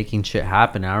making shit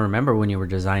happen. And I remember when you were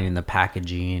designing the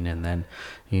packaging, and then,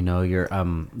 you know, your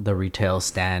the retail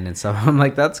stand and stuff. I'm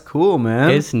like, that's cool, man.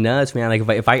 It's nuts, man. Like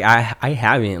if I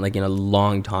haven't like in a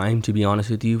long time, to be honest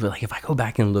with you, but like if I go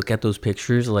back and look at those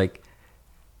pictures, like,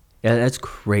 yeah, that's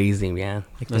crazy, man.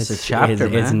 Like that's a chapter,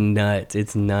 man. It's nuts.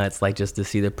 It's nuts. Like just to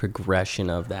see the progression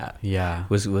of that. Yeah,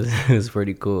 was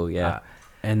pretty cool. Yeah.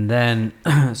 And then,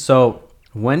 so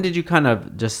when did you kind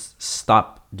of just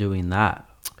stop doing that?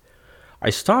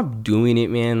 I stopped doing it,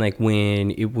 man, like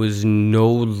when it was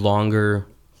no longer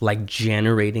like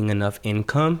generating enough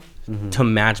income to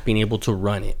match being able to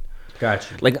run it.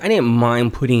 Gotcha. Like I didn't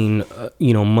mind putting,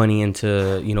 money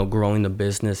into, growing the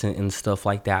business and stuff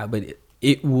like that, but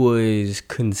it was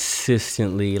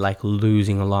consistently like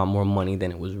losing a lot more money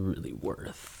than it was really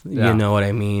worth. Yeah. You know what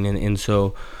I mean? And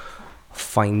so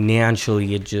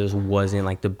financially it just wasn't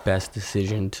like the best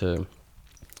decision to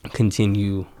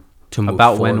continue to move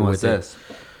About forward. When was this?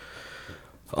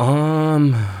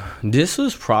 This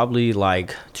was probably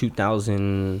like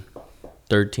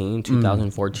 2013,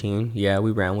 2014. Yeah,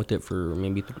 we ran with it for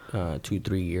maybe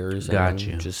 2-3 years.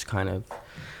 Gotcha. And just kind of,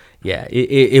 yeah,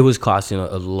 it was costing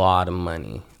a lot of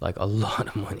money, like a lot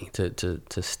of money to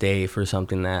stay for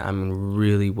something that, I mean,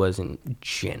 really wasn't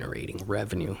generating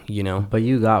revenue, you know? But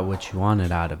you got what you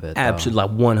wanted out of it. Absolutely,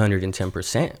 like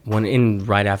 110%.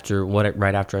 Right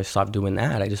after I stopped doing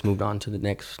that, I just moved on to the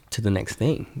next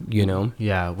thing, you know?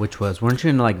 Yeah, which was, weren't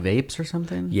you into like vapes or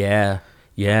something? Yeah.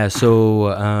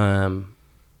 So,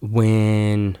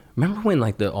 remember when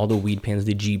like all the weed pens,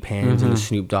 the G pens and the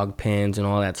Snoop Dogg pens and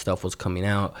all that stuff was coming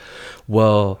out?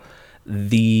 Well,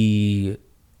 the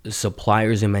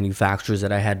suppliers and manufacturers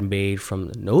that I had made from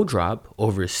the No Drop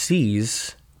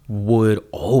overseas would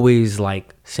always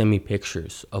like send me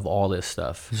pictures of all this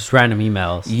stuff. Just random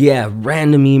emails. Yeah,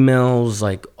 random emails,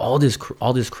 like all this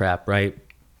crap, right?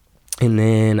 And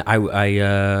then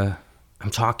I'm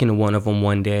talking to one of them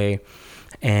one day,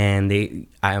 and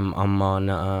I'm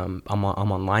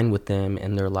online with them,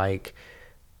 and they're like,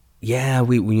 yeah,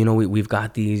 we've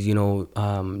got these,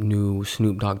 new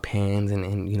Snoop Dogg pens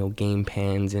and game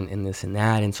pens and this and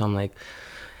that. And so I'm like,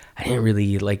 I didn't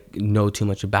really like know too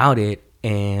much about it.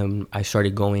 And I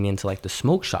started going into like the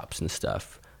smoke shops and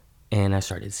stuff, and I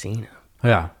started seeing them.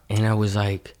 Yeah. And I was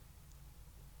like,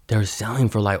 they're selling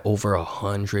for like over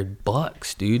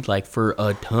 $100, dude, like for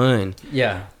a ton.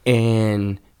 Yeah.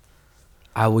 And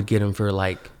I would get them for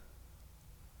like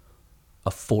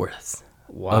a fourth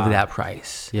of that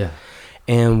price. Yeah.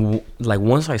 And like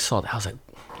once I saw that, I was like,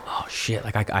 oh shit,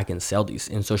 like I can sell these.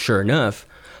 And so sure enough,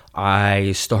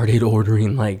 I started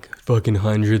ordering like fucking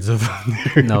hundreds of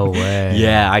them. No way.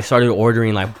 Yeah, I started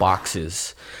ordering like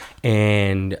boxes,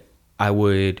 and I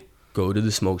would go to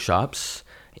the smoke shops,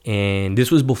 and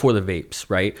this was before the vapes,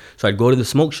 right? So I'd go to the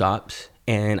smoke shops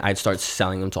and I'd start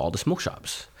selling them to all the smoke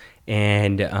shops,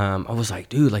 and I was like,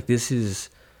 dude, like this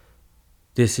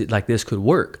could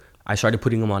work. I started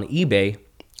putting them on eBay,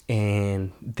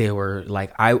 and they were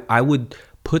like, I would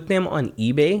put them on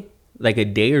eBay like a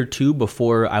day or two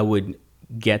before I would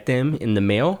get them in the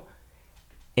mail,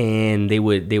 and they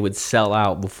would sell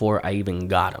out before I even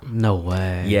got them. No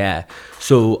way. Yeah.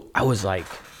 So I was like,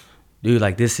 dude,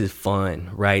 like this is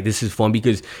fun, right? This is fun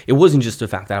because it wasn't just the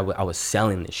fact that I was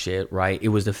selling this shit, right? It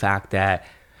was the fact that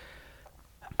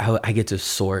I get to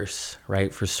source,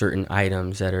 right, for certain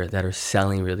items that are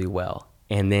selling really well,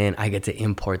 and then I get to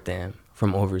import them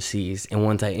from overseas. And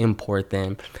once I import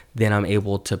them, then I'm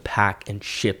able to pack and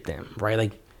ship them,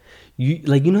 right? You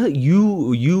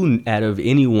out of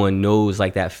anyone knows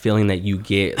like that feeling that you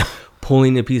get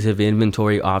pulling a piece of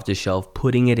inventory off the shelf,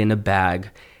 putting it in a bag,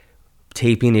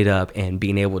 taping it up, and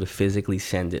being able to physically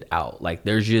send it out. Like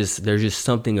there's just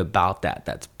something about that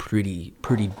that's pretty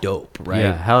dope, right?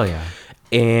 Yeah, hell yeah.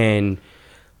 And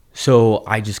so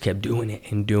I just kept doing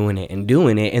it and doing it and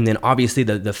doing it, and then obviously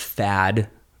the fad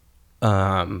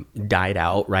died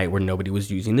out, right, where nobody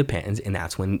was using the pens, and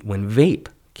that's when vape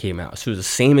came out. So it was the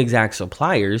same exact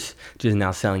suppliers, just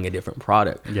now selling a different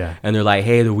product. Yeah. And they're like,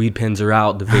 hey, the weed pens are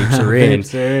out, the vapes are in.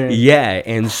 Vapes are in. Yeah.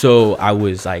 And so I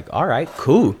was like, all right,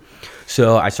 cool.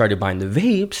 So I started buying the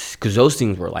vapes because those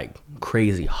things were like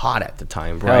crazy hot at the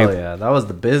time, right? Hell yeah, that was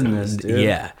the business, dude.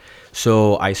 Yeah.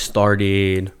 So I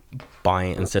started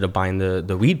buying, instead of buying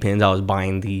the weed pens, I was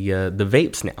buying the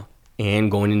vapes now,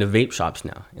 and going into vape shops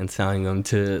now and selling them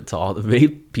to all the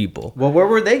vape people. Well, where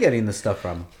were they getting the stuff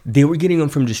from? They were getting them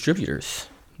from distributors.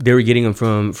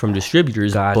 From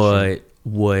distributors, Gotcha. but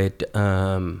what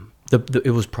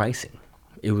it was pricing.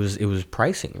 It was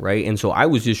pricing, right? And so I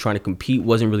was just trying to compete,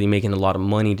 wasn't really making a lot of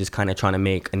money, just kind of trying to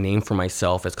make a name for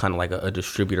myself as kind of like a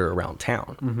distributor around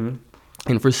town. Mm-hmm.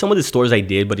 And for some of the stores I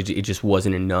did, but it just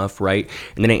wasn't enough, right?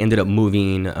 And then I ended up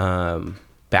moving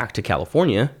back to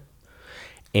California,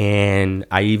 and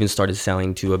I even started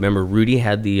selling to. I remember Rudy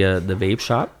had the vape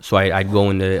shop, so I'd go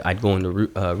into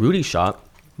Rudy's shop,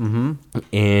 mm-hmm.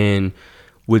 and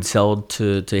would sell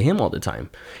to him all the time.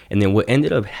 And then what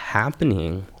ended up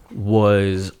happening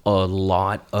was a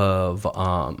lot of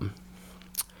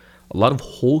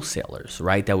wholesalers,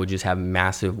 right, that would just have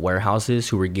massive warehouses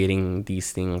who were getting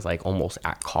these things like almost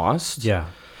at cost. Yeah.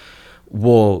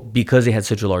 Well, because they had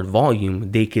such a large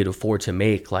volume, they could afford to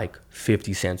make like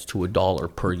 50 cents to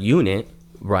 $1 per unit,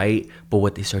 right? But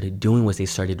what they started doing was they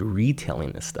started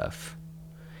retailing this stuff,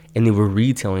 and they were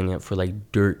retailing it for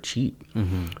like dirt cheap,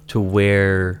 mm-hmm. to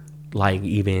where like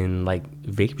even like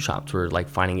vape shops were like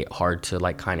finding it hard to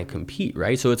like kind of compete,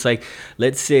 right? So it's like,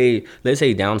 let's say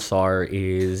Downstar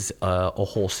is a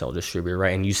wholesale distributor,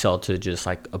 right? And you sell to just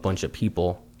like a bunch of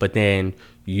people, but then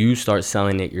you start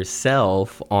selling it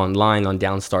yourself online on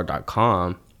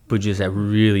downstar.com, but just at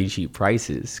really cheap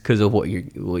prices because of what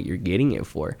you're getting it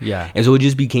for. Yeah. And so it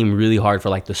just became really hard for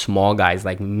like the small guys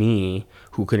like me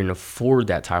who couldn't afford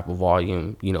that type of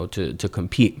volume, to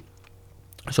compete.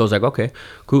 So I was like, okay,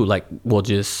 cool. Like we'll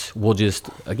just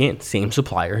again, same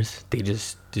suppliers, they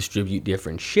just distribute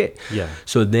different shit. Yeah.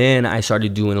 So then I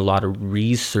started doing a lot of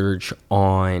research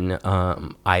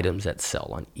on items that sell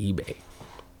on eBay,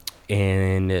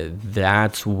 and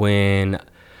that's when,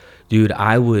 dude,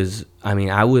 I was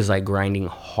like grinding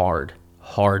hard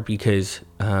because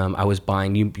I was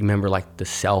buying. You remember like the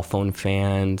cell phone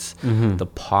fans, mm-hmm. the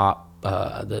pop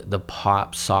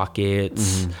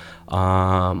sockets. Mm-hmm.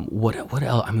 What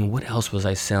else? What else was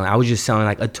I selling? I was just selling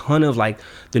like a ton of like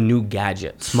the new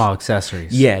gadgets, small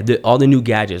accessories. Yeah, all the new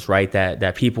gadgets, right?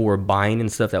 That people were buying and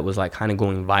stuff that was like kind of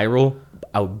going viral.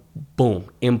 I would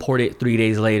import it 3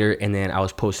 days later, and then I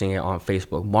was posting it on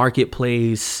Facebook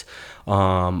Marketplace.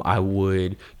 I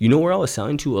would, where I was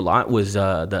selling to a lot was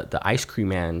the Ice Cream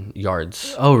Man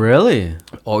yards. Oh, really?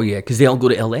 Oh yeah, because they all go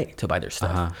to LA to buy their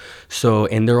stuff. Uh-huh. So,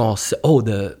 and they're all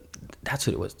that's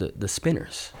what it was, the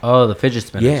spinners. Oh, the fidget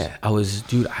spinners. Yeah, I was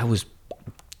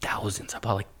thousands. I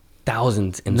bought like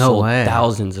thousands and no sold way.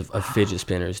 Thousands of fidget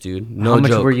spinners, dude. No How much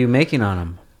joke. were you making on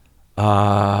them?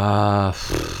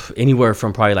 Anywhere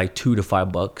from probably like $2 to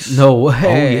 $5. No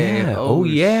way. Oh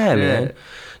yeah, man.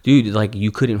 Dude, like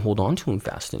you couldn't hold on to them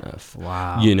fast enough.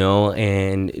 Wow.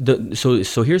 And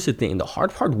so here's the thing. The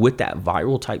hard part with that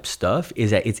viral type stuff is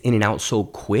that it's in and out so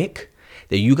quick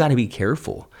that you got to be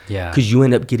careful, Yeah. Because you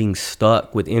end up getting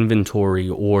stuck with inventory,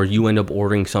 or you end up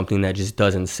ordering something that just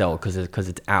doesn't sell because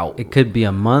it's out. It could be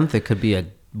a month. It could be a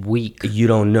week. You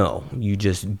don't know. You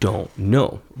just don't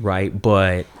know, right?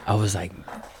 But I was like,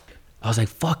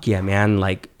 fuck yeah, man.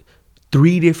 Like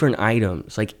 3 different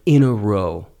items, like in a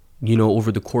row, you know,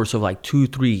 over the course of like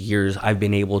 2-3 years, I've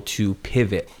been able to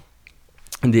pivot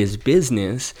this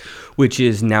business, which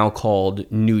is now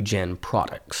called New Gen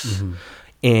Products.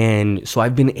 And so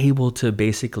I've been able to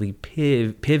basically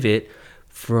pivot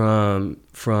from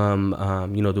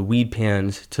you know, the weed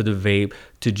pens to the vape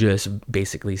to just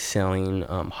basically selling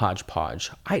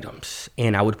hodgepodge items.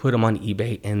 And I would put them on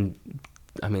eBay, and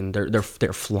I mean they're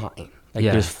flying, like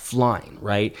Yeah. just flying,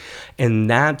 right? And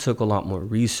that took a lot more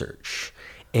research,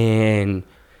 and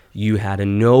you had to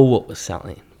know what was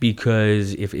selling,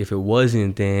 because if it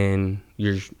wasn't, then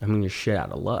you're shit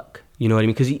out of luck. You know what I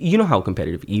mean? Because you know how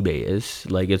competitive eBay is.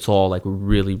 Like, it's all like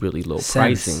really, really low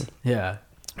pricing. Yeah.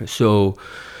 So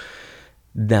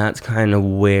that's kind of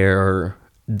where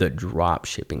the drop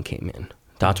shipping came in.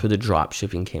 That's where the drop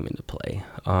shipping came into play.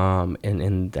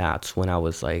 And that's when I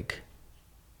was like,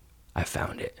 I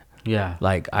found it. Yeah.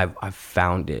 Like, I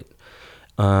found it.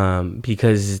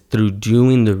 Because through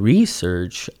doing the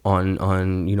research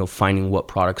on, you know, finding what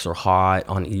products are hot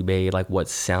on eBay, like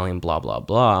what's selling, blah, blah,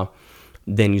 blah,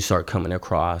 then you start coming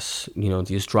across, you know,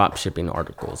 these drop shipping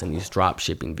articles and these drop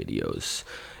shipping videos.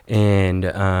 And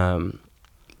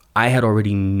I had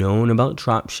already known about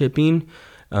drop shipping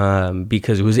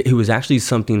because it was actually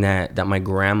something that my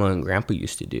grandma and grandpa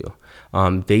used to do.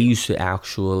 They used to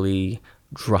actually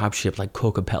drop ship like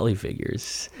Kokopelli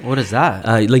figures. What is that?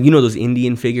 Like, you know, those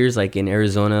Indian figures, like in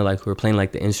Arizona, like who are playing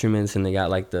like the instruments, and they got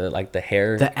like the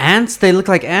hair. The ants? They look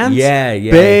like ants? Yeah,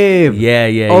 yeah. Babe.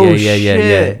 Yeah. Oh, shit.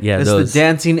 Yeah. It's those. the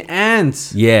dancing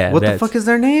ants. Yeah, What the that's- fuck is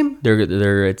their name?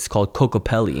 They're it's called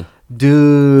Kokopelli.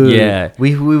 Dude. Yeah.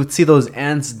 We would see those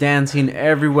ants dancing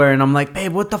everywhere, and I'm like,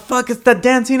 babe, what the fuck is the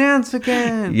dancing ants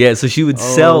again? Yeah, so she would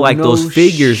sell like no those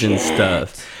figures and shit.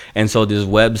 stuff. And so this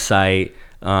website,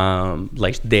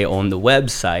 like they own the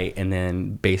website, and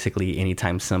then basically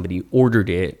anytime somebody ordered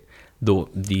it,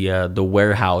 the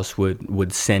warehouse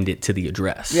would send it to the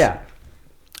address. Yeah.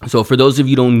 So for those of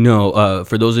you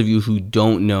who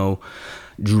don't know,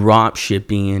 drop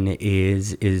shipping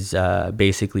is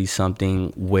basically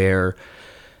something where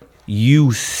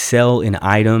you sell an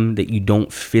item that you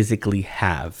don't physically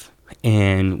have.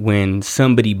 And when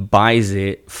somebody buys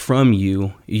it from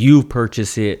you, you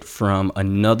purchase it from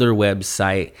another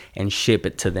website and ship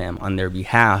it to them on their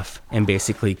behalf, and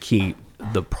basically keep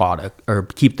the product, or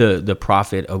keep the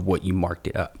profit of what you marked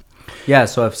it up. Yeah,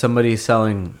 so if somebody's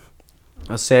selling,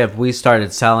 let's say if we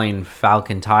started selling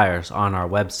Falcon tires on our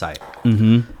website,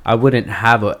 I wouldn't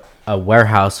have a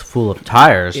warehouse full of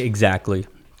tires. Exactly.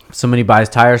 If somebody buys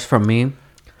tires from me,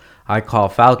 I call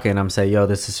Falcon. I'm say, yo,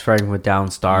 this is Frank with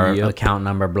Downstar, Yep. account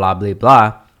number, blah, blah,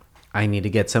 blah. I need to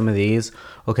get some of these.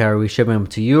 Okay, are we shipping them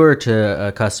to you or to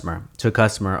a customer? To a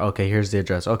customer. Okay, here's the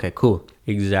address. Okay, cool.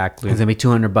 Exactly. It's gonna be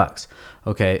 $200.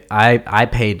 Okay, I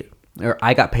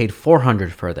got paid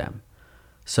 $400 for them,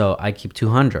 so I keep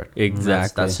 $200.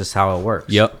 Exactly. That's just how it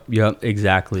works. Yep,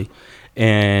 exactly.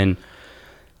 And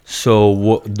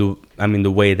so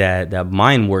the way that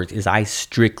mine works is I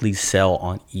strictly sell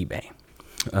on eBay.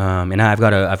 And I've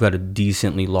got a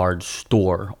decently large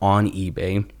store on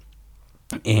eBay.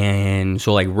 And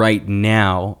so like right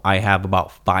now I have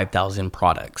about 5,000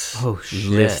 products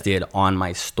listed on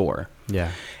my store.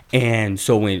 Yeah. And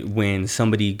so when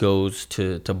somebody goes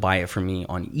to buy it from me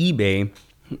on eBay,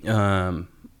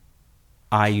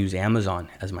 I use Amazon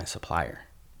as my supplier.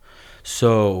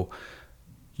 So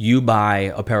you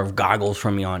buy a pair of goggles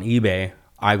from me on eBay,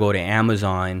 I go to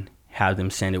Amazon, have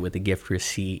them send it with a gift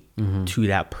receipt to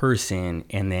that person,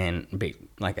 and then,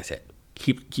 like I said,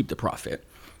 keep the profit.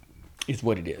 Is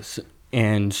what it is.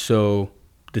 And so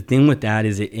the thing with that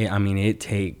is, it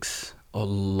takes a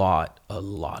lot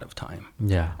of time.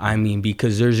 Yeah. I mean,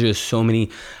 because there's just so many.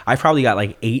 I probably got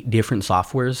like 8 different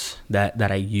softwares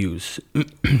that I use.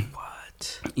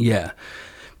 What? Yeah,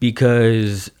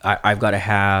 because I've got to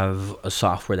have a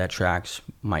software that tracks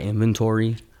my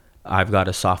inventory. I've got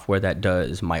a software that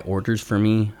does my orders for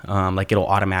me. Like it'll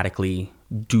automatically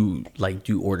do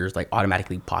orders, like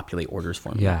automatically populate orders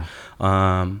for me. Yeah.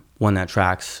 One that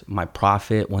tracks my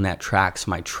profit, one that tracks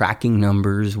my tracking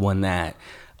numbers, one that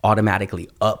automatically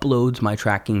uploads my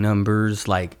tracking numbers.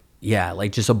 Like, yeah,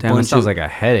 like just a Damn, bunch. it sounds like a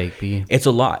headache, B. It's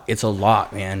a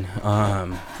lot, man.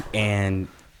 And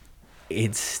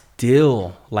it's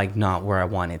still like not where I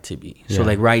want it to be. So Yeah.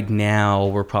 like right now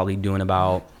we're probably doing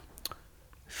about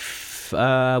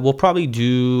we'll probably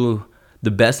do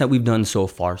the best that we've done so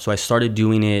far. So I started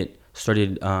drop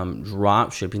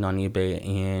shipping on eBay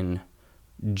in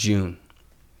June.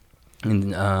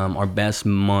 And our best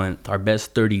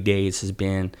 30 days has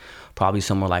been probably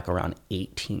somewhere like around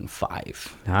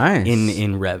 18.5. Nice.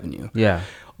 In revenue. Yeah.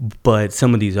 But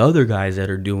some of these other guys that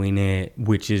are doing it,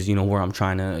 which is, where I'm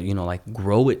trying to, like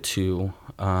grow it to,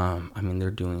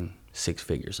 they're doing 6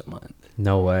 figures a month.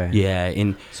 No way. Yeah.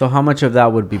 And so how much of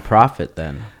that would be profit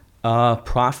then?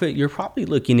 Profit, you're probably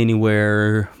looking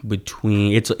anywhere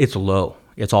between, it's low.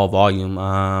 It's all volume.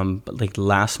 But like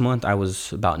last month I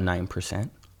was about 9%.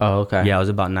 Oh, okay. Yeah, I was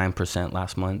about 9%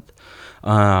 last month.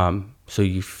 So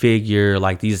you figure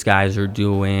like these guys are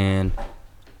doing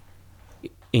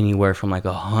anywhere from like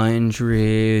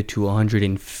 100 to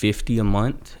 150 a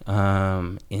month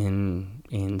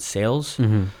in sales.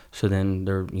 Mm-hmm. So then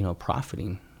they're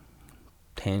profiting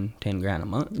 10 grand a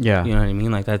month. Yeah, you know what I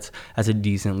mean, like that's a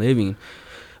decent living.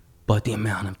 But the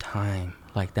amount of time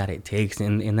like that it takes,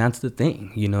 and that's the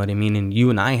thing, you know what I mean. And you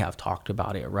and I have talked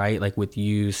about it, right? Like with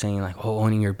you saying like,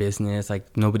 owning your business,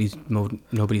 like nobody's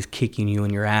kicking you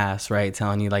in your ass, right?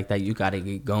 Telling you like that you got to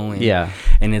get going. Yeah.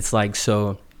 And it's like,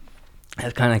 so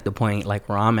that's kind of like the point, like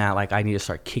where I'm at, like I need to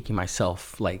start kicking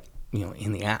myself like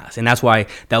in the ass. And that's why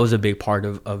that was a big part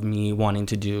of me wanting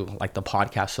to do like the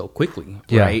podcast so quickly,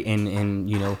 right? And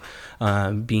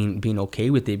being okay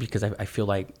with it, because I feel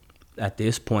like at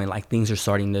this point like things are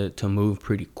starting to move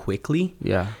pretty quickly.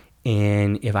 Yeah.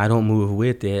 And if I don't move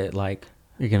with it, like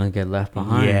you're gonna get left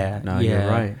behind. Yeah. No, you're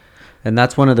right. And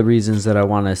that's one of the reasons that I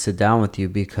want to sit down with you,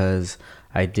 because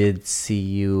I did see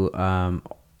you, I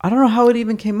don't know how it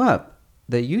even came up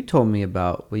that you told me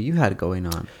about what you had going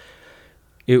on.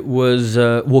 It was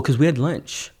because we had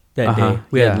lunch that day.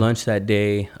 We had lunch that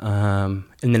day, and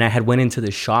then I had went into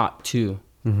the shop too,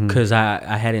 because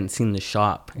I hadn't seen the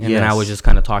shop, and then I was just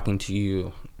kind of talking to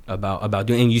you about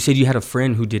doing. And you said you had a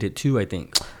friend who did it too, I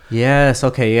think. Yes.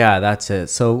 Okay. Yeah, that's it.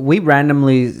 So we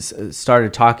randomly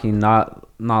started talking not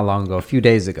long ago, a few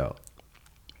days ago.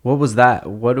 What was that?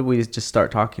 What did we just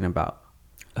start talking about?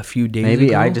 A few days Maybe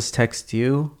ago? I just texted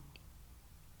you.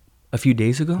 A few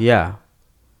days ago? Yeah.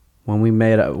 When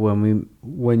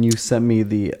you sent me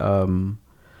the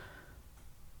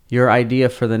your idea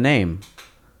for the name.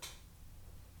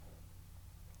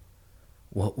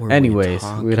 What were Anyways,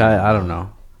 we I don't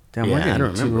know. Damn, Yeah, we're I getting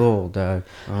don't too remember. old.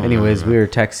 Anyways, we were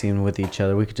texting with each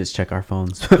other. We could just check our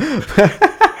phones. But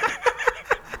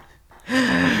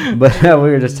we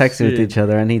were just texting with each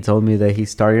other, and he told me that he's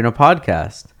starting a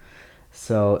podcast.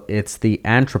 So it's the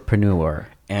Entrepreneur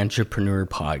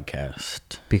Podcast.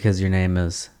 Because your name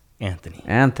is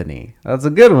Anthony. That's a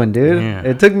good one, dude. Yeah.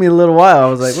 It took me a little while. I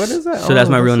was like, what is that? So that's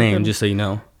my real a name, good- just so you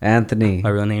know. Anthony. My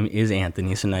real name is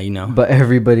Anthony, so now you know. But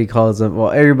everybody calls him,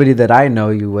 everybody that I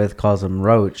know you with calls him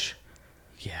Roach.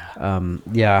 Yeah.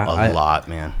 Yeah. A lot,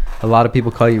 man. A lot of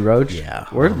people call you Roach? Yeah.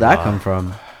 Where did that come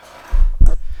from?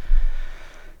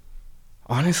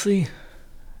 Honestly,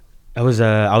 I was in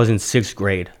 6th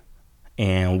grade,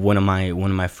 and one of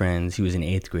my friends, he was an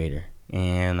 8th grader,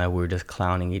 and we were just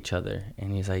clowning each other,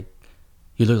 and he's like,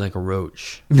 "You look like a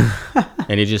roach,"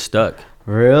 and it just stuck.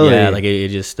 Really? Yeah, like it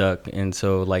just stuck. And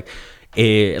so like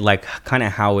it, like kind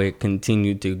of how it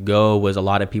continued to go was a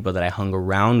lot of people that I hung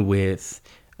around with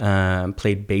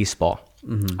played baseball.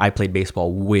 I played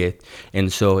baseball with,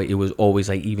 and so it was always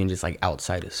like even just like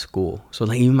outside of school. So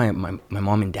like even my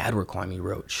mom and dad were calling me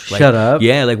Roach. Like, Shut up.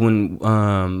 Yeah, like when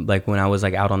I was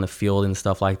like out on the field and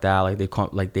stuff like that, like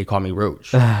they call me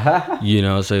Roach. So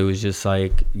it was just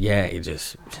like, yeah, it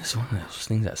just one of those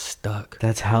things that stuck.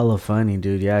 That's hella funny,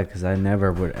 dude. Yeah, because I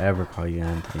never would ever call you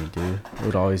Anthony, dude. It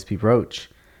would always be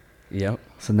Roach. Yep.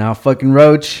 So now fucking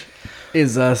Roach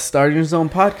is starting his own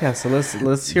podcast. So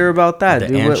let's hear about that, The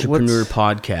dude. Entrepreneur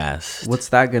Podcast. What's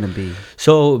that gonna be?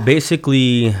 So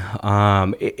basically,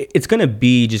 it's gonna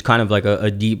be just kind of like a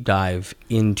deep dive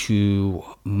into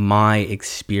my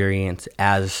experience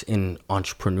as an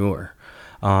entrepreneur,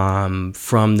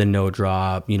 from the no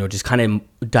drop. Just kind of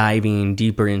diving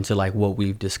deeper into like what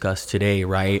we've discussed today,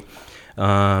 right?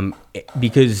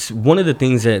 Because one of the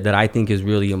things that I think is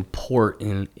really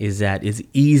important is that it's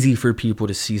easy for people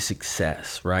to see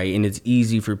success, right? And it's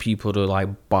easy for people to like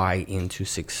buy into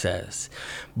success.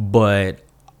 But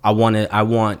I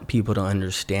want people to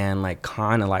understand like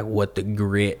kind of like what the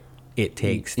grit it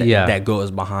takes that goes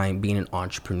behind being an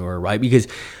entrepreneur, right? Because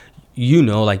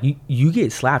like you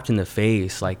get slapped in the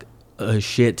face like a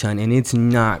shit ton, and it's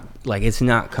not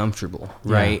comfortable,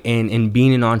 right? Yeah. And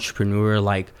being an entrepreneur,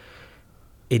 like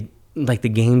the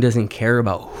game doesn't care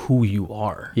about who you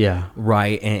are. Yeah.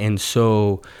 Right. And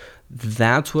so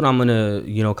that's what I'm gonna,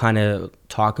 kind of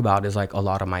talk about, is like a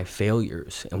lot of my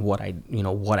failures and what I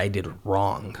did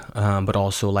wrong, but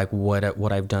also like what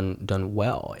I've done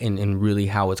well, and really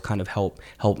how it's kind of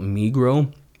helped me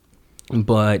grow.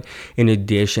 But in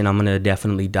addition, I'm gonna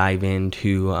definitely dive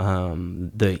into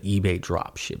the eBay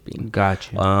drop shipping.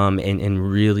 Gotcha.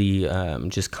 And really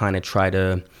just kind of try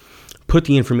to put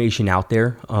the information out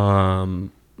there,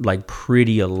 like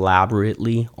pretty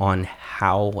elaborately on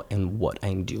how and what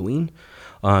I'm doing,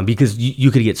 because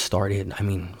you could get started, I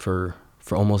mean, for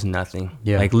almost nothing.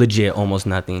 Yeah. Like legit almost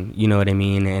nothing, you know what I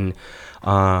mean? And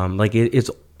like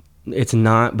it's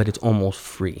not, but it's almost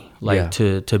free, like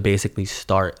to basically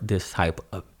start this type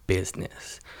of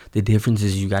business. The difference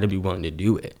is you got to be willing to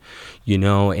do it,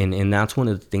 and that's one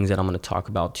of the things that I'm going to talk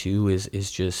about too,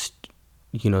 is just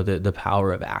the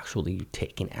power of actually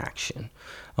taking action,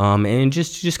 and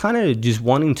just kind of just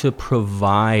wanting to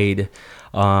provide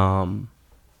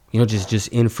just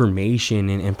information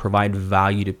and provide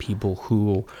value to people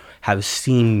who have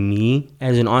seen me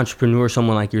as an entrepreneur,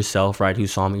 someone like yourself, right, who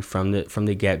saw me from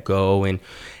the get-go,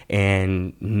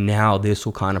 and now this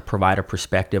will kind of provide a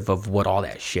perspective of what all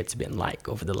that shit's been like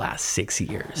over the last 6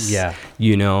 years. Yeah.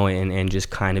 And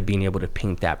just kind of being able to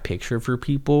paint that picture for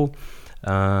people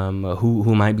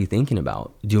who might be thinking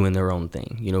about doing their own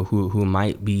thing, who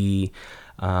might be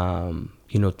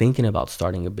thinking about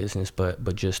starting a business,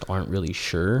 but just aren't really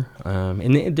sure.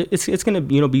 And it's gonna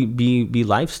be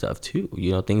life stuff too,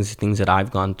 things that I've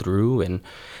gone through,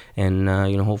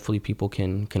 and hopefully people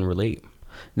can relate.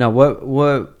 Now,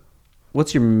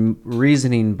 what's your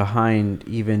reasoning behind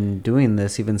even doing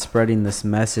this, even spreading this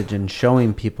message and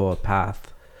showing people a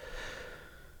path?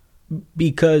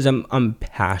 Because I'm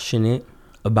passionate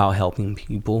about helping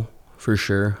people, for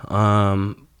sure.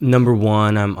 Number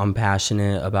one, I'm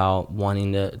passionate about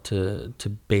wanting to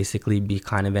basically be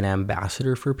kind of an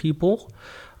ambassador for people.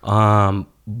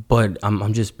 But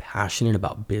I'm just passionate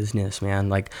about business, man.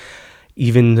 Like,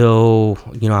 even though,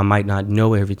 I might not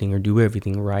know everything or do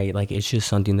everything right, like, it's just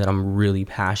something that I'm really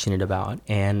passionate about.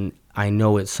 And I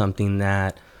know it's something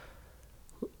that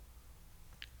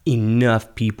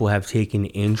enough people have taken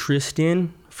interest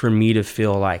in for me to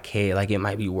feel like, hey, like, it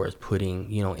might be worth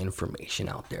putting, information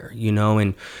out there,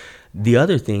 and the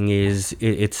other thing is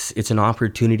it's an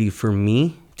opportunity for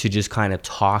me to just kind of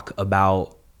talk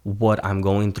about what I'm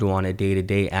going through on a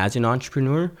day-to-day as an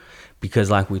entrepreneur, because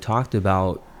like we talked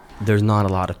about, there's not a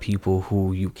lot of people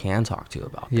who you can talk to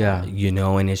about that,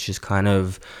 and it's just kind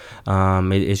of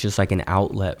it's just like an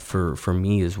outlet for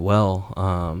me as well,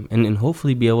 and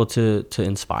hopefully be able to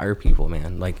inspire people,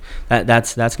 man. Like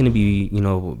that's going to be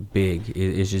big,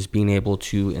 is just being able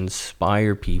to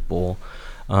inspire people,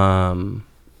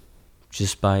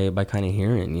 just by kind of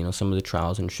hearing some of the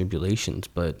trials and tribulations.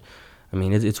 But I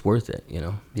mean, it's worth it.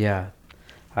 Yeah,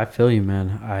 I feel you,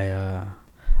 man.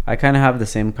 I kind of have the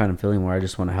same kind of feeling where I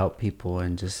just want to help people,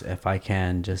 and just, if I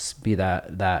can, just be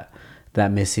that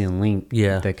missing link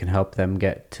that can help them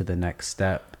get to the next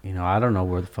step. I don't know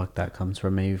where the fuck that comes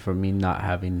from. Maybe for me not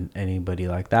having anybody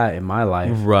like that in my life.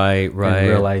 Right. And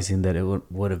realizing that it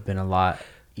would have been a lot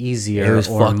easier. It was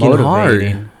or fucking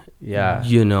motivating. Hard. Yeah.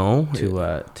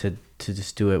 To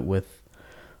just do it with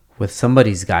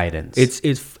somebody's guidance.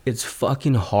 It's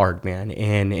fucking hard, man.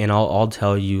 And I'll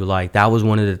tell you, like, that was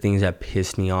one of the things that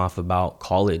pissed me off about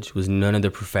college, was none of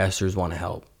the professors want to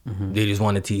help. Mm-hmm. They just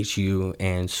want to teach you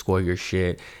and score your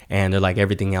shit, and they're like,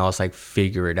 everything else, like,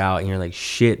 figure it out. And you're like,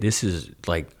 shit, this is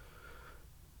like,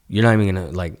 you're not even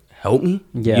gonna like help me.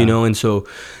 And so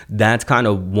that's kind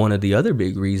of one of the other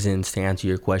big reasons, to answer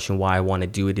your question, why I want to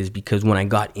do it, is because when I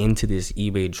got into this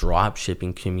eBay drop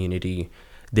shipping community,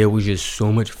 there was just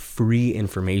so much free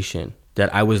information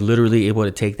that I was literally able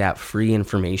to take that free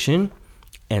information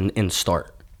and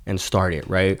start it,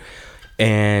 right?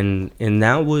 And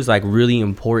that was like really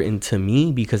important to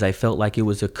me, because I felt like it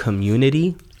was a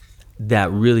community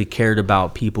that really cared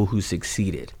about people who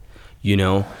succeeded,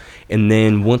 And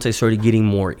then once I started getting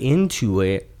more into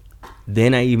it,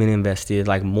 then I even invested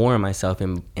like more in myself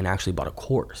and actually bought a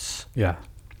course. Yeah.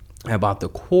 I bought the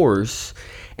course,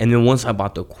 and then once I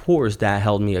bought the course, that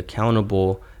held me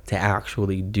accountable to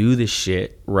actually do the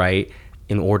shit right,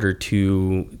 in order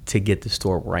to get the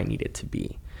store where I need it to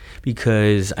be.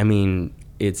 Because I mean,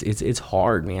 it's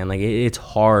hard, man. Like, it's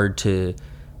hard to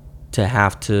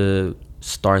have to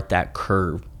start that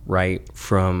curve right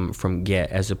from get,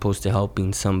 as opposed to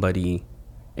helping somebody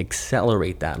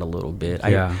accelerate that a little bit.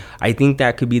 I think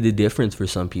that could be the difference for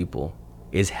some people,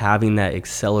 is having that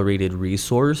accelerated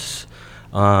resource.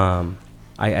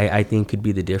 I think could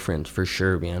be the difference for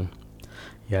sure, man.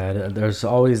 Yeah, there's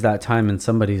always that time in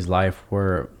somebody's life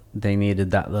where they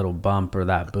needed that little bump or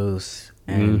that boost,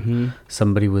 and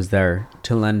somebody was there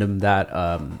to lend them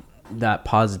that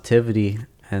positivity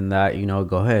and that, you know,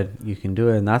 go ahead, you can do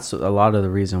it. And that's a lot of the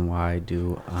reason why I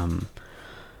do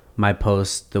my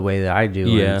posts the way that I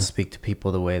do and speak to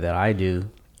people the way that I do,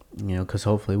 you know, because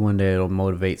hopefully one day it'll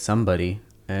motivate somebody.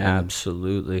 And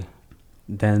absolutely.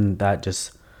 Then that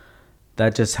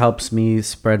just helps me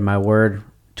spread my word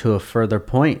to a further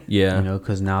point. Yeah. You know,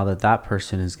 because now that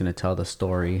person is going to tell the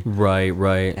story. Right.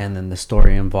 And then the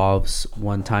story involves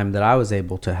one time that I was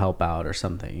able to help out or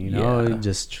something, you know. Yeah.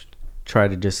 Just try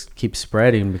to just keep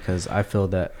spreading, because I feel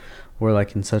that we're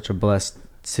like in such a blessed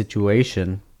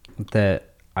situation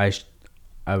that I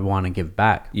want to give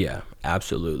back. Yeah,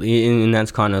 absolutely. And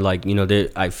that's kind of like, you know,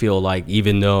 I feel like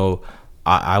even though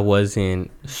I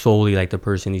wasn't solely like the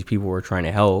person these people were trying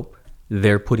to help,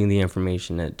 they're putting the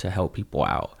information to help people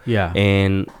out. Yeah.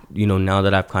 And, you know, now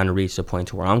that I've kind of reached a point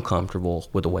to where I'm comfortable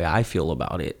with the way I feel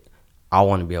about it, I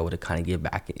want to be able to kind of give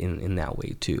back in that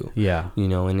way too. Yeah. You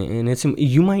know, and it's,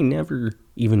 you might never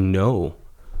even know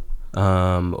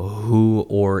who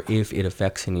or if it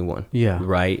affects anyone. Yeah.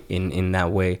 Right. In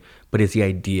that way. But it's the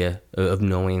idea of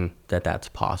knowing that that's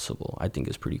possible, I think,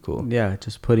 is pretty cool. Yeah.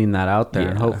 Just putting that out there,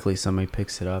 and Yeah. hopefully somebody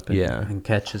picks it up and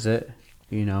catches it,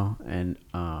 you know. And,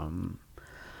 I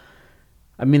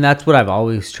mean, that's what I've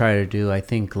always tried to do. I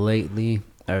think lately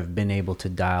I've been able to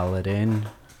dial it in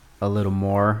a little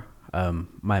more,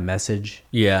 my message.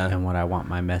 Yeah. And what I want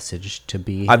my message to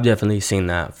be. I've definitely seen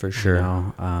that for sure. You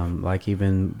know, like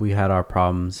even we had our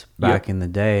problems back in the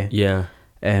day. Yeah.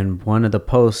 And one of the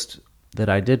posts that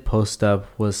I did post up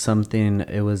was something,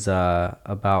 it was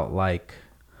about like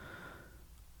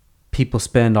people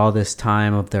spend all this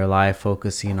time of their life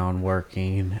focusing on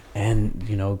working and,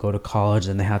 you know, go to college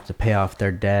and they have to pay off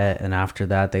their debt. And after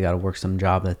that, they got to work some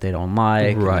job that they don't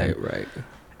like. Right.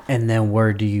 And then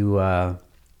where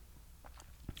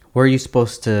are you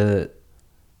supposed to,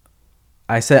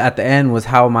 I said at the end was,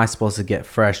 how am I supposed to get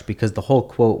fresh? Because the whole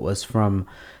quote was from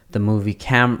the movie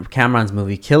Cameron's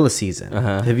movie Kill a Season.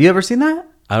 Have you ever seen that?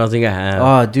 I don't think I have.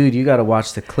 Oh, dude, you got to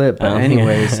watch the clip. But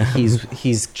anyways,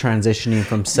 he's transitioning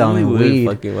from selling weed.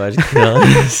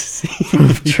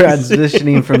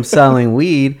 Transitioning from selling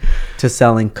weed to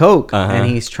selling coke, and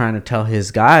he's trying to tell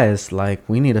his guys, like,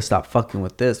 we need to stop fucking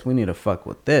with this. We need to fuck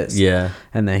with this. Yeah.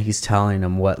 And then he's telling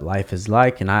them what life is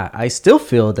like, and I still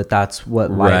feel that that's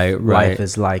what life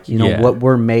is like. You know, what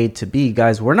we're made to be,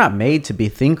 guys. We're not made to be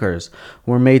thinkers.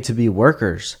 We're made to be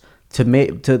workers. To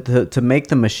make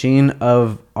the machine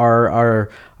of our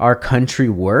country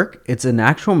work. It's an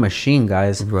actual machine,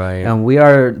 guys. Right. And we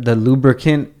are the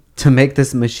lubricant to make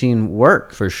this machine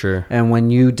work. For sure. And when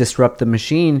you disrupt the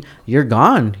machine, you're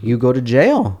gone. You go to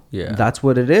jail. Yeah. That's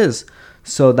what it is.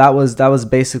 So that was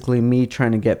basically me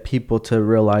trying to get people to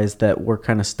realize that we're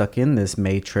kind of stuck in this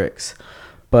matrix.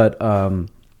 But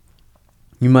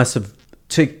you must have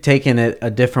taken it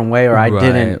a different way, or I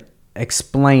didn't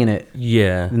explain it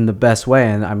in the best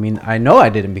way. And I mean, I know I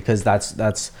didn't, because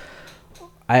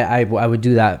I would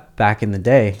do that back in the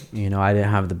day. You know, I didn't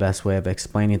have the best way of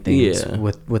explaining things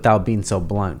without being so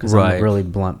blunt, because I'm a really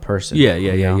blunt person.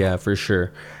 Yeah, for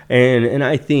sure. And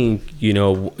I think, you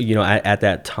know at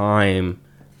that time,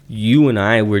 you and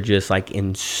I were just like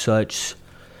in such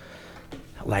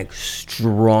like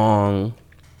strong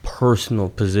personal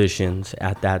positions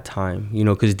at that time, you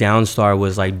know, because Downstar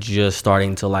was like just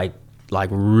starting to like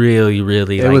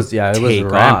really it was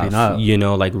ramping up, you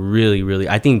know, like really.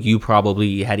 I think you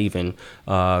probably had even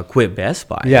quit Best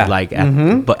Buy,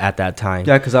 but at that time,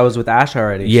 because I was with Ash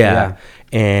already.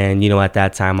 And you know, at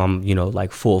that time, I'm, you know,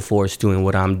 like full force doing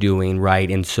what I'm doing,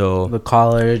 right? And so the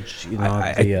college, you know,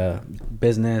 the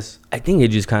business. I think it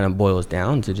just kind of boils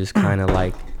down to just kind of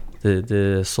like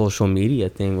the social media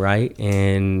thing, right?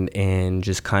 And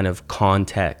just kind of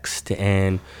context.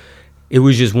 And it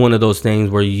was just one of those things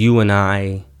where you and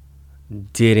I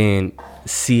didn't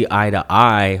see eye to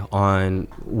eye on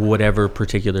whatever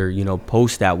particular, you know,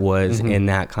 post that was. And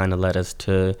that kind of led us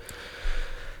to,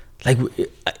 like,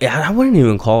 I wouldn't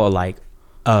even call it like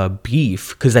a beef,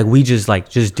 because like we just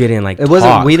didn't like it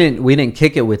wasn't we didn't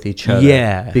kick it with each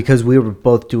other, because we were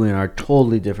both doing our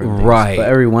totally different things, but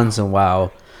every once in a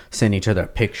while send each other a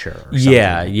picture or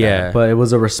something like but it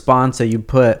was a response that you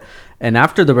put, and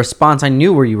after the response I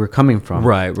knew where you were coming from,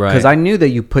 right because I knew that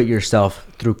you put yourself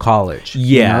through college,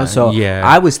 you know? So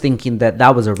I was thinking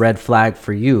that was a red flag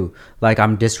for you, like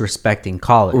I'm disrespecting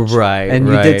college. Right. And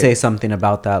you did say something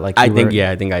about that. Like I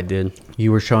think I did.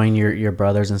 You were showing your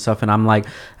brothers and stuff, and I'm like,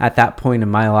 at that point in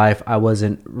my life, I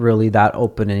wasn't really that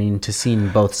opening to seeing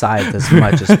both sides as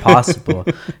much as possible,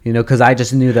 you know, because I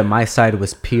just knew that my side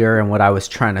was pure, and what I was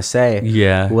trying to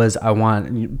say was I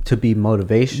want to be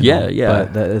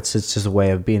motivational. But it's just a way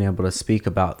of being able to speak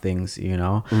about things, you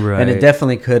know. And it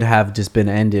definitely could have just been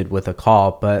ended with a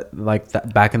call, but like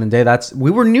back in the day,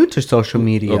 we were new to social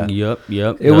media.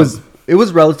 It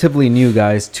was relatively new,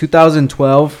 guys.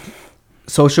 2012.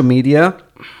 Social media,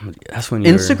 that's when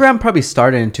Instagram probably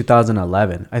started in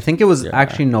 2011. I think it was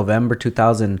actually November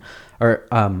 2000 or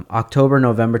October,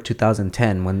 November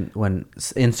 2010 when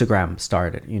Instagram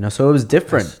started, you know, so it was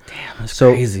different. That's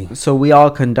crazy. So we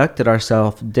all conducted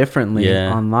ourselves differently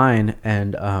online,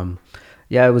 and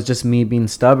it was just me being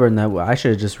stubborn that I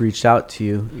should have just reached out to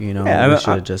you, you know. We should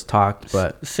have just talked.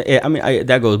 But I mean,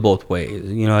 that goes both ways,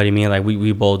 you know what I mean? Like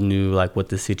we both knew like what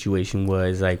the situation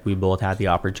was. Like we both had the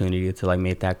opportunity to like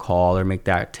make that call or make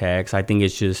that text. I think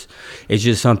it's just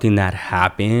something that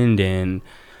happened, and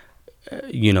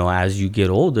you know, as you get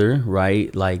older,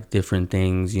 right, like different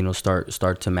things, you know,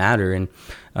 start to matter. And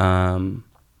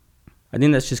I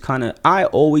think that's just kind of, I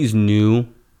always knew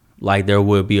like there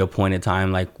would be a point in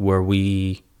time like where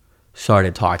we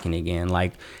started talking again,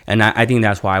 like, and I think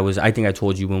that's why I think I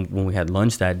told you when we had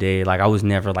lunch that day, like I was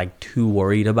never like too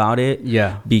worried about it,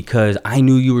 because I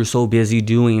knew you were so busy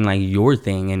doing like your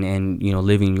thing and you know,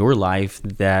 living your life,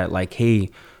 that like, hey,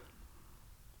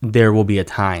 there will be a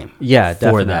time for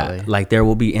definitely. that, like there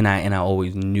will be, and I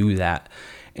always knew that.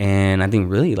 And I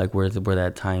think really like where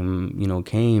that time, you know,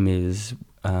 came is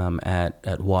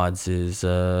at Wads's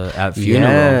at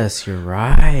funeral. Yes, you're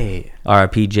right.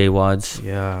 R.I.P. J Wads.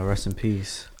 Yeah, rest in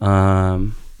peace.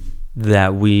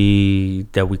 That we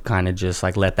kind of just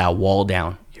like let that wall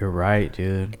down. You're right,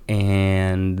 dude.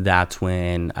 And that's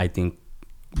when I think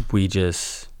we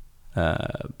just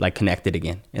like connected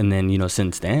again. And then, you know,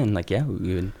 since then, like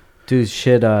we would. Dude,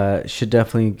 shit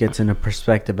definitely gets into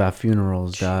perspective about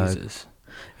funerals, dog. Jesus.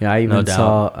 Yeah, I even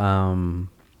saw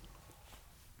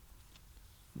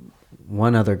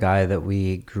one other guy that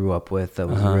we grew up with that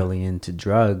was really into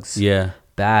drugs.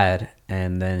 Bad.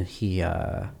 And then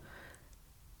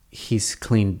he's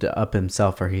cleaned up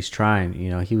himself, or he's trying, you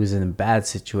know. He was in a bad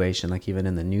situation, like even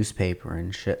in the newspaper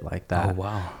and shit like that. Oh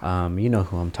wow. You know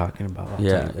who I'm talking about.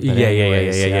 Yeah.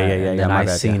 And then I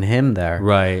seen him there.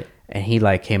 Right. And he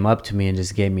like came up to me and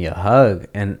just gave me a hug.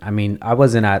 And I mean, I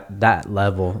wasn't at that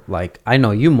level. Like, I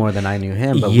know you more than I knew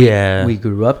him, but we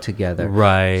grew up together.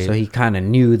 Right. So he kind of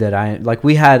knew that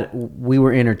we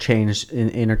were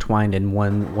intertwined in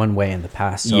one way in the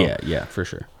past. So yeah, for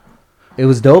sure. It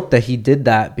was dope that he did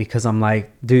that, because I'm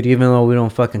like, dude, even though we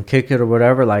don't fucking kick it or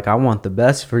whatever, like I want the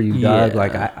best for you, dog.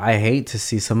 Like I hate to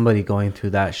see somebody going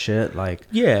through that shit. Like,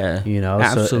 you know,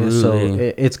 absolutely. So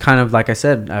it's kind of like I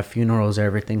said, at funerals,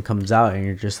 everything comes out, and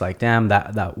you're just like, damn,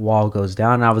 that wall goes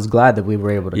down. And I was glad that we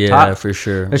were able to talk. Yeah, for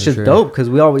sure. It's just dope, because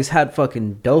we always had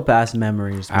fucking dope ass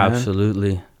memories, man.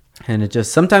 Absolutely. And it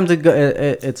just sometimes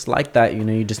it's like that, you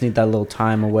know. You just need that little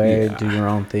time away, do your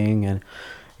own thing, and.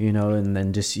 You know, and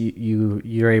then just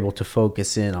you're able to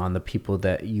focus in on the people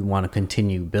that you want to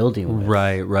continue building with.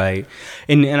 Right.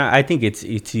 And I think it's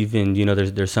even, you know,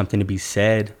 there's something to be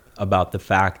said about the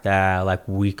fact that like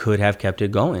we could have kept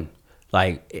it going,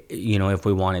 like, you know, if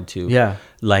we wanted to. Yeah.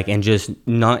 Like, and just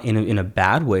not in a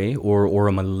bad way or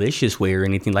a malicious way or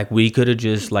anything. Like we could have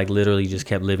just like literally just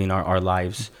kept living our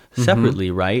lives separately,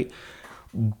 right?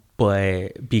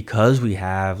 But because we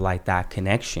have like that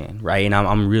connection, right? And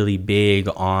I'm really big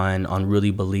on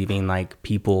really believing like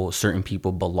certain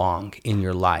people belong in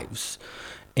your lives.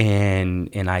 And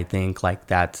I think like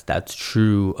that's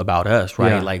true about us,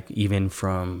 right? Yeah. Like even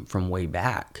from way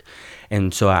back.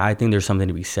 And so I think there's something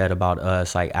to be said about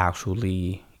us like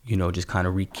actually, you know, just kind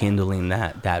of rekindling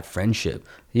that friendship.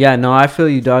 Yeah, no, I feel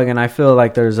you, dog. And I feel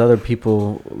like there's other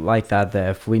people like that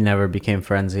if we never became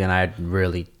friends again, I'd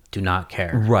really do not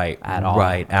care at all.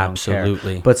 Right,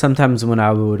 absolutely. Care. But sometimes when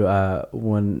I would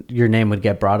when your name would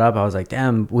get brought up, I was like,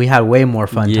 damn, we had way more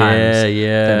fun times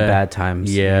than bad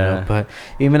times. You know? But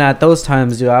even at those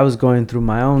times, dude, I was going through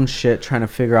my own shit, trying to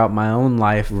figure out my own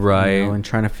life, you know, and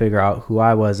trying to figure out who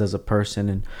I was as a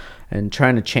person, and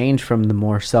trying to change from the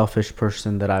more selfish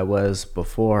person that I was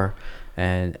before.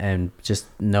 And just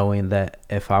knowing that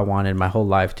if I wanted my whole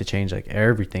life to change, like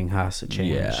everything has to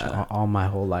change. All my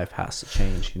whole life has to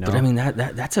change, you know. But I mean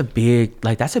that's a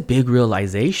big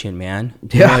realization, man.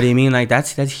 You know what I mean? Like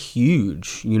that's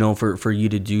huge, you know, for you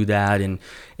to do that, and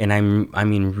I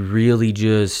mean really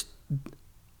just,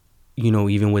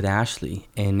 even with Ashley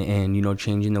and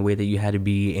changing the way that you had to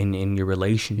be in your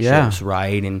relationships,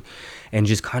 right? And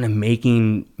just kind of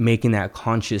making that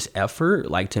conscious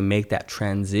effort, like to make that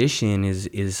transition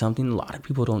is something a lot of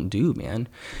people don't do, man.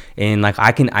 And like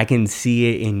I can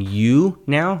see it in you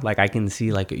now. Like I can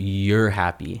see like you're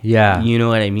happy. Yeah. You know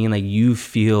what I mean? Like you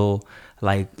feel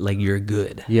like you're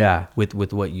good. Yeah. With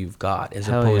what you've got, as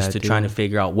Hell opposed yeah, to dude. trying to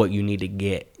figure out what you need to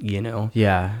get,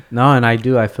 Yeah. No, and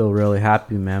I feel really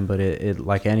happy, man, but it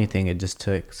like anything, it just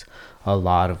takes a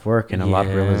lot of work and a lot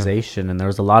of realization, and there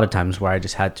was a lot of times where I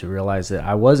just had to realize that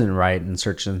I wasn't right in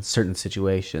certain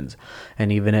situations.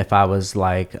 And even if I was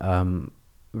like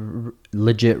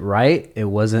legit right, it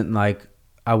wasn't like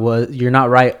you're not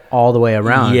right all the way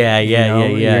around. Yeah,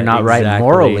 you're not right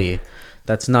morally.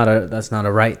 That's not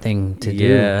a right thing to do.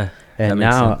 Yeah, and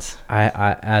now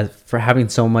I for having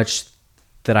so much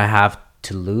that I have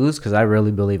to lose, because I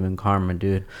really believe in karma,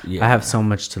 dude. I have so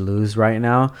much to lose right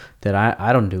now that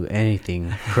I don't do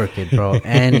anything crooked, bro.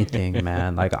 Anything,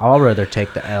 man. Like I'll rather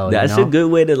take the L. That's a good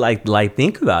way to like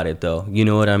think about it, though. You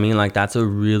know what I mean? Like that's a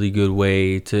really good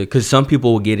way to, because some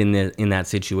people will get in that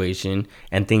situation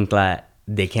and think that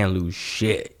they can't lose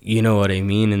shit. You know what I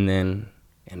mean? And then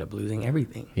end up losing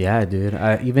everything. Yeah, dude.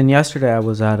 Even yesterday I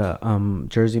was at a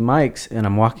Jersey Mike's, and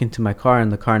I'm walking to my car,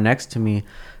 and the car next to me,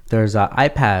 there's an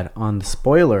iPad on the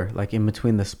spoiler. Like in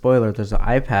between the spoiler, there's an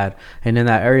iPad, and in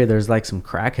that area there's like some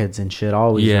crackheads and shit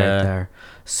always right there.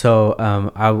 So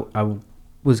I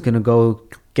was gonna go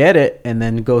get it and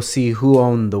then go see who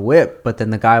owned the whip, but then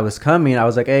the guy was coming. I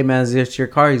was like, hey man, is this your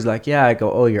car? He's like, yeah. I go,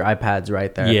 oh, your iPad's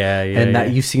right there. And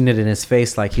that you've seen it in his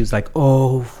face, like he was like,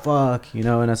 oh fuck,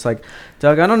 and it's like,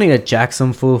 Doug, I don't need a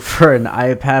Jackson fool for an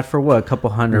iPad for what, a couple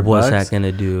 $100. What's that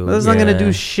gonna do? That's not gonna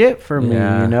do shit for me.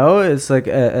 It's like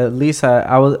at least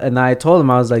I was, and I told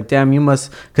him, I was like, damn, you must,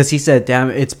 because he said, damn,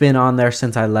 it's been on there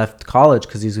since I left college,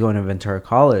 because he's going to Ventura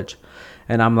College.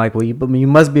 And I'm like, well, you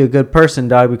must be a good person,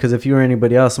 dog, because if you were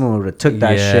anybody else, someone would have took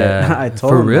that shit. I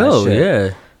told him real, that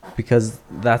shit. Because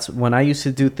that's when I used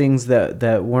to do things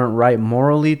that weren't right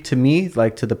morally to me,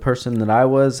 like to the person that I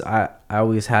was. I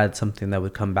always had something that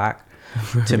would come back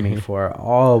to me for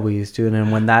always, dude.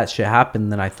 And when that shit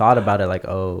happened, then I thought about it, like,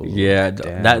 oh yeah,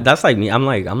 damn. that's like me. I'm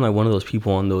like one of those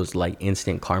people on those like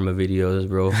instant karma videos,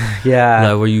 bro.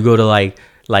 Yeah, like, where you go to like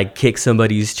kick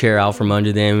somebody's chair out from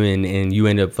under them and you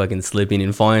end up fucking slipping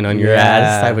and falling on your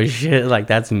ass type of shit. Like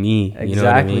that's me. Exactly, you know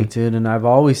what I mean? Dude. And I've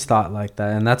always thought like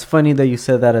that. And that's funny that you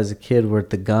said that as a kid with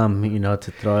the gum,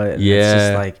 to throw it. And it's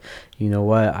just like, you know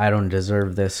what? I don't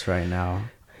deserve this right now.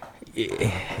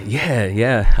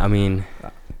 Yeah. I mean,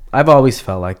 I've always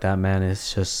felt like that, man.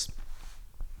 It's just,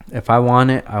 if I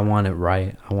want it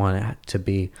right. I want it to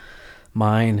be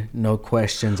mine. No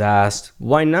questions asked.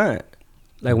 Why not?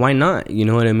 Like, why not? You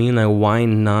know what I mean? Like, why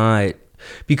not?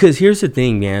 Because here's the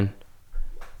thing, man.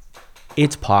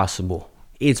 It's possible.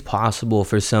 It's possible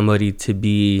for somebody to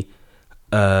be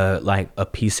like a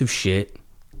piece of shit,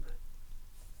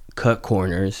 cut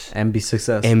corners, and be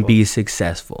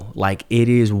successful. Like, it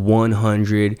is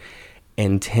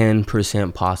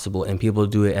 110% possible, and people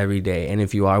do it every day. And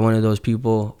if you are one of those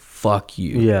people, fuck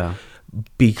you. Yeah.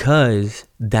 Because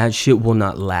that shit will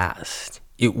not last.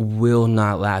 It will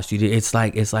not last, dude. It's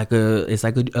like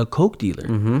a coke dealer.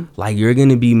 Mm-hmm. Like, you're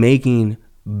gonna be making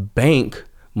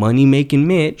money making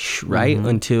Mitch, right?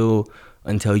 Mm-hmm.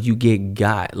 Until you get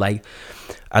got. Like,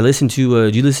 I listen to.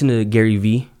 Do you listen to Gary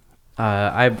Vee?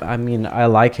 I mean, I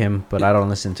like him, but I don't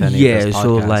listen to any of his podcasts.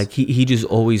 So like he just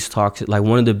always talks. Like,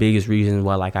 one of the biggest reasons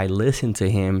why like I listen to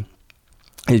him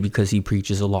is because he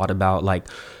preaches a lot about like,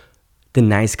 the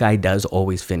nice guy does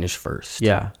always finish first.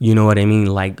 Yeah. You know what I mean?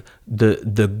 Like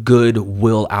the good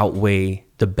will outweigh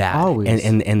the bad. Always.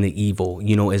 And the evil,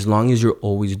 as long as you're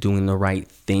always doing the right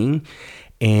thing.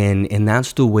 And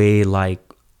that's the way like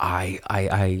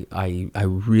I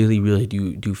really, really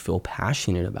do feel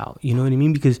passionate about. You know what I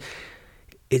mean? Because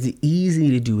it's easy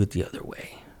to do it the other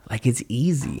way. Like, it's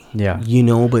easy. Yeah.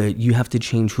 But you have to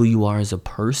change who you are as a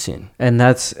person. And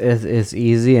it's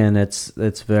easy, and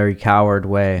it's very coward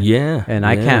way. Yeah. And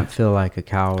I can't feel like a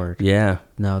coward. Yeah.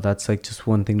 No, that's like just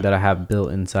one thing that I have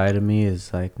built inside of me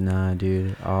is like, nah,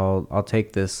 dude, I'll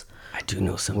take this. I do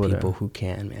know some people who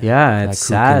can, man. Yeah, it's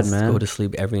sad, man. Go to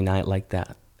sleep every night like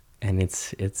that. And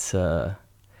it's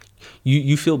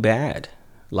you feel bad.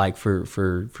 Like for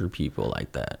people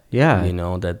like that. Yeah.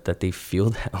 That they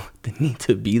feel that they need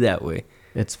to be that way.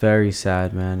 It's very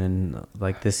sad, man. And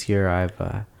like this year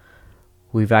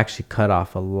we've actually cut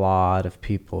off a lot of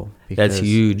people. That's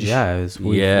huge. Yeah,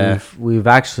 we've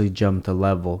actually jumped a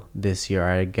level this year.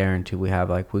 I guarantee we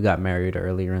got married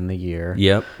earlier in the year.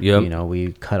 Yep. You know,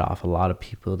 we cut off a lot of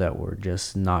people that were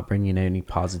just not bringing any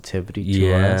positivity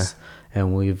to us,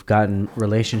 and we've gotten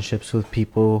relationships with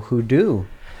people who do.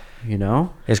 You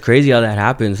know, it's crazy how that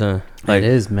happens, huh? It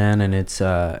is, man, and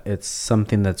it's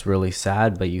something that's really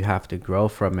sad, but you have to grow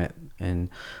from it, and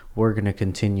we're gonna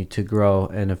continue to grow.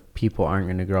 And if people aren't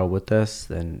gonna grow with us,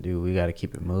 then dude, we gotta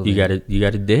keep it moving. You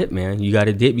gotta dip, man. You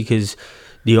gotta dip, because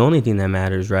the only thing that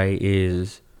matters, right,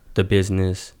 is the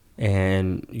business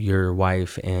and your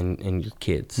wife and your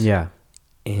kids. Yeah.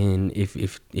 And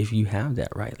if you have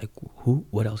that, right, like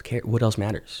what else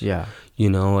matters? Yeah. You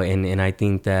know, and I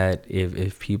think that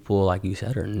if people, like you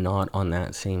said, are not on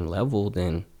that same level,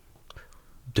 then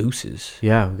deuces.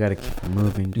 Yeah, we gotta keep it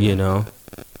moving, dude. You know.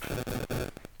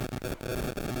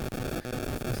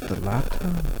 Is the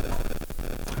laptop?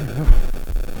 I don't know.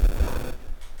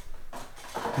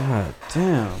 God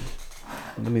damn.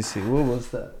 Let me see. What was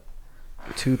that?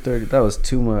 2:30. That was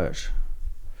too much.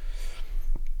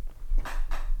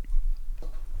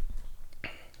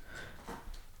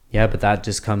 Yeah, but that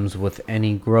just comes with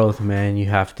any growth, man. You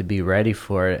have to be ready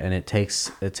for it, and it takes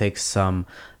some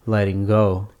letting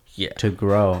go to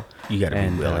grow. You gotta be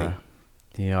willing.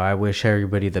 You know, I wish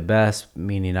everybody the best,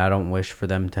 meaning I don't wish for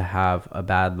them to have a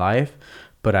bad life,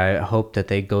 but I hope that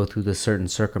they go through the certain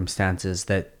circumstances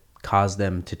that cause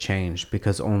them to change,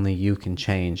 because only you can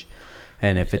change.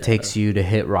 And if it takes you to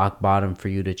hit rock bottom for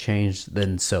you to change,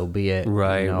 then so be it.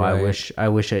 Right. You know, right. I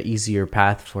wish an easier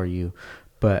path for you.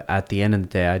 But at the end of the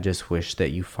day, I just wish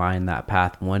that you find that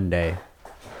path one day.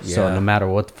 Yeah. So no matter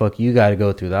what the fuck you got to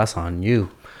go through, that's on you.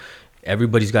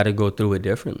 Everybody's got to go through it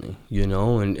differently, you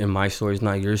know. And my story's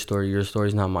not your story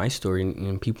is not my story.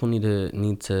 And people need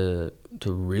to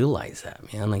realize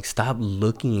that, man. Like, stop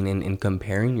looking and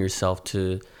comparing yourself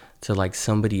to like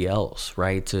somebody else,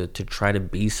 right? To try to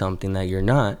be something that you're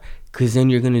not, because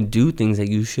then you're gonna do things that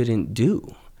you shouldn't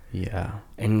do. Yeah.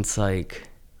 And it's like,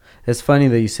 it's funny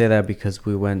that you say that, because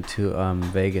we went to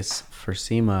Vegas for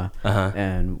SEMA,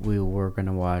 and we were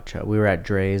gonna watch. We were at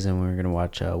Dre's, and we were gonna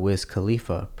watch Wiz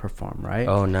Khalifa perform. Right?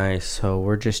 Oh, nice. So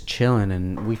we're just chilling,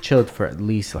 and we chilled for at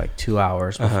least like 2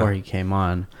 hours before he came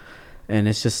on, and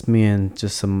it's just me and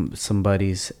just some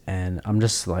buddies, and I'm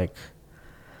just like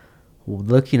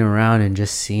looking around and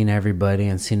just seeing everybody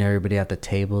at the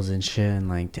tables and shit, and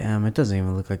like, damn, it doesn't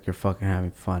even look like you're fucking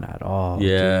having fun at all.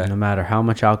 Yeah. Dude. No matter how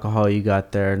much alcohol you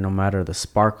got there, no matter the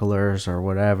sparklers or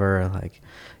whatever, like,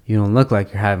 you don't look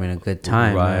like you're having a good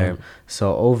time. Right. Man.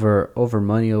 So over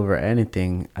money, over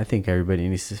anything, I think everybody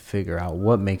needs to figure out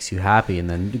what makes you happy and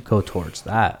then go towards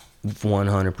that.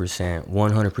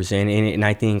 100%. And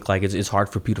I think, like, it's hard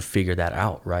for people to figure that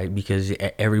out, right? Because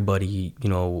everybody, you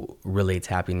know, relates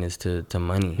happiness to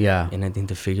money. Yeah. And I think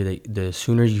the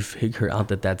sooner you figure out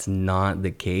that that's not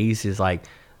the case, is like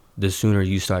the sooner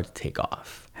you start to take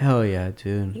off. Hell yeah,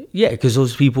 dude. Yeah, because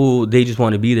those people, they just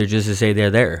want to be there just to say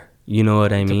they're there. You know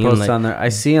what I mean? Post on their, I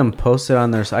see them posted on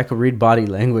their. I could read body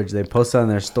language. They post on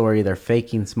their story. They're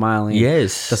faking smiling.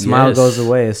 Yes, the smile goes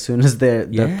away as soon as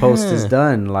the post is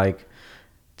done. Like,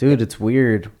 dude, it's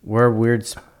weird. We're a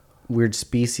weird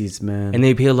species, man. And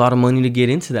they pay a lot of money to get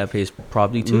into that place,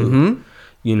 probably too. Mm-hmm.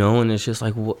 You know, and it's just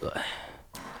like, what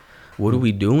are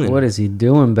we doing? What is he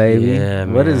doing, baby? Yeah,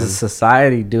 what man. is the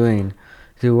society doing,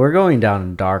 dude? We're going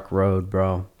down a dark road,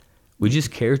 bro. We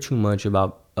just care too much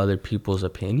about other people's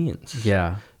opinions.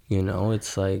 Yeah. You know,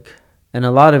 it's like, and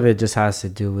a lot of it just has to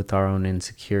do with our own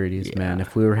insecurities, man.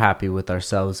 If we were happy with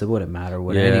ourselves, it wouldn't matter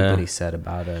what anybody said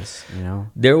about us, you know.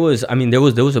 There was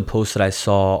a post that I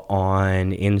saw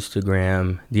on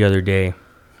Instagram the other day,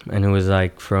 and it was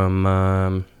like from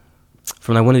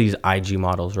like one of these IG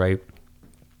models, right?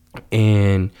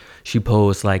 And she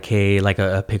posts like, hey, like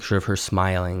a picture of her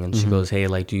smiling, and she goes, hey,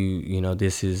 like, do you know,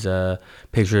 this is a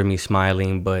picture of me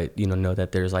smiling, but you know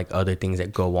that there's like other things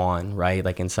that go on, right,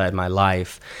 like inside my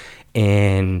life.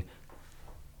 And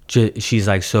she's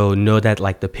like, so know that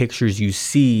like the pictures you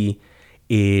see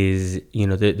is, you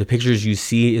know, the pictures you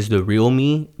see is the real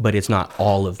me, but it's not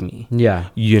all of me. Yeah.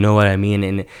 You know what I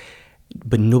mean?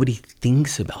 But nobody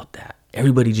thinks about that.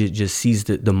 Everybody just sees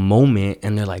the moment,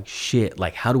 and they're like, shit,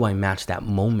 like, how do I match that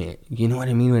moment? You know what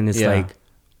I mean? And it's like,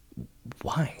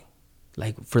 why?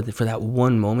 Like, for that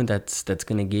one moment that's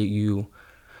gonna get you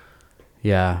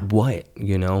what,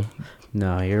 you know?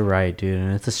 No, you're right, dude.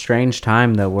 And it's a strange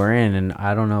time that we're in, and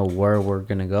I don't know where we're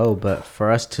gonna go, but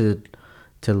for us to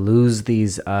to lose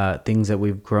these things that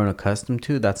we've grown accustomed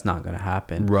to, that's not going to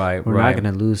happen. Right, We're not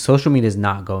going to lose. Social media is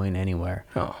not going anywhere.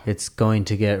 Oh. It's going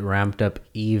to get ramped up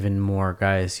even more,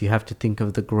 guys. You have to think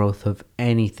of the growth of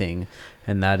anything,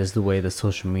 and that is the way the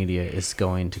social media is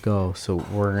going to go. So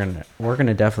we're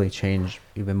gonna definitely change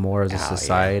even more as a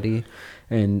society,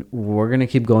 and we're gonna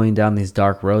keep going down these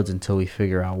dark roads until we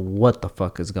figure out what the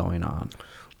fuck is going on.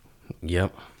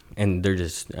 Yep. And they're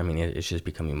just, I mean, it's just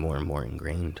becoming more and more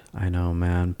ingrained. I know,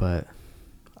 man, but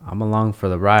I'm along for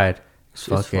the ride. It's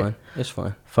fun. It's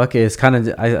fun. Fuck it. It's kind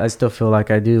of, I still feel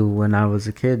like I do when I was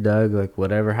a kid, Doug. Like,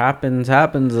 whatever happens.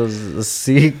 Let's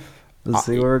see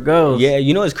where it goes. Yeah,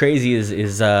 you know what's crazy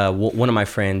is one of my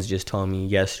friends just told me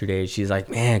yesterday. She's like,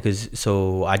 man, because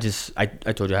so I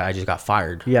told you I just got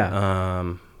fired. Yeah.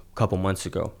 A couple months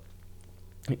ago,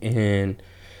 and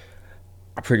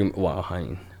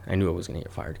I knew I was gonna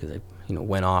get fired because I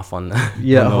went off on the on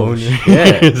the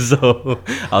owner. So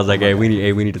I was like, hey, we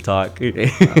need to talk.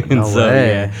 No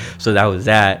way. So that was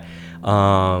that.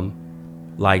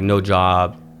 Like no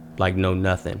job, like no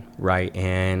nothing, right?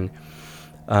 And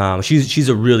she's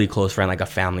a really close friend, like a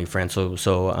family friend. So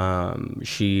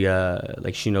she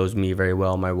she knows me very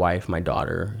well, my wife, my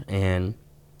daughter, and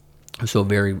so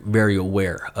very, very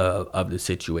aware of the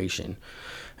situation.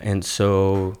 And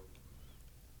so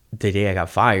the day I got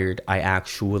fired, I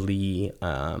actually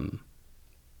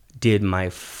did my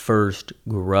first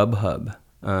Grubhub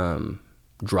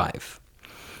drive,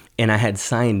 and I had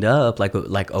signed up like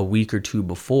a week or two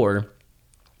before,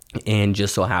 and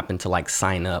just so happened to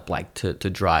sign up to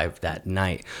drive that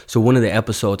night. So one of the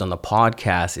episodes on the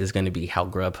podcast is going to be how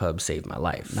Grubhub saved my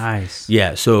life. Nice.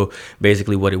 Yeah. So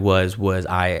basically what it was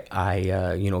I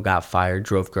got fired,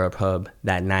 drove Grubhub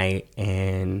that night,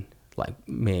 and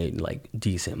made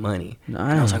decent money.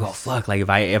 Nice. And I was like, oh fuck, if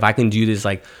I can do this,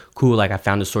 cool, I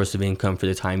found a source of income for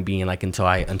the time being, until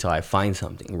I find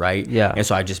something, right? Yeah. And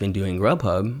so I've just been doing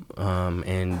Grubhub,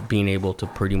 and being able to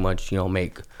pretty much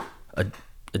make an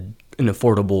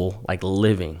affordable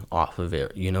living off of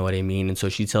it, you know what I mean? And so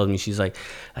she tells me, she's like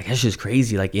that's just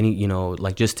crazy,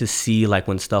 just to see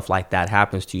when stuff like that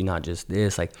happens to you, not just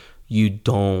this, you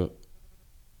don't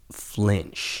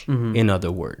flinch. Mm-hmm. In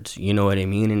other words, you know what I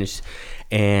mean?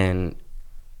 And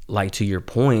to your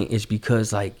point, it's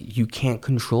because you can't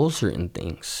control certain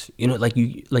things,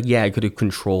 I could have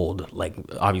controlled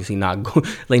obviously not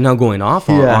going off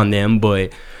on them,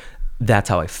 but that's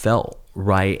how I felt,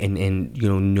 right? And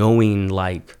knowing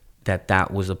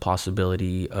that was a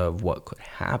possibility of what could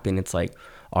happen, it's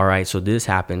all right, so this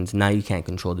happens. Now you can't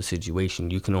control the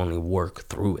situation. You can only work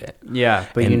through it. Yeah,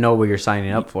 but you know what you're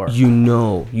signing up for. You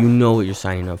know what you're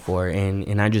signing up for.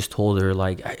 And I just told her,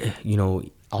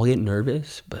 I'll get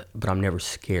nervous, but I'm never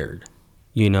scared.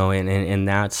 And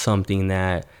that's something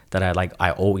that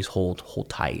I always hold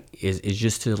tight is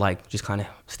just to just kind of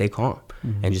stay calm.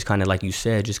 Mm-hmm. And just kind of, like you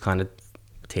said, just kind of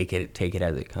take it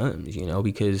as it comes,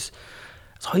 because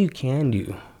that's all you can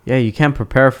do. Yeah, you can't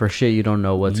prepare for shit you don't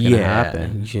know what's going to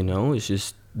happen. It's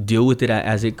just deal with it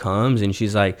as it comes. And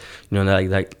she's like,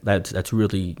 that's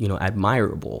really,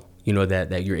 admirable,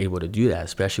 that you're able to do that,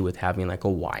 especially with having a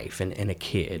wife and a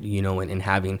kid, and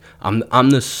having, I'm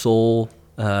the sole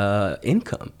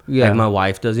income. Yeah. My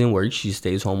wife doesn't work. She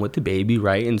stays home with the baby,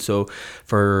 right? And so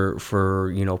for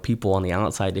people on the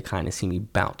outside to kind of see me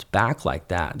bounce back like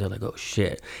that, they're like, oh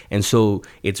shit. And so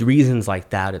it's reasons like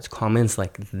that, it's comments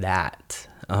like that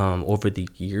over the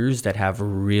years that have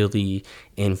really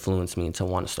influenced me to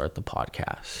want to start the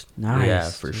podcast. Nice. Yeah,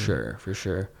 for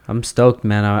sure. I'm stoked,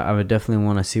 man. I would definitely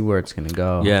want to see where it's gonna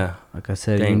go. Yeah. Like I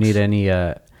said, Thanks. You need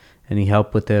any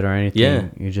help with it or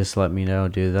anything, you just let me know,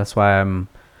 dude. That's why I'm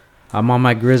on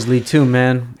my grizzly too,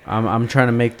 man. I'm trying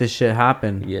to make this shit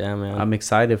happen. Yeah, man. I'm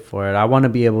excited for it. I want to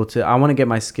be able to. I want to get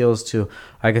my skills to.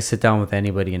 I can sit down with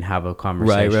anybody and have a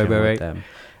conversation with them.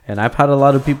 And I've had a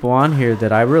lot of people on here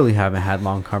that I really haven't had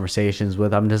long conversations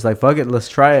with. I'm just like, fuck it, let's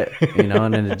try it, and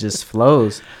then it just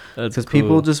flows. Because cool.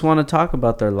 People just want to talk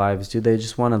about their lives, dude. They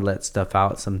just want to let stuff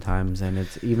out sometimes, and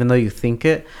it's even though you think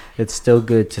it's still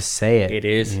good to say it. It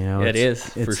is.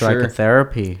 It's like a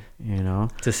therapy,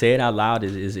 To say it out loud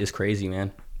is crazy,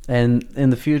 man. And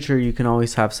in the future, you can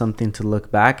always have something to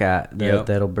look back at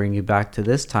that'll bring you back to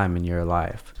this time in your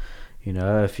life.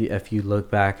 If you look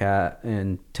back at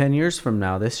in 10 years from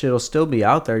now, this shit will still be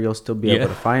out there. You'll still be able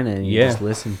to find it, and you just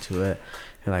listen to it.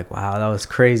 You're like, wow, that was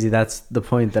crazy. That's the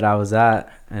point that I was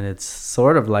at. And it's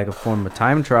sort of like a form of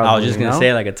time travel. I was just going to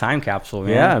say like a time capsule,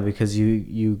 man. Yeah, because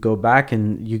you go back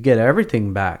and you get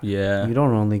everything back. Yeah. You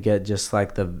don't only get just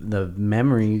like the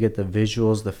memory. You get the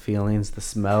visuals, the feelings, the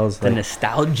smells. The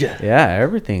nostalgia. Yeah,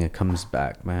 everything comes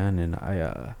back, man. And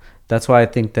that's why I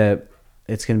think that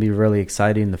it's going to be really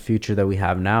exciting in the future that we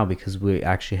have now, because we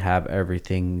actually have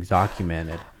everything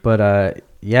documented. But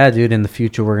yeah, dude, in the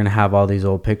future we're going to have all these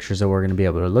old pictures that we're going to be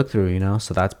able to look through, you know?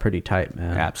 So that's pretty tight,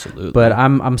 man. Absolutely. But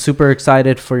I'm super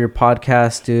excited for your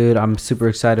podcast, dude. I'm super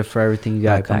excited for everything you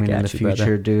got coming in the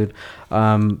future, dude.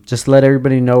 Just let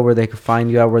everybody know where they can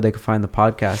find you at, where they can find the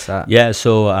podcast at. Yeah,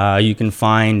 so you can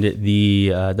find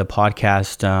the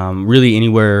podcast really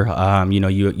anywhere.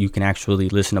 You can actually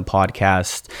listen to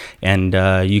podcasts, and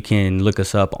you can look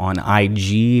us up on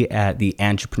IG at the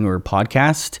Entrepreneur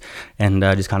Podcast, and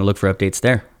just kind of look for updates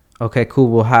there. Okay, cool.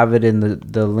 We'll have it in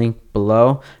the link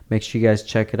below. Make sure you guys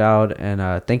check it out,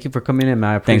 and thank you for coming in,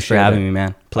 man. I appreciate it. Thanks for having me,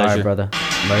 man. Pleasure. All right, brother.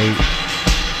 Bye.